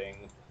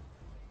adding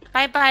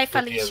Bye bye,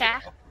 3 as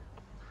Felicia. well.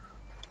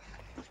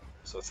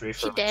 So 3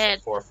 She for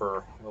dead. 4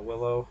 for the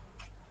Willow.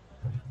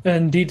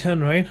 And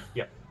D10, right?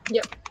 Yep.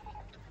 Yep.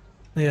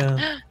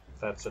 Yeah.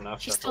 That's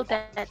enough. She's That's still all.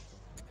 dead.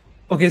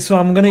 Okay, so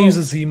I'm gonna Boom. use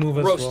a Z move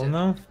as well Roasted.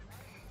 now.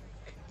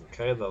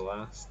 Okay, the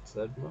last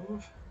Z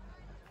move.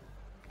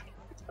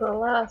 The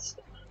last.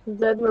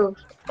 Zed move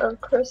of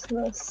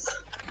Christmas.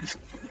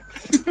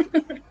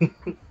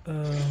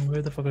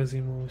 Where the fuck is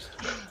he moves?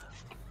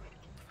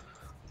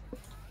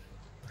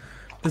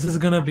 This is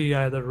gonna be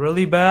either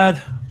really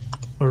bad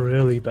or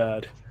really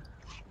bad.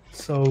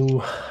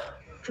 So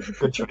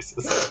Good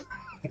choices.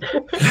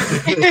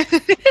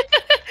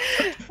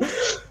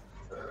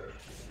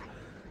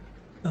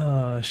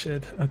 oh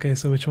shit. Okay,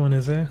 so which one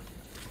is it?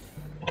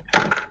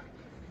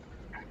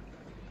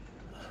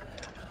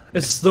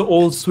 It's the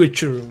old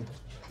switcheroo.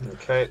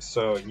 Okay,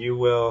 so you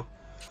will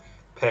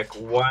pick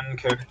one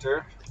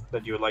character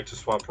that you would like to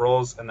swap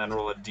roles, and then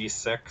roll a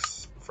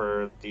d6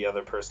 for the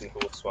other person who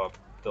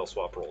they'll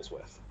swap roles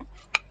with.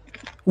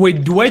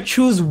 Wait, do I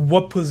choose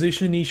what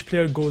position each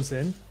player goes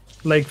in?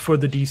 Like for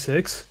the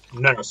d6?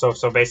 No.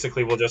 So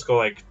basically, we'll just go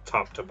like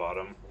top to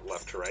bottom,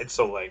 left to right.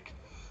 So like,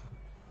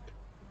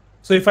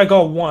 So if I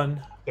got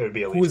one, it would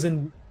be who's Alicia.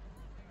 in?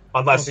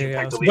 Unless Okay, you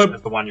yeah, picked so- Alicia but-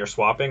 as the one you're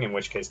swapping, in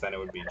which case then it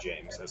would be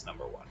James as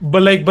number one.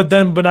 But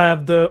I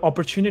have the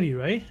opportunity,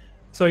 right?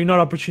 Sorry, not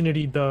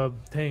opportunity, the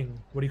thing.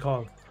 What do you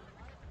call it?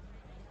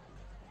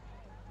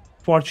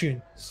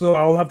 Fortune. So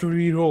I'll have to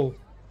re-roll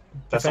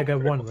That's if I not a get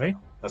critical one, right?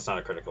 fail. That's not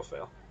a critical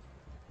fail.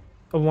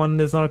 A one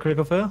is not a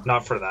critical fail?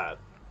 Not for that.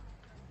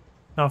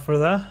 Not for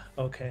that?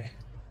 Okay.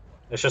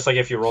 It's just like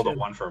if you rolled a Shit.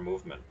 1 for a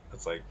movement.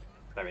 It's like,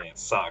 I mean, it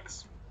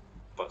sucks,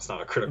 but it's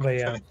not a critical But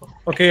yeah. fail.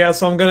 Okay, yeah,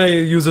 so I'm gonna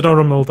use it on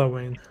Romilda,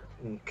 Wayne.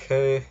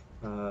 Okay,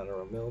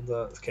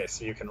 Romilda. Okay,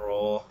 so you can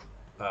roll,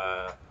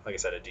 like I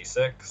said, a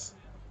d6.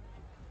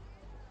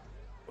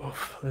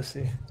 Oof, let's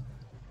see.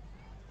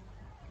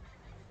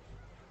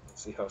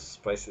 Let's see how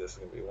spicy this is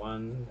gonna be.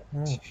 1,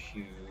 Oh.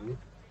 2,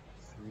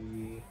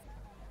 3,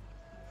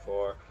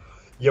 4.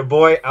 Your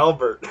boy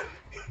Albert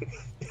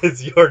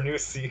is your new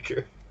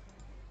seeker.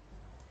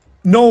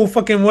 No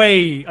fucking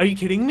way! Are you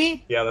kidding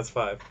me? Yeah, that's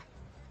 5.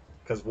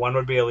 Because 1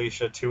 would be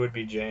Alicia, 2 would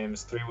be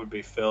James, 3 would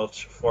be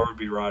Filch, 4 would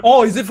be Roger.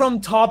 Oh, is it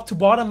from top to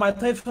bottom? I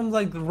thought from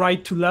like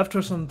right to left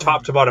or something.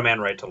 Top to bottom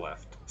and right to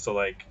left. So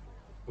like,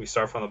 we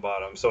start from the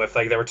bottom. So if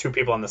like there were 2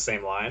 people on the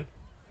same line.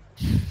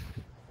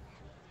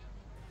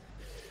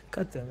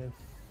 God damn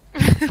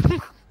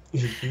it.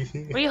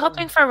 Were you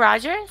hoping for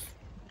Rogers?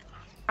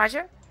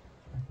 Roger?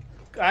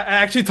 I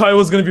actually thought it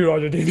was gonna be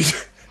Roger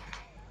Davies.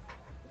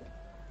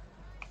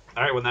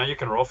 All right, well now you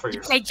can roll for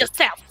yourself. Play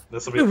yourself.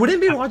 This will Wait, be.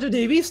 wouldn't it be Roger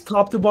Davies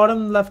top to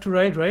bottom, left to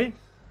right, right?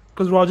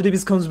 Because Roger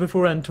Davies comes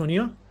before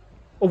Antonio.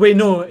 Oh wait,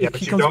 no, Yeah, if but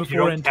he you comes don't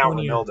before count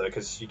Antonio. Romilda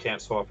because she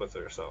can't swap with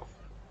herself.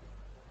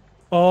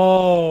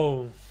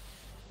 Oh,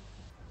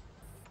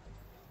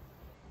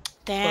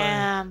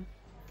 Damn.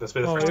 This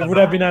will be the oh, first it time would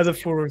that have been happens. either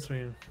 4 or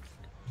 3.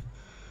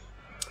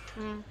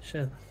 Mm.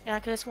 Shit. Yeah,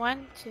 because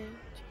 1, 2, 3.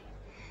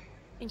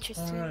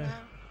 Interesting. Alright.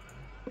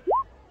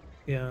 Wow.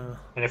 Yeah.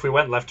 And if we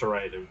went left to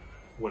right, it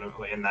would have,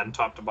 and then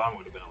top to bottom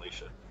would have been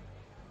Alicia,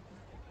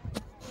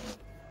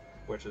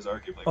 which is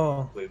arguably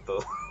Oh.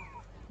 the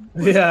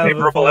Yeah.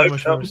 favorable but much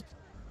outcome. worse.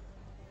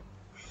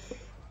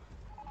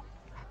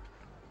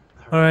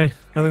 All right,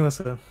 I think that's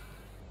it.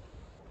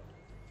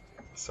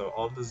 So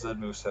all the Z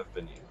moves have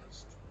been used.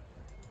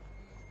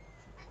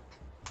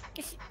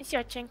 It's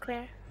your turn,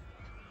 Claire.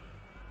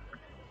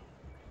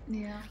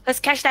 Yeah. Let's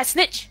catch that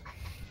snitch.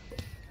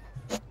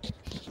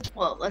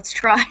 Well, let's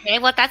try. Okay,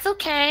 well, that's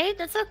okay.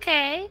 That's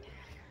okay.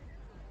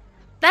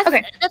 That's,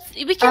 Okay.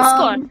 we can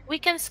score. Um, We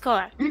can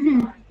score.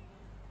 Mhm.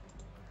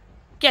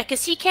 Yeah,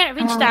 because he can't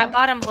reach that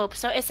bottom loop,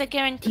 so it's a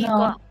guaranteed No.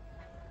 goal.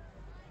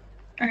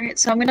 All right,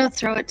 so I'm gonna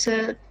throw it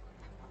to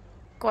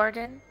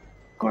Gordon.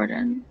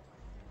 Gordon.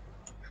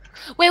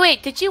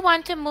 Wait. Did you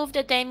want to move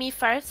the Demi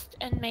first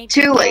and maybe?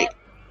 Too late.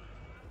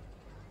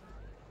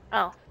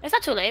 Oh, it's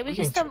not too late. We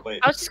can Too still. late.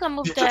 I was just gonna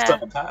move You the. just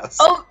done a pass.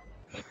 Oh,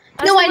 was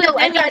no, gonna I move know,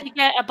 I Demi got- to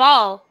get a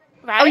ball,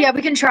 right? oh yeah,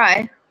 we can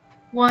try.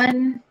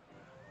 1,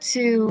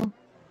 2.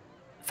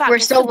 Fuck, we're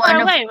it's still too far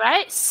one of- away,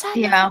 right? Son of a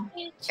Yeah.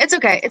 bitch. It's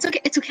okay. It's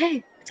okay. It's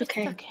okay. It's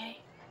okay. It's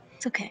okay.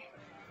 It's okay.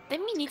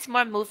 Demi needs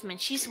more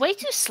movement. She's way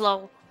too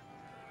slow.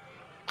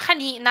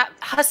 Honey, not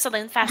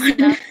hustling fast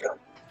enough.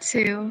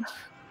 2.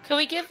 Can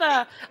we give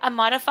a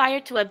modifier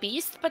to a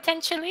beast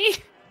potentially?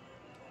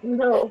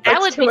 No, That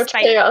that's would too be much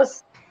spicy.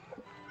 chaos.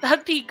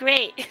 That'd be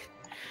great.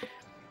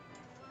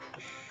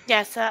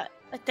 Yes, I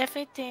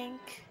definitely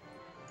think.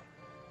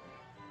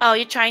 Oh,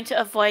 you're trying to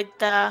avoid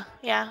the.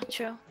 Yeah,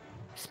 true.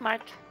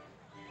 Smart.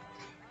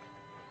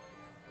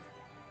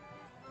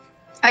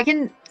 I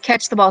can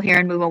catch the ball here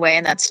and move away,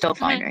 and that's still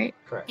fine, right?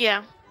 Correct.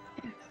 Yeah.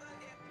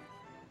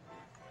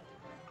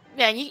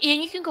 Yeah,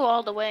 you can go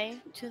all the way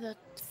to the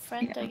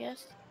front, Yeah. I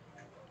guess.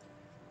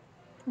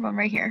 I'm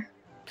right here.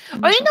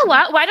 Or you know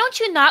what? Why don't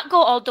you not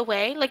go all the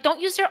way? Like, don't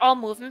use your all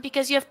movement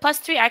because you have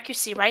 +3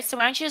 accuracy, right? So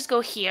why don't you just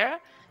go here?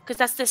 Because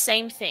that's the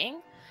same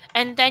thing.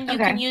 And then you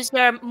can Okay. use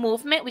your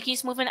movement. We can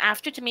use movement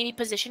after to maybe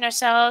position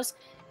ourselves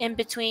in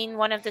between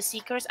one of the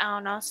seekers. I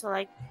don't know. So,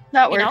 like,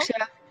 That you know? works,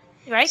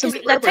 yeah. right? So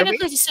Because where that were we?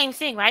 technically is the same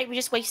thing, right? We're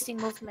just wasting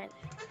movement.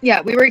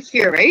 Yeah, we were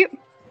here, right?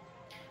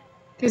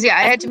 Because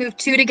I had to move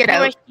 2 to get We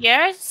were out.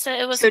 here, so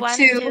it was So 1,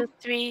 2, 2,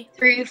 3.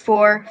 3,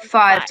 4,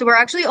 5. So we're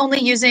actually only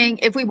using,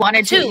 if we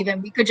wanted to 2.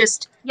 even, we could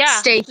just Yeah,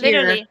 stay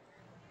here. literally.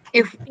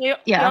 If You're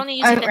yeah, only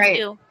using the right.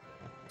 2.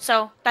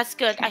 So that's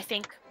good, I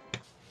think.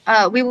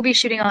 We will be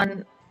shooting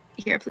on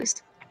here,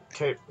 please.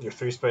 Okay, you're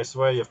 3 spaces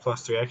away. You have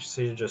 +3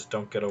 accuracy. You just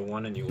don't get a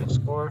 1, and you will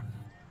score.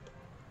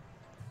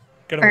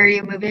 Get Are away.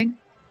 you moving?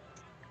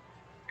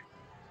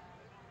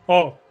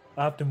 Oh,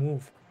 I have to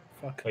move.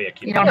 Fuck. Oh yeah,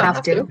 keep You going. don't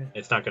have to.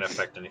 It's not going to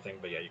affect anything,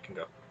 but yeah, you can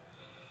go.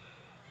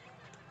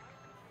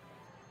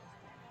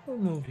 I'll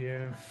move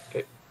here.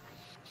 Okay.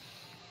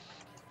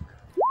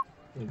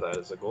 That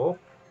is a goal.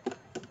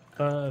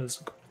 That's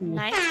cool.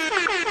 Nice. Okay,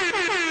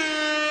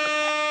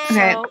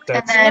 So, and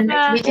That's then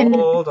Neva- we can.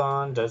 Hold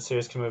on. Dead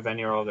Sirius can move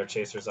any or all their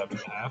chasers up in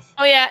half.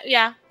 Oh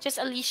yeah. Just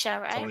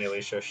Alicia, It's right? only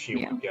Alicia. She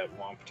Yeah. won't get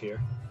whomped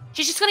here.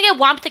 She's just gonna get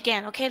whomped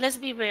again, okay? Let's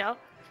be real.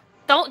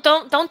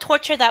 Don't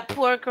torture that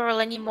poor girl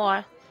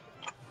anymore.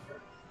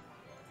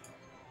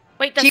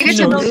 Wait, does Do you get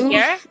she to go move?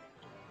 here?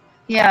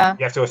 Yeah.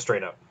 You have to go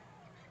straight up.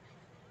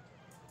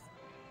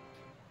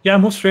 Yeah,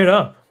 move straight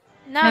up.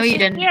 No, No, she's you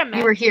didn't. Here, man.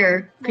 You were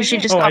here because she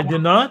Maybe. just Oh, got I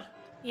did not?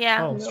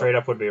 Yeah. Oh, Straight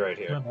up would be right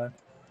my here. bad.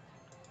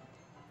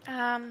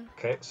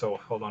 Okay, so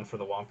hold on for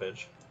the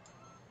whompage.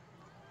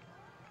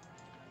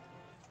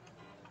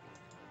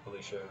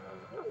 Alicia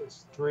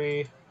is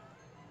 3.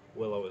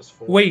 Willow is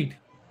 4. Wait,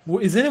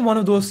 isn't it one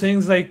of those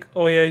things like,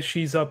 oh yeah,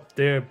 she's up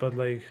there, but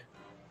like,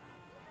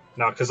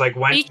 No, because like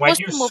when You're when supposed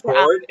you to move her up.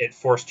 scored, it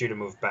forced you to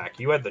move back.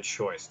 You had the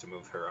choice to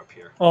move her up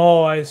here.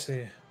 oh, I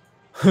see.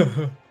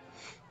 Well,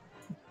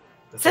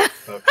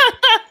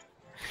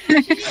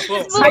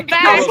 Move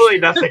back. Absolutely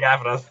nothing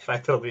happened on the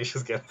fact that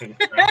Alicia's getting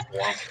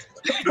whomped.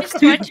 Just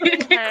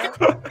torturing her.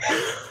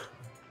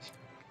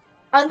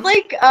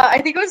 Unlike,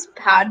 I think it was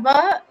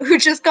Padma who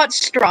just got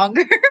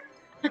stronger.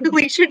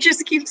 Alicia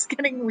just keeps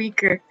getting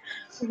weaker.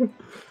 Wait,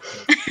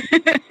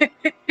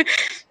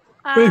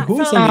 who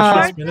was so Alicia's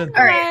Gordon minute?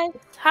 All right.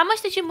 was- How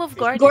much did you move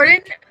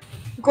Gordon?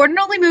 Gordon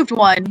only moved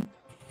 1.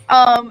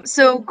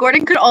 So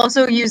Gordon could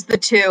also use the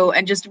 2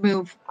 and just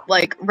move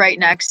like right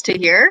next to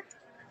here,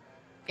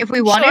 if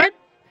we wanted. Sure.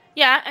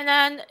 Yeah, and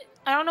then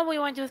I don't know what you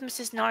want to do with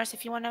Mrs. Norris.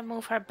 If you want to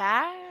move her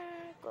back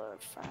or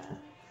front.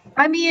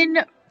 I mean,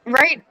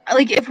 right?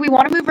 Like, if we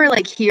want to move her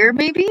like here,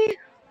 maybe.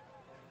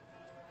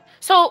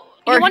 So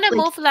Or, you want to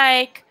like- move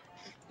like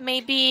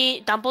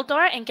maybe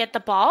Dumbledore and get the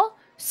ball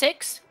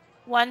 6,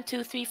 1,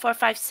 2, 3, 4,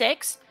 5,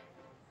 6,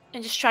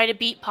 and just try to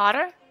beat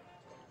Potter,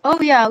 Oh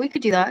yeah, we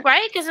could do that.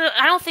 right? Because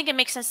I don't think it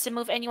makes sense to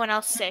move anyone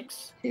else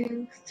 6.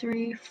 2,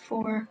 3,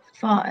 4,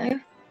 5.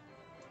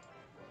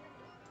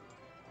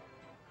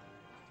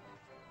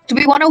 Do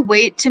we want to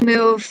wait to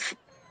move?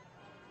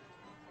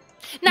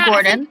 No,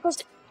 Gordon?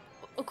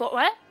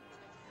 What?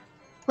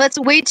 Let's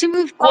wait to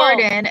move Oh.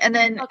 Gordon and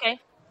then Okay.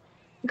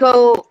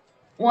 go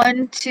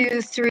 1,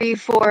 2, 3,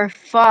 4,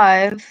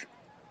 5.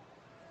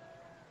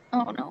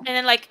 Oh no. And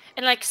then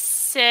like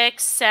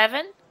 6,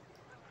 7.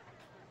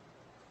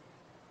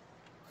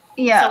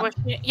 Yeah. So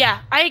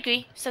yeah, I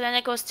agree. So then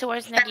it goes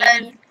towards And Nagini.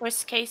 then-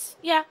 Worst case.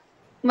 Yeah.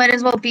 Might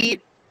as well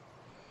beat.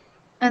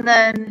 And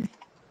then,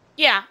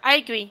 Yeah, I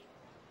agree.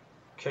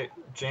 Okay,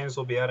 James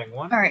will be adding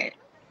 1. all right.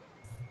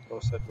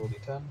 Both sides will be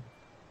 10.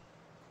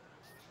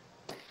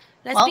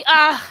 Let's Well, be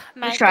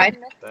my we tried.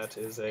 goodness. That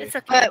is a It's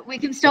okay. But we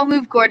can still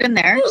move Gordon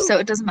there, so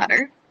it doesn't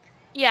matter.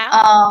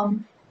 Yeah.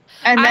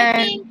 And I then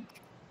think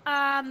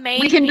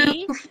maybe we can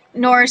move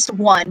Norris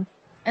 1,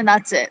 and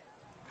that's it.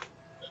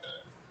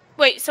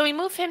 Wait, so we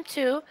move him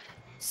to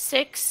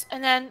 6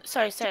 and then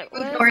sorry,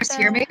 Move Norris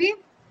here, maybe?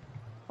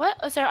 What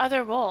is our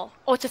other role?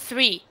 Oh, it's a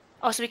 3.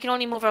 Oh, so we can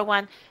only move her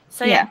 1.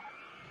 So Yeah.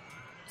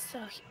 So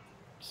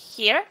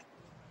here?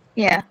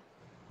 Yeah.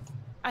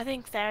 I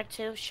think there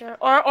too, sure.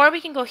 Or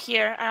we can go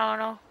here. I don't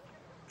know.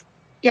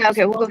 Yeah,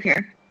 okay, we'll go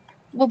here.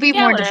 We'll be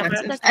Yeah, more whatever.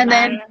 defensive. Doesn't And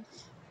then matter.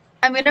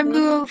 I'm gonna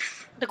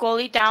move The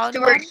goalie down.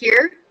 Stuart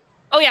here.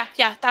 Oh yeah,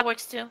 that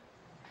works too.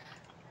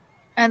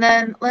 And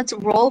then let's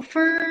roll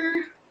for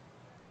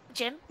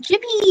Jim.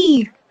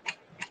 Jimmy!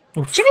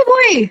 Oof. Jimmy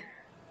boy!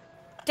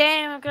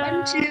 Damn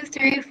girl. 1, 2,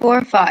 3,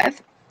 4,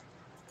 5.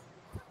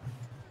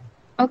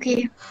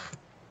 Okay.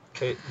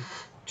 Okay,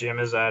 Jim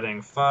is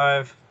adding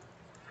 5.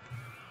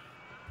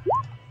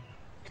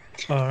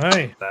 All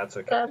right. That's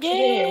a That's the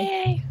game.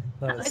 Yay!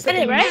 I That's said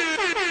it right.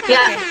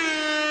 Yeah.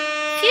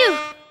 Phew.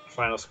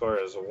 final score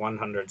is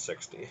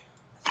 160.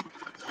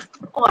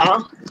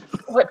 Wow.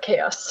 What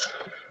chaos.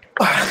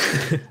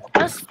 That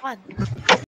was fun.